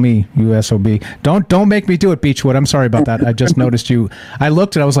don't call me. You SOB. Don't make me do it, Beechwood. I'm sorry about that. I just noticed you. I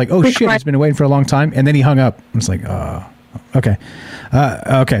looked and I was like, oh shit, he's been waiting for a long time, and then he hung up. I was like, okay.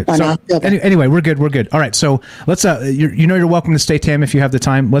 Okay. So anyway, we're good. All right. So let's. You're welcome to stay, Tam, if you have the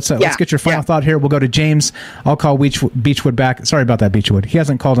time. Let's get your final thought here. We'll go to James. I'll call Beechwood back. Sorry about that, Beechwood. He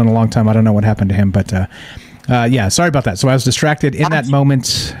hasn't called in a long time. I don't know what happened to him, but sorry about that. So I was distracted in that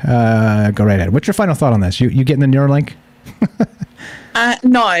moment. Go right ahead. What's your final thought on this? You getting the Neuralink?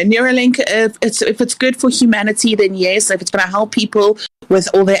 No, Neuralink. If it's good for humanity, then yes. If it's going to help people with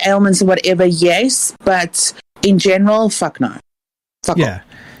all their ailments and whatever, yes. But in general, fuck no.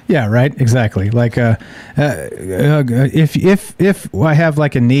 Yeah, right. Exactly. Like, if I have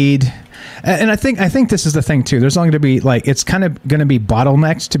like a need, and I think this is the thing too. There's only going to be like, it's kind of going to be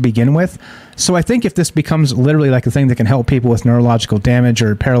bottlenecks to begin with. So I think if this becomes literally like a thing that can help people with neurological damage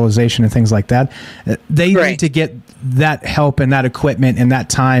or paralyzation and things like that, they need to get that help and that equipment and that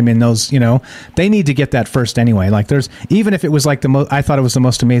time and those, they need to get that first anyway. Like even if it was like I thought it was the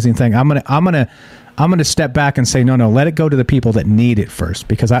most amazing thing. I'm going to step back and say, no, let it go to the people that need it first,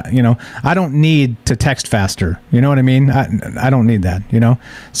 because I don't need to text faster. You know what I mean? I don't need that,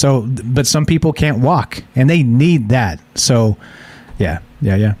 So, but some people can't walk and they need that. So yeah,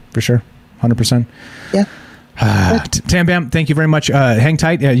 for sure. 100%. Yeah. Tam Bam, thank you very much. Hang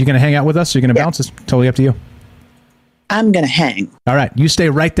tight. You're going to hang out with us? You're going to bounce? It's totally up to you. I'm going to hang. All right. You stay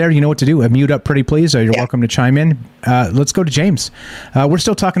right there. You know what to do. Mute up pretty please. You're welcome to chime in. Let's go to James. We're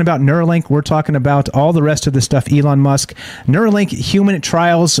still talking about Neuralink. We're talking about all the rest of the stuff. Elon Musk. Neuralink human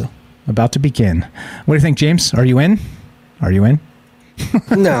trials about to begin. What do you think, James? Are you in?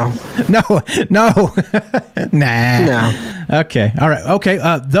 No. No. Nah. No. Okay. All right. Okay.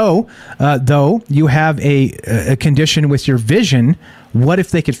 Though you have a condition with your vision, what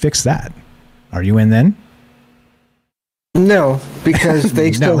if they could fix that? Are you in then? No, because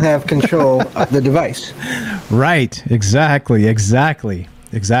they still have control of the device. Right. Exactly.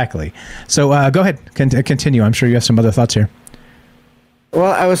 So go ahead. Continue. I'm sure you have some other thoughts here.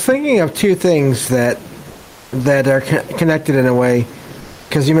 Well, I was thinking of two things that are connected in a way,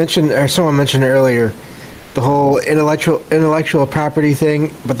 because you mentioned, or someone mentioned earlier, the whole intellectual property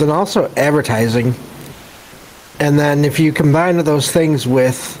thing, but then also advertising. And then if you combine those things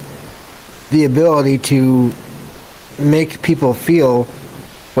with the ability to make people feel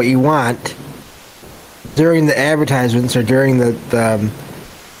what you want during the advertisements or during the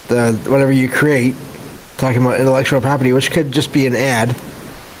whatever you create, talking about intellectual property, which could just be an ad,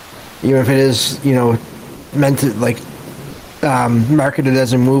 even if it is, meant to like marketed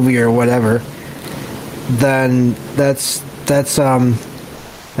as a movie or whatever, then that's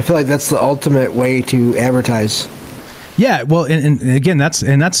I feel like that's the ultimate way to advertise. Yeah, well, and again,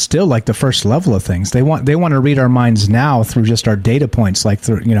 that's still like the first level of things. They want to read our minds now through just our data points, like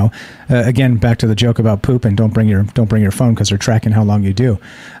through, again, back to the joke about poop and don't bring your phone because they're tracking how long you do.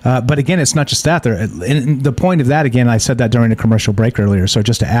 But again, it's not just that. And the point of that, again, I said that during the commercial break earlier. So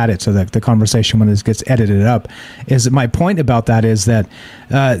just to add it so that the conversation when this gets edited up, is that my point about that is that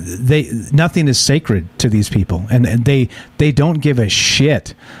nothing is sacred to these people, and they don't give a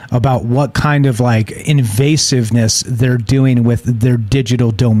shit about what kind of like invasiveness they're doing with their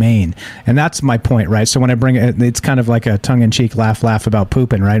digital domain. And that's my point, right? So when I bring it's kind of like a tongue-in-cheek laugh about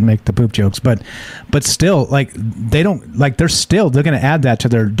pooping, right? Make the poop jokes, but still, like, they're going to add that to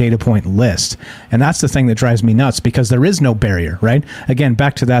their data point list. And that's the thing that drives me nuts, because there is no barrier, right? Again,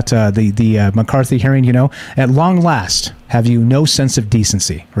 back to that the McCarthy hearing, at long last, have you no sense of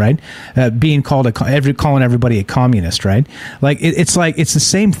decency, right? Being called calling everybody a communist, right? Like it's the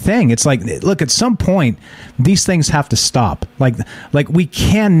same thing. It's like, look, at some point these things have to stop. Like we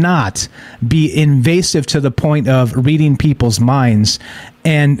cannot be invasive to the point of reading people's minds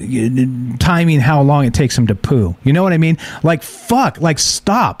and timing how long it takes them to poo. You know what I mean? Like, fuck, like,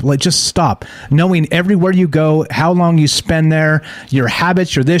 stop. Like, just stop. Knowing everywhere you go, how long you spend there, your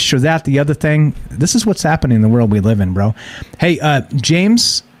habits, your this, your that, the other thing. This is what's happening in the world we live in, bro. Hey,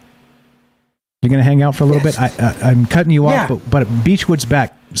 James, you're going to hang out for a little bit? I'm cutting you off, but Beechwood's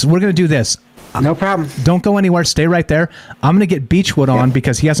back. So we're going to do this. No problem. Don't go anywhere. Stay right there. I'm going to get Beechwood on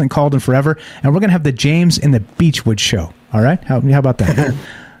because he hasn't called in forever, and we're going to have the James and the Beechwood show. All right? How about that?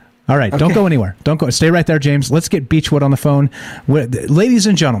 All right. Okay. Don't go anywhere. Don't go. Stay right there, James. Let's get Beechwood on the phone. Ladies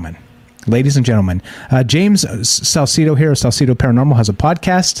and gentlemen, James Salcedo here, Salcedo Paranormal, has a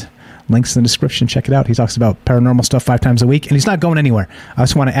podcast. Links in the description. Check it out. He talks about paranormal stuff 5 times a week, and he's not going anywhere. I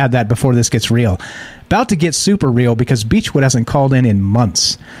just want to add that before this gets real. About to get super real because Beechwood hasn't called in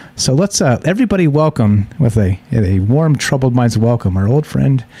months. So let's everybody welcome with a warm, Troubled Minds welcome our old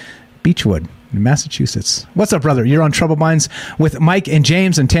friend Beechwood in Massachusetts. What's up, brother? You're on Troubled Minds with Mike and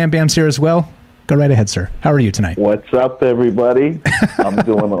James, and Tam Bam's here as well. Go right ahead, sir. How are you tonight? What's up, everybody? I'm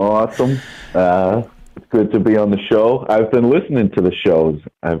doing awesome. It's good to be on the show. I've been listening to the shows.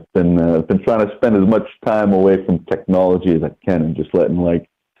 I've been trying to spend as much time away from technology as I can and just letting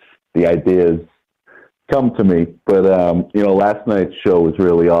the ideas come to me. But last night's show was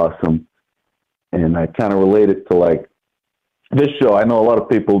really awesome, and I kind of relate it to this show. I know a lot of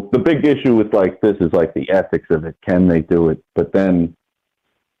people. The big issue with this is the ethics of it. Can they do it? But then,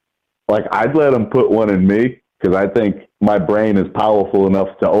 I'd let them put one in me because I think my brain is powerful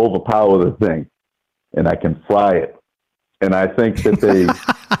enough to overpower the thing. And I can fly it. And I think that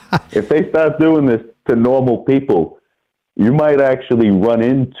if they start doing this to normal people, you might actually run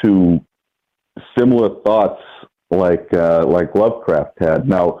into similar thoughts like Lovecraft had.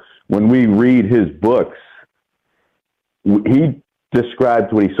 Now, when we read his books, he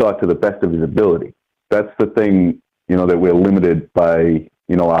described what he saw to the best of his ability. That's the thing, that we're limited by,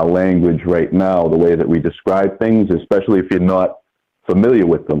 our language right now, the way that we describe things, especially if you're not familiar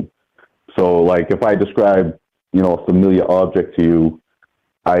with them. So, if I describe, a familiar object to you,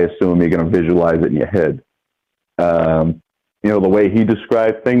 I assume you're going to visualize it in your head. The way he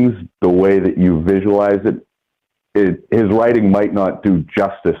described things, the way that you visualize it, his writing might not do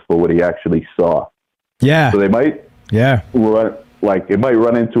justice for what he actually saw. Yeah. So they might run, it might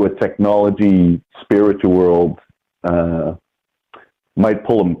run into a technology, spiritual world, might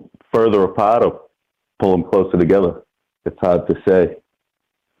pull them further apart or pull them closer together. It's hard to say.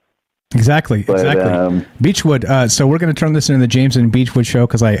 Exactly. Beechwood. So we're going to turn this into the James and Beechwood show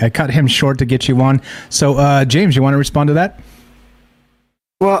because I cut him short to get you on. So, James, you want to respond to that?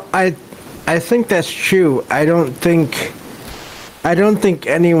 Well, I think that's true. I don't think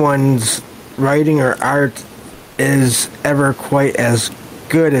anyone's writing or art is ever quite as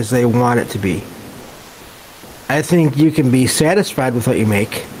good as they want it to be. I think you can be satisfied with what you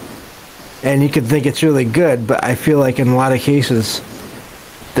make, and you can think it's really good, but I feel like in a lot of cases,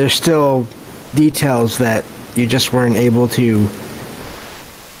 there's still details that you just weren't able to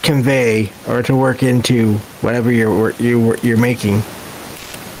convey or to work into whatever you're making.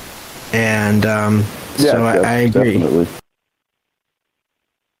 And so I agree. Definitely.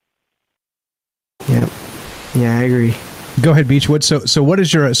 Yeah, I agree. Go ahead, Beechwood. So what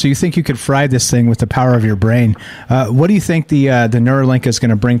is so you think you could fry this thing with the power of your brain? What do you think the Neuralink is going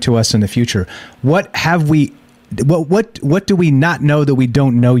to bring to us in the future? What have we? What do we not know that we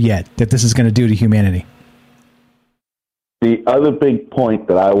don't know yet that this is going to do to humanity? The other big point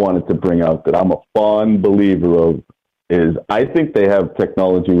that I wanted to bring out that I'm a fond believer of is I think they have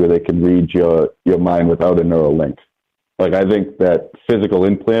technology where they can read your mind without a Neuralink. I think that physical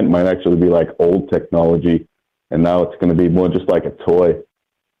implant might actually be old technology, and now it's going to be more just like a toy.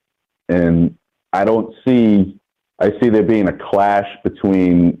 And I see there being a clash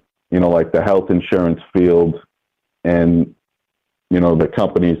between, the health insurance field and, the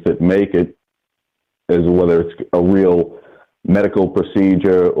companies that make it, as whether it's a real medical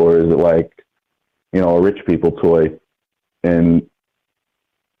procedure or is it a rich people toy. And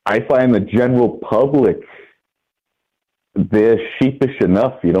I find the general public, they're sheepish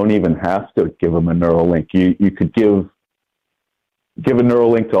enough. You don't even have to give them a Neuralink. You could give a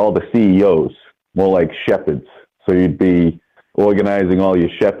Neuralink to all the CEOs, more like shepherds. So you'd be organizing all your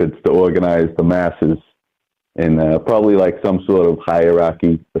shepherds to organize the masses, and probably some sort of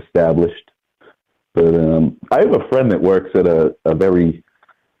hierarchy established. But I have a friend that works at a very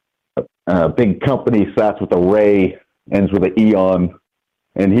big company, starts with a Ray, ends with an Eon,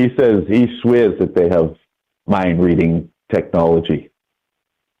 and he swears that they have mind reading technology.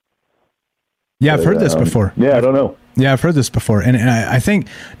 Yeah, I've heard this before. Yeah, I don't know. Yeah, I've heard this before, and I think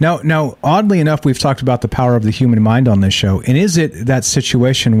now, oddly enough, we've talked about the power of the human mind on this show. And is it that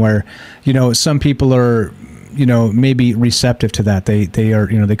situation where, some people are, maybe receptive to that? They are,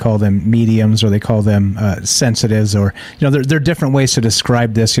 they call them mediums, or they call them sensitives, or there are different ways to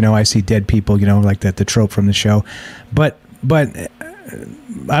describe this. I see dead people, like the trope from the show, but.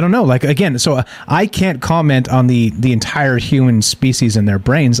 I don't know. Like, again, so I can't comment on the entire human species and their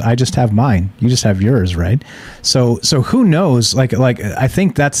brains. I just have mine. You just have yours, right? So who knows? Like I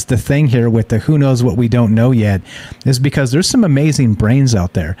think that's the thing here with the who knows what we don't know yet, is because there's some amazing brains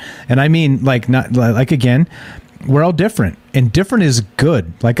out there. And I mean, again, we're all different, and different is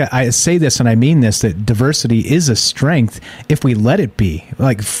good. Like I say this, and I mean this, that diversity is a strength if we let it be.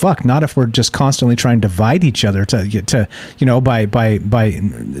 Like, fuck, not if we're just constantly trying to divide each other by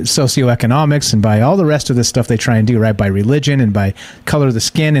socioeconomics and by all the rest of the stuff they try and do, right? By religion and by color of the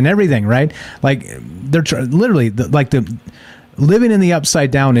skin and everything, right? Like they're literally living in the upside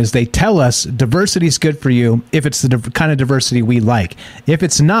down is they tell us diversity is good for you if it's the kind of diversity we like. If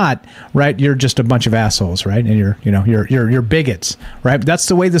it's not, right, you're just a bunch of assholes, right? And you're bigots, right? That's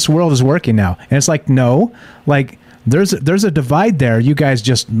the way this world is working now. And it's like, no, like there's a divide there. You guys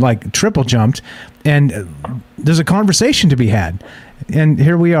just like triple jumped, and there's a conversation to be had. And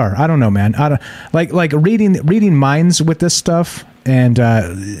here we are. I don't know, man. I don't like reading minds with this stuff, and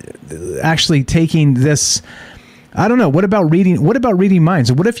actually taking this. I don't know. What about reading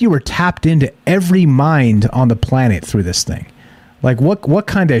minds? What if you were tapped into every mind on the planet through this thing? Like, what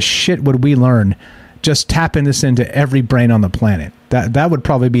kind of shit would we learn just tapping this into every brain on the planet? That would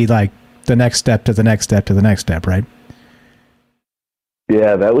probably be like the next step to the next step to the next step, right?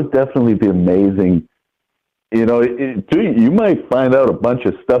 Yeah, that would definitely be amazing. You might find out a bunch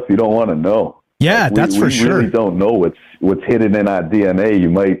of stuff you don't want to know. Yeah, that's for sure. We really don't know what's hidden in our DNA. You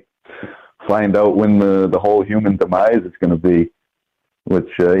might find out when the whole human demise is going to be, which,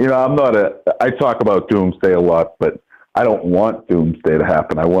 I talk about doomsday a lot, but I don't want doomsday to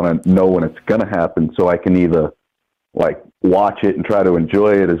happen. I want to know when it's going to happen so I can either like watch it and try to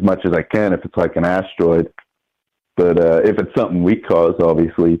enjoy it as much as I can if it's like an asteroid. But if it's something we cause,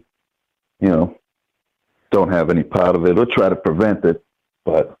 obviously, don't have any part of it or try to prevent it.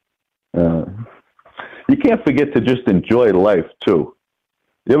 But you can't forget to just enjoy life too.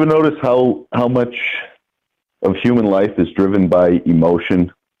 You ever notice how much of human life is driven by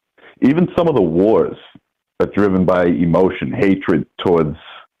emotion? Even some of the wars are driven by emotion, hatred towards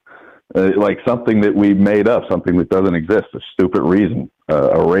like something that we made up, something that doesn't exist, a stupid reason,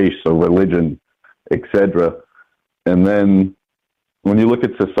 a race, a religion, etc. And then when you look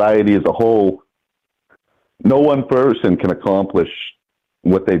at society as a whole, no one person can accomplish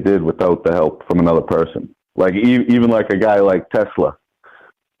what they did without the help from another person. Like even like a guy like Tesla.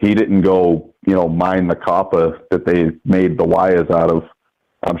 He didn't go, mine the copper that they made the wires out of.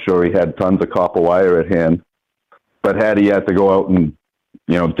 I'm sure he had tons of copper wire at hand. But had he had to go out and,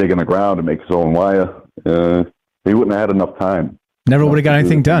 dig in the ground and make his own wire, he wouldn't have had enough time. Never would have got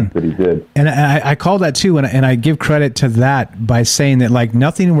anything done. But he did. And I call that too, and I give credit to that by saying that like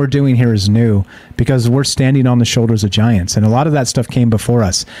nothing we're doing here is new, because we're standing on the shoulders of giants, and a lot of that stuff came before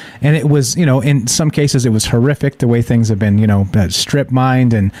us. And it was, in some cases it was horrific the way things have been, strip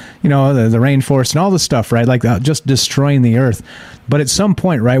mined and the rainforest and all the stuff, right? Like just destroying the earth. But at some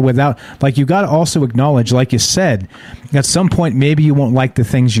point, right, without like you got to also acknowledge, like you said, at some point maybe you won't like the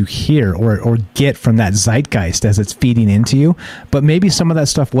things you hear or get from that zeitgeist as it's feeding into you. But maybe some of that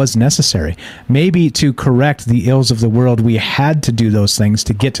stuff was necessary. Maybe to correct the ills of the world, we had to do those things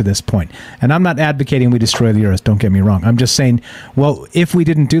to get to this point. And I'm not advocating we destroy the earth, don't get me wrong. I'm just saying, well, if we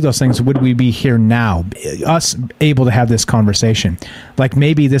didn't do those things, would we be here now? Us able to have this conversation. Like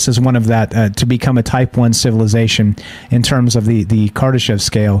maybe this is one of that, to become a type 1 civilization in terms of the Kardashev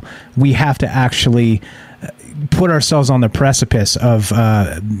scale, we have to actually put ourselves on the precipice of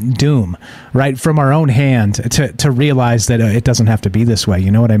doom, right, from our own hand to realize that it doesn't have to be this way.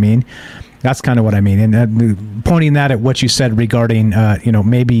 You know what I mean? That's kind of what I mean. And pointing that at what you said regarding,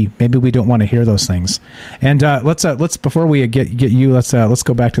 maybe we don't want to hear those things. And let's before we get you, let's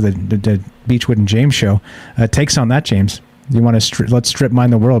go back to the Beechwood and James show. Takes on that, James. You want to let's strip mine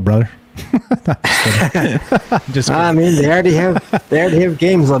the world, brother. Just I mean, they already have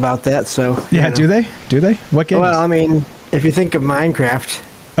games about that. So yeah, do they? What games? Well, I mean, if you think of Minecraft,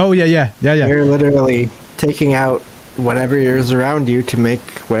 oh yeah. You're literally taking out whatever is around you to make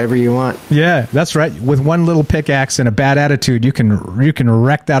whatever you want. Yeah, that's right. With one little pickaxe and a bad attitude, you can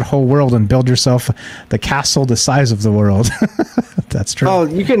wreck that whole world and build yourself the castle the size of the world. That's true. Oh,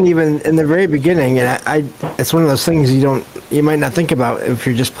 you can even in the very beginning, and I it's one of those things you might not think about if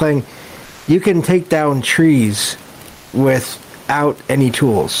you're just playing. You can take down trees without any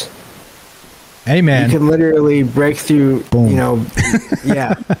tools. Hey, man. You can literally break through, Boom.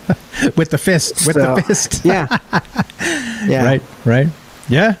 Yeah. With the fist. Yeah. Yeah. Right.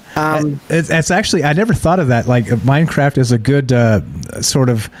 Yeah. It's actually, I never thought of that. Like, Minecraft is a good sort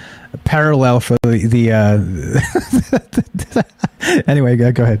of parallel for the anyway,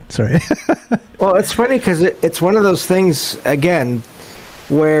 go ahead. Sorry. Well, it's funny because it's one of those things, again,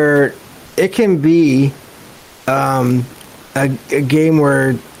 where it can be a game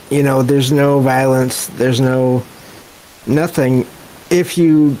where, there's no violence, there's nothing, if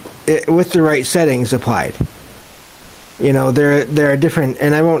with the right settings applied. There are different,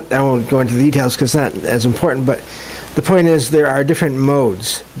 and I won't go into the details because it's not as important, but the point is there are different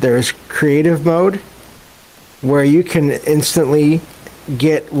modes. There's creative mode, where you can instantly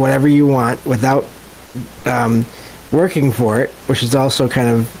get whatever you want without working for it, which is also kind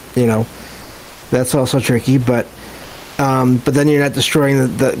of, that's also tricky, but then you're not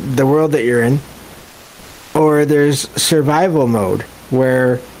destroying the world that you're in. Or there's survival mode,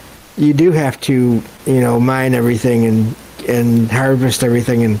 where you do have to, mine everything and harvest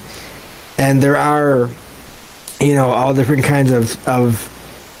everything, and there are, all different kinds of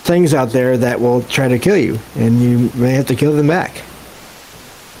things out there that will try to kill you, and you may have to kill them back.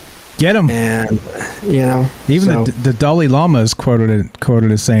 Get them. And, even the Dalai Lama is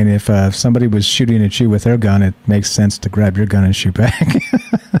quoted as saying, if somebody was shooting at you with their gun, it makes sense to grab your gun and shoot back.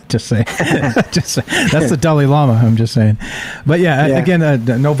 Just saying. That's the Dalai Lama. I'm just saying. But again,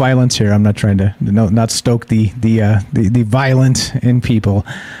 no violence here. I'm not trying to not stoke the violent in people.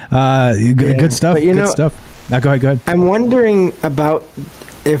 Good stuff. But good stuff. Now go ahead. I'm wondering about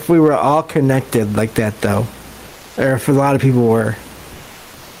if we were all connected like that, though, or if a lot of people were.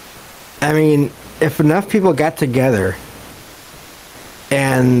 I mean, if enough people got together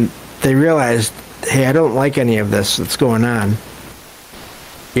and they realized, hey, I don't like any of this that's going on,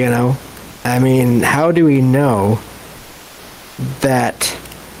 I mean, how do we know that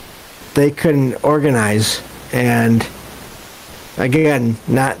they couldn't organize? And again,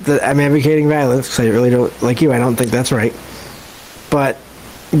 not that I'm advocating violence, because I really don't, like you, I don't think that's right, but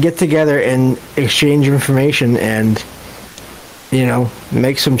get together and exchange information and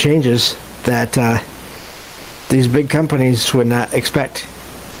make some changes that these big companies would not expect.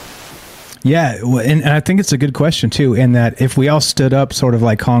 Yeah, and I think it's a good question, too, in that if we all stood up sort of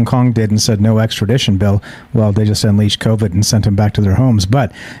like Hong Kong did and said no extradition bill, well, they just unleashed COVID and sent them back to their homes.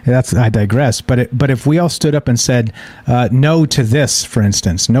 But I digress. But if we all stood up and said no to this, for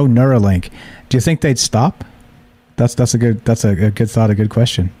instance, no Neuralink, do you think they'd stop? That's a good thought, a good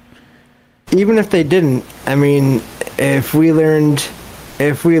question. Even if they didn't, I mean, if we learned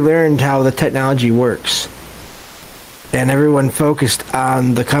how the technology works, and everyone focused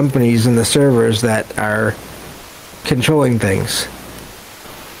on the companies and the servers that are controlling things.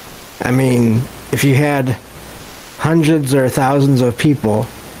 I mean, if you had hundreds or thousands of people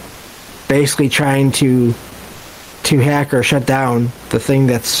basically trying to hack or shut down the thing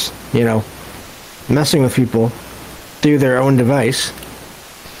that's, messing with people through their own device,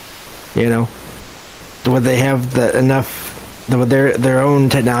 would they have would their own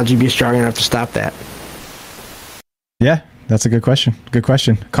technology be strong enough to stop that? Yeah, that's a good question. Good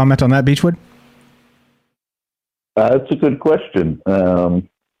question. Comment on that, Beechwood? That's a good question.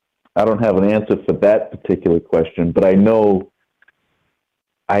 I don't have an answer for that particular question, but I know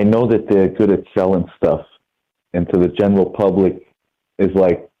that they're good at selling stuff, and to the general public is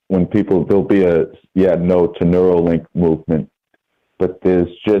like when there'll be a no to Neuralink movement, but there's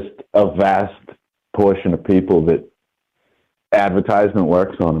just a vast portion of people that advertisement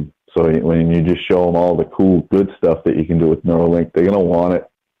works on them. So when you just show them all the cool, good stuff that you can do with Neuralink, they're going to want it.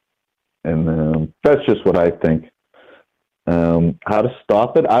 And that's just what I think. How to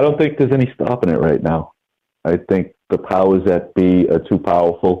stop it? I don't think there's any stopping it right now. I think the powers that be are too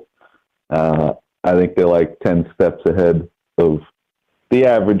powerful. I think they're like 10 steps ahead of the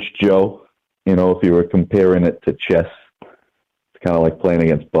average Joe. If you were comparing it to chess, it's kind of like playing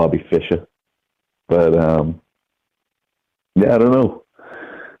against Bobby Fischer. But, I don't know.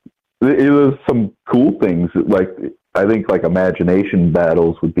 There's some cool things, like I think like imagination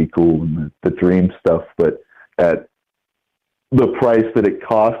battles would be cool and the dream stuff, but at the price that it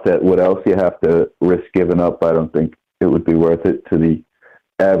costs, at what else you have to risk giving up, I don't think it would be worth it to the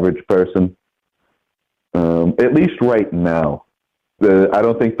average person. at least right now. I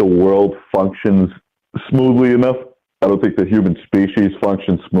don't think the world functions smoothly enough. I don't think the human species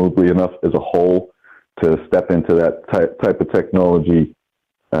functions smoothly enough as a whole to step into that type of technology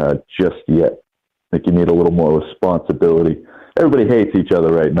just yet. I think you need a little more responsibility. Everybody hates each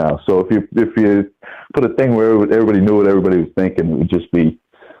other right now. So if you put a thing where everybody knew what everybody was thinking,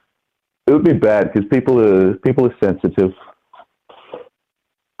 it would be bad because people are sensitive.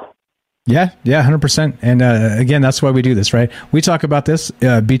 Yeah, 100%. And again, that's why we do this, right? We talk about this.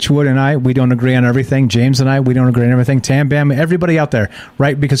 Beechwood and I, we don't agree on everything. James and I, we don't agree on everything. Tam Bam, everybody out there,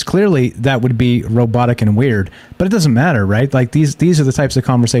 right? Because clearly that would be robotic and weird, but it doesn't matter, right? Like these are the types of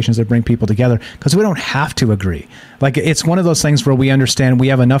conversations that bring people together because we don't have to agree. Like it's one of those things where we understand we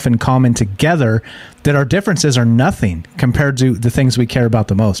have enough in common together that our differences are nothing compared to the things we care about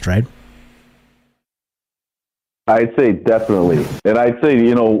the most, right? I'd say definitely. And I'd say,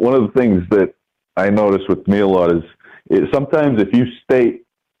 one of the things that I notice with me a lot is sometimes if you state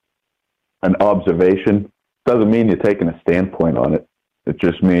an observation, doesn't mean you're taking a standpoint on it. It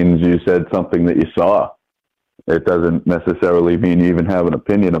just means you said something that you saw. It doesn't necessarily mean you even have an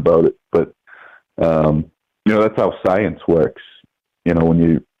opinion about it. But, that's how science works. When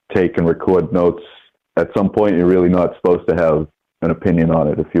you take and record notes, at some point you're really not supposed to have an opinion on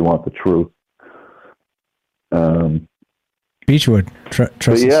it if you want the truth. Beechwood,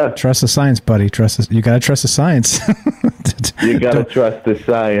 trust the science, buddy. You gotta trust the science. You gotta trust the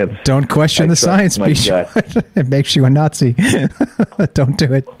science. Don't question the science, Beechwood. It makes you a Nazi. Don't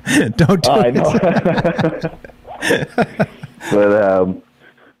do it. Don't do it.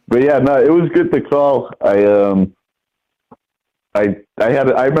 But yeah, no, it was good to call. I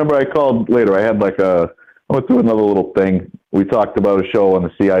remember I called later. I went through another little thing. We talked about a show on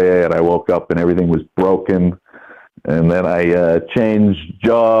the CIA, and I woke up and everything was broken. And then I changed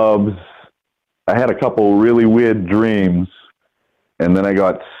jobs. I had a couple really weird dreams, and then I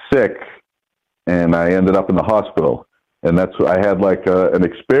got sick, and I ended up in the hospital. And I had an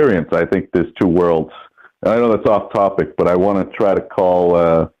experience. I think there's two worlds. And I know that's off topic, but I want to try to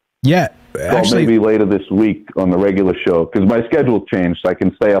call. Actually, maybe later this week on the regular show because my schedule changed. So I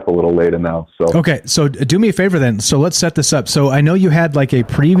can stay up a little later now. So okay, so do me a favor then. So let's set this up. So I know you had a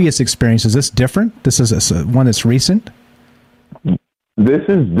previous experience. Is this different? This is one that's recent. This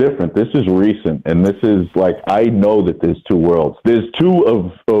is different. This is recent, and this is I know that there's two worlds. There's two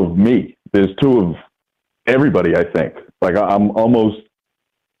of me. There's two of everybody. I think I'm almost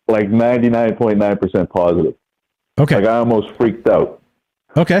 99.9% positive. Okay, I almost freaked out.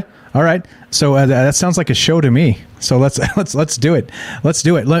 Okay. All right. So that sounds like a show to me. So let's do it. Let's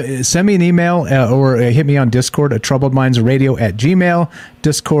do it. Send me an email or hit me on Discord at troubledmindsradio@gmail.com.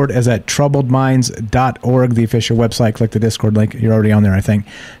 Discord is at troubledminds.org, the official website. Click the Discord link. You're already on there, I think.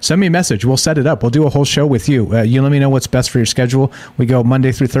 Send me a message. We'll set it up. We'll do a whole show with you. You let me know what's best for your schedule. We go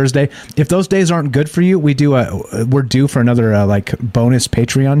Monday through Thursday. If those days aren't good for you, we're due for another bonus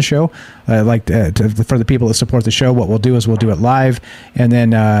Patreon show. For the people that support the show, what we'll do is we'll do it live and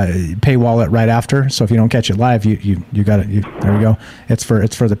then paywall it right after. So if you don't catch it live, you got it. There we go. It's for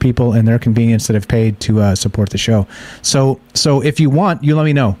the people and their convenience that have paid to support the show. So if you want, you let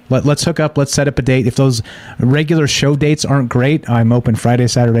me know. Let's hook up. Let's set up a date. If those regular show dates aren't great, I'm open Friday,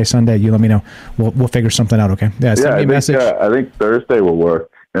 Saturday, Sunday. You let me know. We'll figure something out. Okay. Yeah. Send me a message. I think Thursday will work.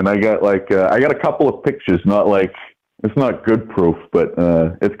 And I got I got a couple of pictures. Not it's not good proof, but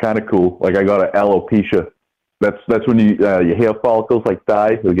it's kind of cool. I got an alopecia. That's when your hair follicles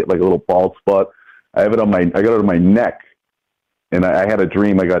die. You get a little bald spot. I got it on my neck, and I had a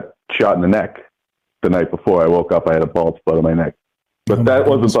dream. I got shot in the neck the night before. I woke up. I had a bald spot on my neck, but that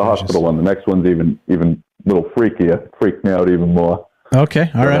wasn't the hospital one. The next one's even a little freakier. Freaked me out even more. Okay,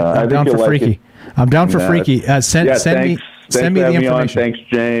 all right. I'm down for freaky. I'm down for freaky. Send me the information. Thanks,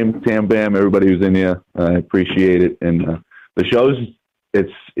 James, Tam Bam, everybody who's in here. I appreciate it. And the show's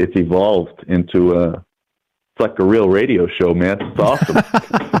it's evolved into it's like a real radio show, man. It's awesome.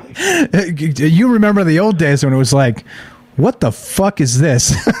 You remember the old days when it was what the fuck is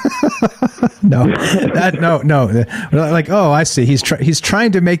this? No. Oh, I see. He's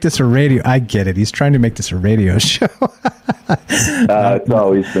trying to make this a radio. I get it. He's trying to make this a radio show. It's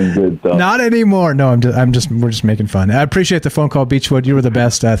always been good, though. Not anymore. No, we're just making fun. I appreciate the phone call, Beechwood. You were the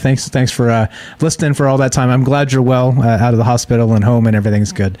best. Thanks for listening for all that time. I'm glad you're well out of the hospital and home and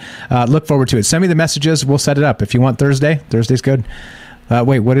everything's good. Look forward to it. Send me the messages. We'll set it up. If you want Thursday's good.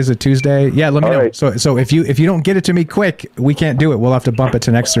 Wait, what is it? Tuesday? Yeah, let me know. Right. So if you don't get it to me quick, we can't do it. We'll have to bump it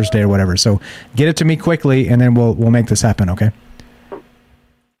to next Thursday or whatever. So get it to me quickly, and then we'll make this happen. Okay.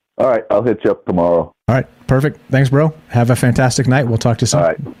 All right, I'll hit you up tomorrow. All right, perfect. Thanks, bro. Have a fantastic night. We'll talk to you soon. All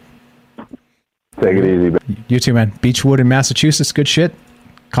right. Take it easy, man. You too, man. Beechwood in Massachusetts, good shit.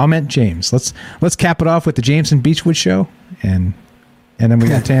 Comment James. Let's cap it off with the James and Beechwood show, and then we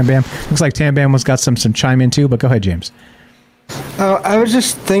got Tam Bam. Looks like Tam Bam has got some chime in too, but go ahead, James. I was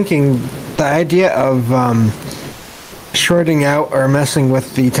just thinking the idea of shorting out or messing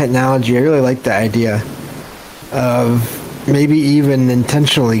with the technology. I really like the idea of maybe even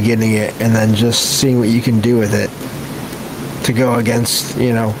intentionally getting it and then just seeing what you can do with it to go against,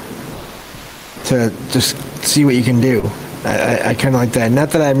 to just see what you can do. I kind of like that. Not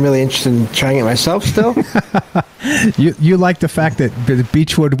that I'm really interested in trying it myself still. You like the fact that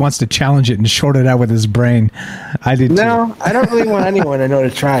Beechwood wants to challenge it and short it out with his brain. I did too. No, I don't really want anyone I know to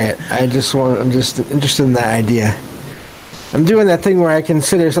try it. I'm just interested in that idea. I'm doing that thing where I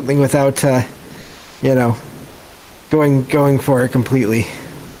consider something without, going for it completely.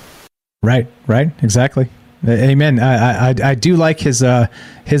 Right, exactly. Amen. I do like his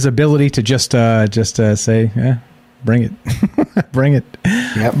ability to just say, yeah, bring it, bring it,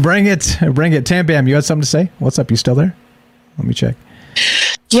 yep. bring it. Tam Bam, you had something to say? What's up? You still there? Let me check.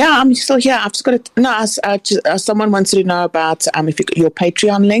 Yeah, I'm still here. I've just got to. No, someone wants to know about your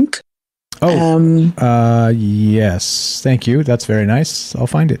Patreon link. Oh, yes. Thank you. That's very nice. I'll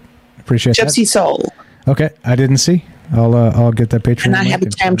find it. Appreciate that. Gypsy Soul. Okay, I didn't see. I'll get that Patreon. And I link have a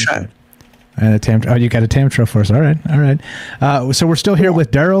Tamtro. And a Tamtro. Oh, you got a Tamtro for us. All right. So we're still here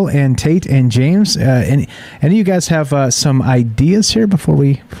with Daryl and Tate and James. Any of you guys have some ideas here before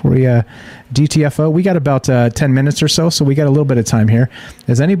we DTFO? We got about 10 minutes or so we got a little bit of time here.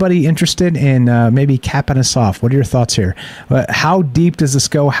 Is anybody interested in maybe capping us off? What are your thoughts here? How deep does this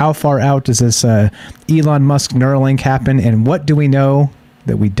go? How far out does this Elon Musk Neuralink happen? And what do we know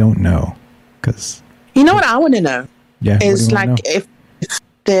that we don't know? Because you know what I want to know? Yeah, is like if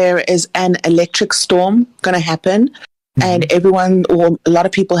there is an electric storm going to happen, and everyone or a lot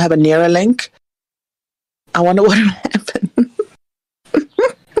of people have a Neuralink, I wonder what will happen.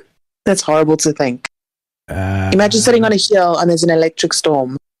 That's horrible to think. Imagine sitting on a hill and there's an electric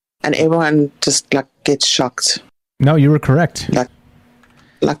storm, and everyone just gets shocked. No, you were correct.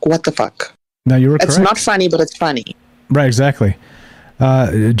 Like what the fuck? No, you were correct. It's not funny, but it's funny. Right, exactly.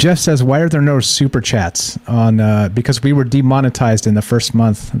 Jeff says, why are there no super chats on, because we were demonetized in the first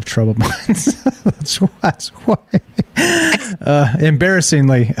month of Troubled Minds. That's why.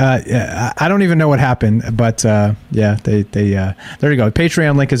 Embarrassingly, I don't even know what happened, but there you go.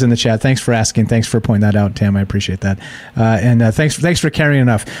 Patreon link is in the chat. Thanks for asking. Thanks for pointing that out, Tam. I appreciate that. And thanks for carrying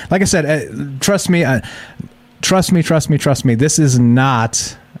enough. Like I said, trust me. This is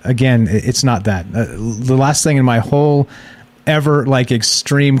not, again, it's not that. The last thing in my whole ever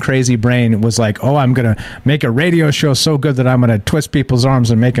extreme crazy brain was oh, I'm gonna make a radio show so good that I'm gonna twist people's arms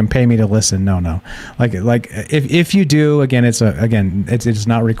and make them pay me to listen. No. If you do, again, it's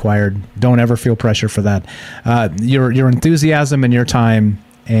not required. Don't ever feel pressure for that. Your enthusiasm and your time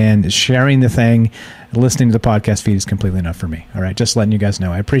and sharing the thing, listening to the podcast feed is completely enough for me. All right, just letting you guys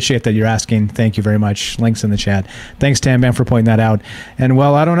know. I appreciate that you're asking. Thank you very much. Links in the chat. Thanks, Tam Bam, for pointing that out. And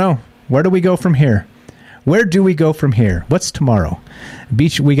well, I don't know. Where do we go from here? What's tomorrow?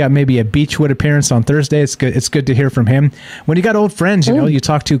 We got maybe a Beechwood appearance on Thursday. It's good to hear from him. When you got old friends, you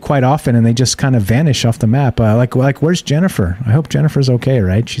talk to quite often, and they just kind of vanish off the map. Where's Jennifer? I hope Jennifer's okay.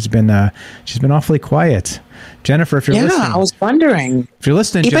 Right? She's been awfully quiet. Jennifer, if you're listening, I was wondering. If you're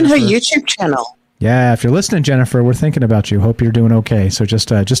listening, even Jennifer, her YouTube channel. Yeah, if you're listening, Jennifer, we're thinking about you. Hope you're doing okay. So just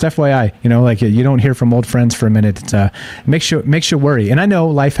FYI, you don't hear from old friends for a minute. It makes you worry. And I know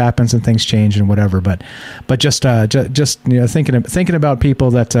life happens and things change and whatever, but just thinking about people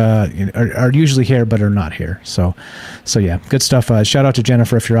that are usually here but are not here. So yeah, good stuff. Shout out to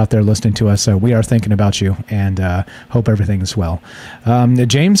Jennifer if you're out there listening to us. We are thinking about you and hope everything is well.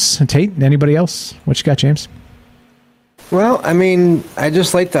 James, Tate, anybody else? What you got, James? Well, I mean, I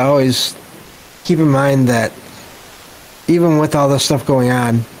just like to always keep in mind that even with all this stuff going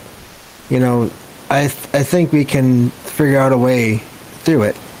on, I think we can figure out a way through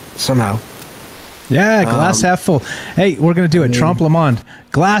it somehow. Yeah, glass half full. Hey, we're going to do it. Trompe le monde.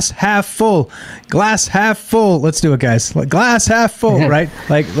 Glass half full. Glass half full. Let's do it, guys. Glass half full, right?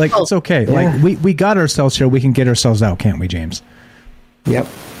 It's okay. Yeah. We got ourselves here. We can get ourselves out, can't we, James? Yep.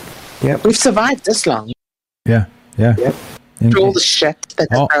 We've survived this long. Yeah. Yep. Through all the shit that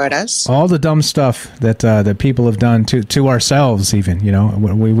they throw at us, all the dumb stuff that people have done to ourselves, even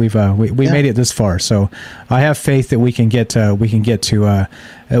we made it this far. So I have faith that we can get to a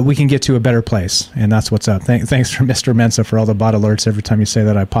better place, and that's what's up. Thanks for Mr. Mensa for all the bot alerts. Every time you say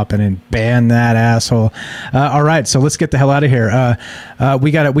that, I pop in and ban that asshole. All right, so let's get the hell out of here.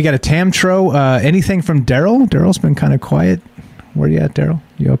 We got a Tamtro. Anything from Daryl? Daryl's been kind of quiet. Where you at, Daryl?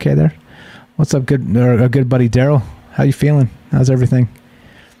 You okay there? What's up, good buddy Daryl? How you feeling? How's everything?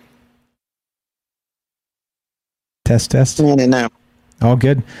 Test. No. All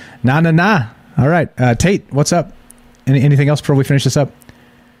good. Nah. All right. Tate, what's up? Anything else before we finish this up?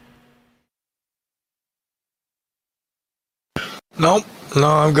 Nope. No,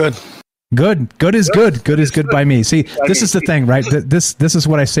 I'm good. Good is good. Good is good by me. See, this is the thing, right? This is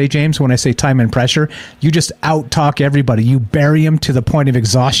what I say, James, when I say time and pressure. You just out-talk everybody. You bury them to the point of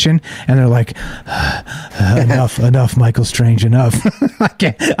exhaustion, and they're like, enough, Michael Strange, enough.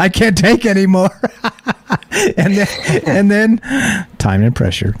 I can't take anymore. and then time and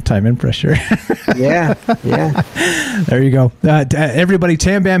pressure. Yeah. There you go. Everybody,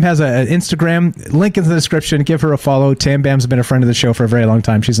 Tam Bam has an Instagram link in the description. Give her a follow. Tam Bam's been a friend of the show for a very long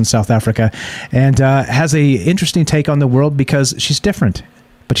time. She's in South Africa and has a interesting take on the world because she's different,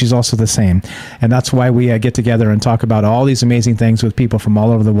 but she's also the same. And that's why we get together and talk about all these amazing things with people from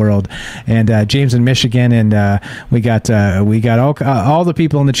all over the world. And James in Michigan, and we got all the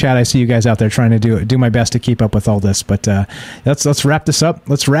people in the chat. I see you guys out there trying to do my best to keep up with all this. But let's wrap this up.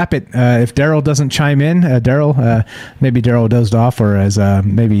 Let's wrap it. If Daryl doesn't chime in, maybe Daryl dozed off or is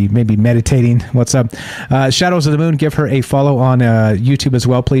maybe meditating. What's up? Shadows of the Moon, give her a follow on YouTube as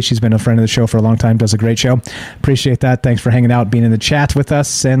well, please. She's been a friend of the show for a long time. Does a great show. Appreciate that. Thanks for hanging out, being in the chat with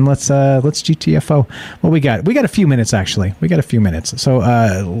us. And let's GTFO. Well, we got a few minutes actually. So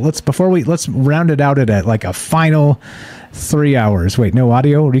let's round it out at like a final 3 hours. Wait, no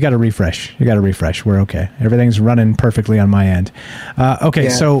audio? You got to refresh. We're okay. Everything's running perfectly on my end. Okay, yeah.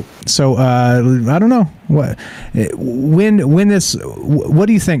 So I don't know what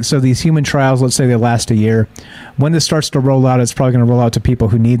do you think? So these human trials, let's say they last a year. When this starts to roll out, it's probably going to roll out to people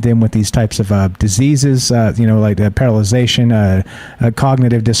who need them with these types of diseases, like paralyzation,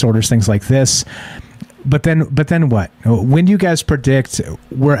 cognitive disorders, things like this. But then what? When do you guys predict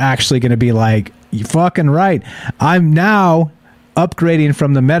we're actually going to be like, you fucking right, I'm now upgrading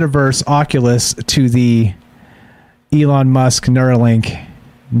from the metaverse Oculus to the Elon Musk Neuralink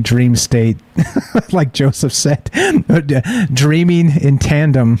dream state, like Joseph said, dreaming in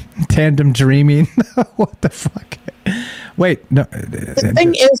tandem dreaming. What the fuck? Wait, no. The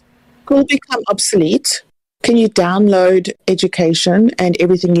thing is, will become obsolete. Can you download education and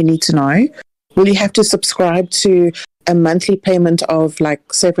everything you need to know? Will you have to subscribe to a monthly payment of,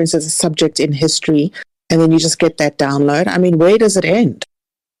 like, say, for instance, a subject in history, and then you just get that download? I mean, where does it end?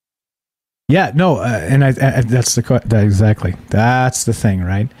 Yeah, no, and I that's exactly. That's the thing,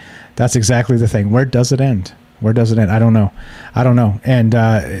 right? That's exactly the thing. Where does it end? I don't know. And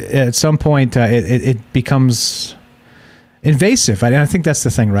at some point, it becomes invasive. I think that's the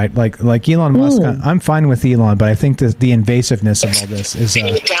thing, right? Like Elon Musk, I'm fine with Elon, but I think that the invasiveness of all this is Can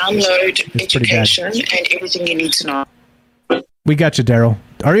you download education and everything you need to know? We got you, Daryl.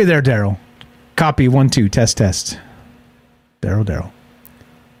 Are you there, Daryl? Copy 1 2 test. Daryl.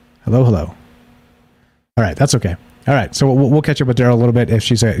 Hello. All right, that's okay. All right, so we'll catch up with Daryl a little bit if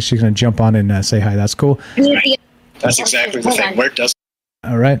she's going to jump on and say hi. That's cool. That's exactly the thing. Where does?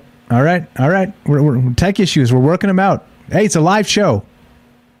 All right. We're tech issues. We're working them out. Hey, it's a live show.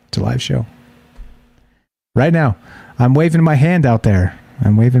 Right now, I'm waving my hand out there.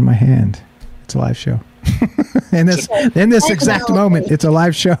 It's a live show. in this exact moment, it's a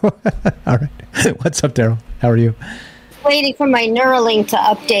live show. All right. What's up, Daryl? How are you? Waiting for my Neuralink to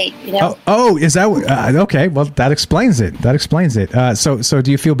update, you know. Oh, is that okay? Well, that explains it. So do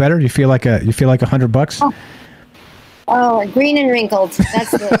you feel better? You feel like $100? Oh, green and wrinkled.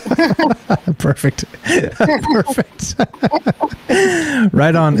 That's it. Perfect.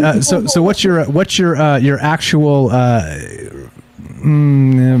 Right on. So what's your actual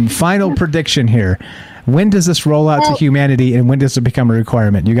final prediction here? When does this roll out to humanity, and when does it become a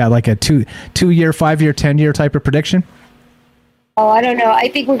requirement? You got like a 2-year, 5-year, 10-year type of prediction? Oh, I don't know. I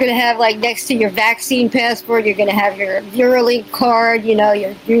think we're going to have, like, next to your vaccine passport, you're going to have your Neuralink card. You know,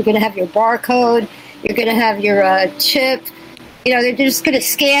 you're going to have your barcode. You're going to have your chip. You know, they're just going to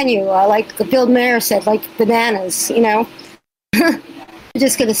scan you, like Bill Mayer said, like bananas. You know, you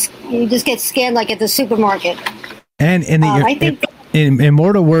just get scanned like at the supermarket. And in in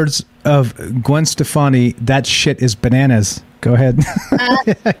immortal words of Gwen Stefani, that shit is bananas. Go ahead.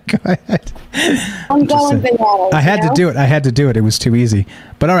 Go ahead. I'm going bananas. I had to do it. It was too easy.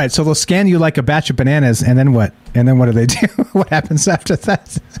 But all right, so they'll scan you like a batch of bananas, and then what? And then what do they do? What happens after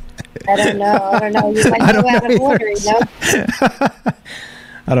that? I don't know. You might go out of order, you know?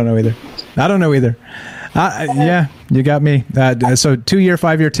 I don't know either. Yeah, you got me. So 2-year,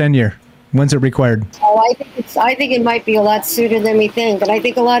 5-year, 10-year. When's it required? Oh, I think it might be a lot sooner than we think. But I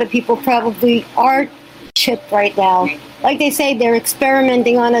think a lot of people probably are chip right now. Like they say, they're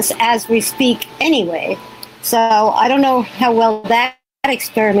experimenting on us as we speak anyway. So I don't know how well that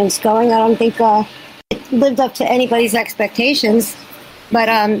experiment's going. I don't think it lived up to anybody's expectations. But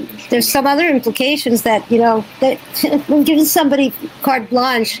there's some other implications that, that when giving somebody carte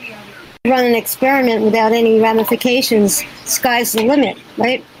blanche to run an experiment without any ramifications, sky's the limit,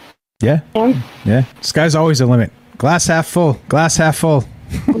 right? Yeah. Yeah. Sky's always the limit. Glass half full. Glass half full.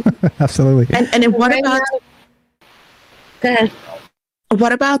 Absolutely. And then what about... Go ahead.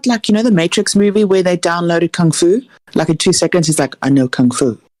 What about, like, the Matrix movie where they downloaded Kung Fu? Like, in 2 seconds, he's like, I know Kung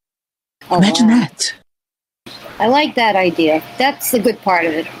Fu. Imagine that. I like that idea. That's the good part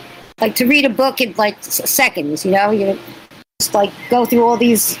of it. Like, to read a book in, like, seconds, you just, like, go through all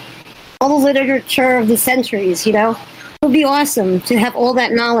the literature of the centuries, It would be awesome to have all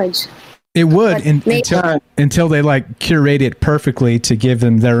that knowledge. It would, until they, like, curate it perfectly to give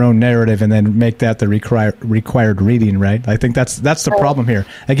them their own narrative and then make that the required reading, right? I think that's the problem here.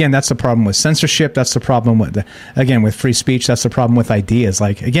 Again, that's the problem with censorship. That's the problem with, with free speech. That's the problem with ideas.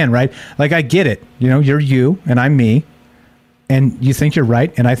 Like, again, right? Like, I get it. You're you and I'm me. And you think you're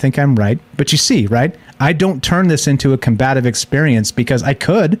right, and I think I'm right. But you see, right? I don't turn this into a combative experience because I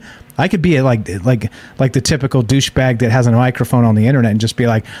could be like the typical douchebag that has a microphone on the internet and just be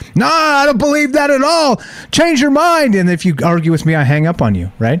like, "No, I don't believe that at all. Change your mind." And if you argue with me, I hang up on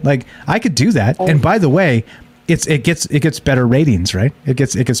you, right? Like, I could do that. And by the way, it gets better ratings, right? It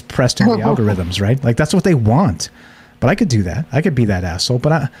gets pressed in the algorithms, right? Like, that's what they want. But I could do that. I could be that asshole.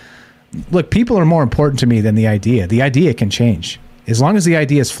 But look, people are more important to me than the idea. The idea can change. As long as the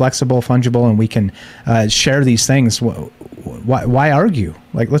idea is flexible, fungible, and we can share these things, why argue?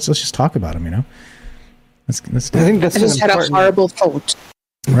 Like, let's just talk about them, Let's I think that's just had a horrible thought.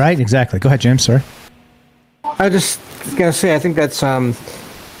 Right, exactly. Go ahead, Jim, sir. I was just going to say, I think that's an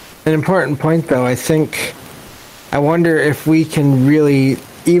important point, though. I wonder if we can really,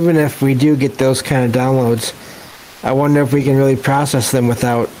 even if we do get those kind of downloads, I wonder if we can really process them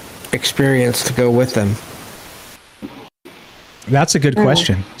without experience to go with them. That's a good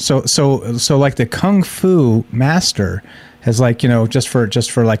question. So like the Kung Fu master has, like, just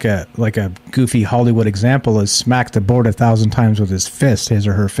for like a goofy Hollywood example, has smacked the board 1,000 times with his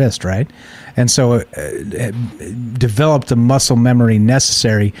or her fist, right? And so developed the muscle memory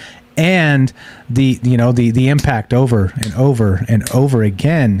necessary and the impact over and over and over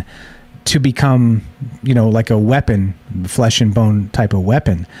again to become, like a weapon, flesh and bone type of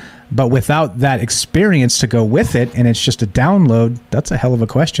weapon. But without that experience to go with it, and it's just a download, that's a hell of a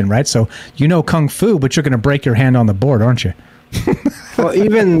question, right? So Kung Fu, but you're going to break your hand on the board, aren't you? Well,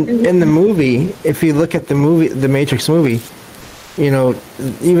 even in the movie, if you look at the Matrix movie,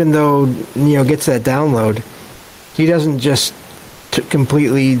 even though Neo gets that download, he doesn't just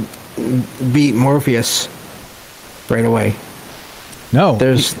completely beat Morpheus right away. No,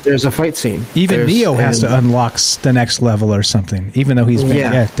 there's a fight scene. Even Neo has to unlock the next level or something, even though he's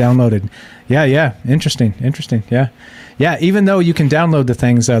been downloaded. Yeah, interesting. Yeah. Even though you can download the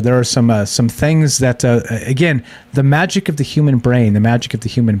things, there are some things that again, the magic of the human brain, the magic of the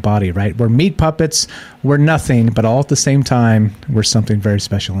human body, right? We're meat puppets, we're nothing, but all at the same time, we're something very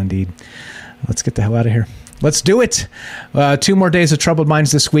special indeed. Let's get the hell out of here. Let's do it. 2 more days of Troubled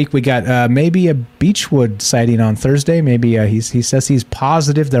Minds this week. We got maybe a Beechwood sighting on Thursday. Maybe he says he's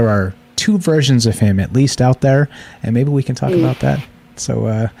positive there are 2 versions of him at least out there, and maybe we can talk about that.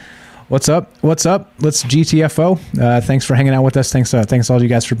 So what's up? Let's GTFO. Thanks for hanging out with us. Thanks all you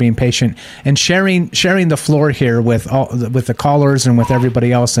guys for being patient and sharing the floor here with the callers and with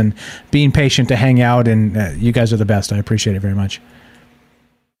everybody else, and being patient to hang out. And you guys are the best. I appreciate it very much.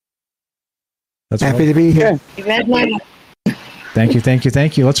 Happy to be here. Thank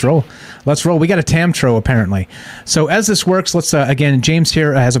you. Let's roll. We got a Tamtro apparently. So as this works, let's again, James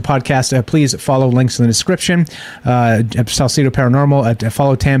here has a podcast. Please follow, links in the description. Salcedo Paranormal.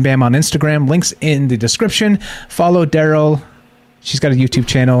 Follow Tam Bam on Instagram. Links in the description. Follow Daryl. She's got a YouTube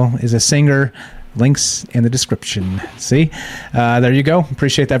channel. Is a singer. Links in the description. See, there you go.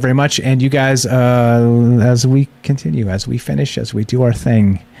 Appreciate that very much. And you guys, as we continue, as we finish, as we do our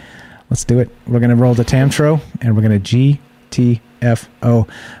thing. Let's do it. We're going to roll the Tamtro, and we're going to GTFO.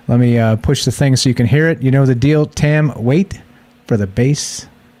 Let me push the thing so you can hear it. You know the deal. Tam, wait for the bass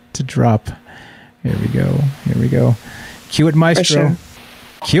to drop. Here we go. Cue it, Maestro. Sure.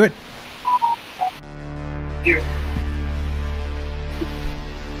 Cue it. Here.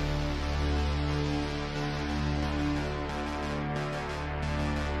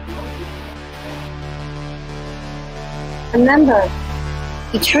 Remember,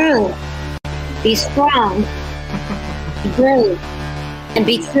 be true, be strong, be brave, and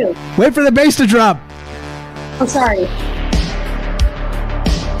be true. Wait for the bass to drop. I'm sorry.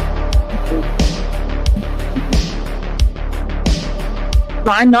 Am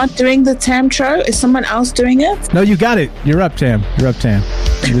I not doing the Tamtro? Is someone else doing it? No, you got it. You're up, Tam.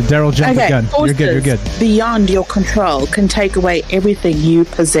 Daryl jumped the gun. Forces You're good. beyond your control can take away everything you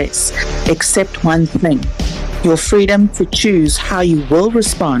possess, except one thing: your freedom to choose how you will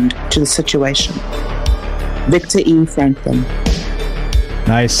respond to the situation. Victor E. Franklin.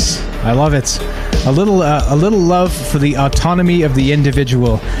 Nice. I love it. A little love for the autonomy of the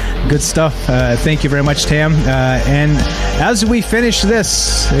individual. Good stuff. Thank you very much, Tam. And as we finish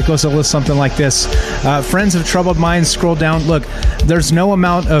this, it goes a little something like this. Friends of Troubled Minds, scroll down. Look, there's no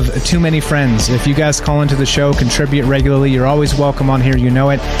amount of too many friends. If you guys call into the show, contribute regularly, you're always welcome on here. You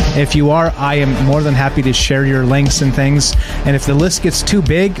know it. If you are, I am more than happy to share your links and things. And if the list gets too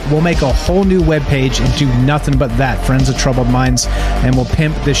big, we'll make a whole new webpage and do nothing but that. Friends of Troubled Minds, and we'll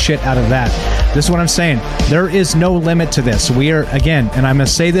pimp the shit out of that. This is what I'm saying. There is no limit to this. We are, again, and I'm going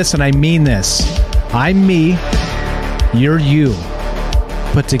to say this and I mean this. I'm me. You're you.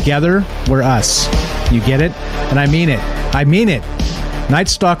 Put together, we're us. You get it? And I mean it. I mean it. Night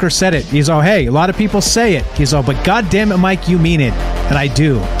Stalker said it. He's all, hey, a lot of people say it. He's all, but God damn it, Mike, you mean it. And I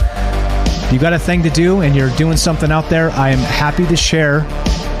do. You got a thing to do and you're doing something out there. I am happy to share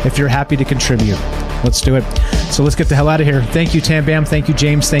if you're happy to contribute. Let's do it. So let's get the hell out of here. Thank you, Tam Bam. Thank you,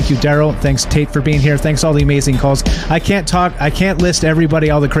 James. Thank you, Daryl. Thanks, Tate, for being here. Thanks, all the amazing calls. I can't list everybody,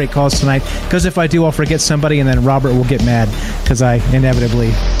 all the great calls tonight, because if I do, I'll forget somebody, and then Robert will get mad, because I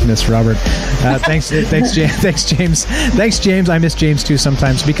inevitably miss Robert. Thanks, James. Thanks, James. I miss James, too,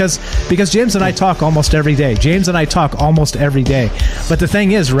 sometimes, because James and I talk almost every day. But the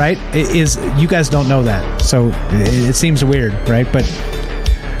thing is, right, is you guys don't know that, so it seems weird, right? But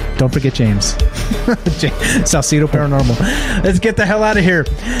don't forget James. Salcedo Paranormal. Let's get the hell out of here.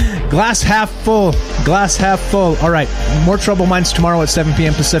 Glass half full. All right. More Troubled Minds tomorrow at 7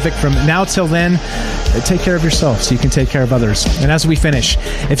 p.m. Pacific. From now till then, take care of yourself so you can take care of others. And as we finish,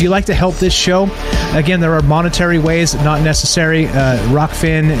 if you'd like to help this show, again, there are monetary ways, not necessary.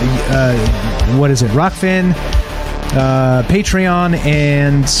 Rockfin, Rockfin, Patreon,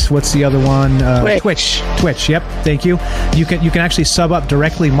 and what's the other one? Twitch. Yep, thank you. You can actually sub up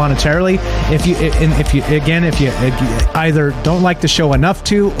directly monetarily if you either don't like the show enough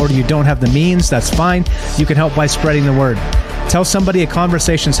to, or you don't have the means. That's fine. You can help by spreading the word. Tell somebody a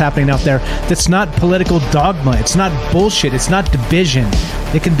conversation's happening out there that's not political dogma. It's not bullshit. It's not division.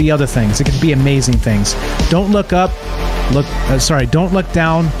 It can be other things. It can be amazing things. Don't look up. Don't look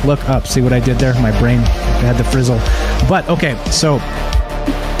down. Look up. See what I did there? My brain had the frizzle. But okay, so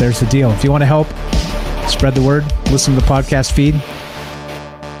there's the deal. If you want to help, spread the word. Listen to the podcast feed.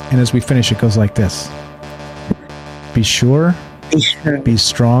 And as we finish, it goes like this. Be sure. Be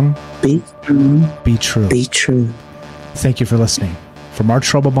strong. Be true. Be true. Thank you for listening. From our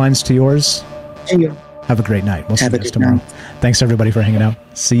Troubled Minds to yours, have a great night. We'll see you guys tomorrow. Thanks, everybody, for hanging out.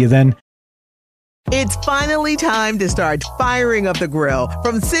 See you then. It's finally time to start firing up the grill.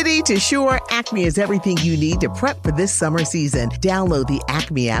 From city to shore, Acme is everything you need to prep for this summer season. Download the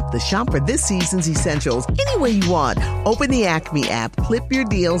Acme app to shop for this season's essentials any way you want. Open the Acme app, clip your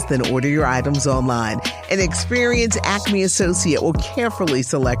deals, then order your items online. An experienced Acme associate will carefully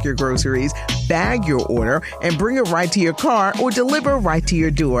select your groceries, bag your order, and bring it right to your car or deliver right to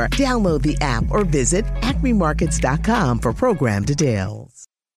your door. Download the app or visit acmemarkets.com for program details.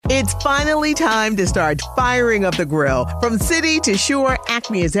 It's finally time to start firing up the grill. From city to shore,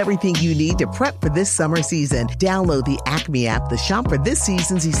 Acme is everything you need to prep for this summer season. Download the Acme app to shop for this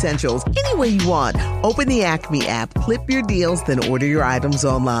season's essentials any way you want. Open the Acme app, clip your deals, then order your items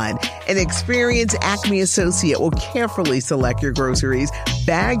online. An experienced Acme associate will carefully select your groceries,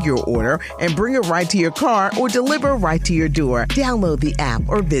 bag your order, and bring it right to your car or deliver right to your door. Download the app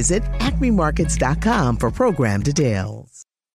or visit acmemarkets.com for program details.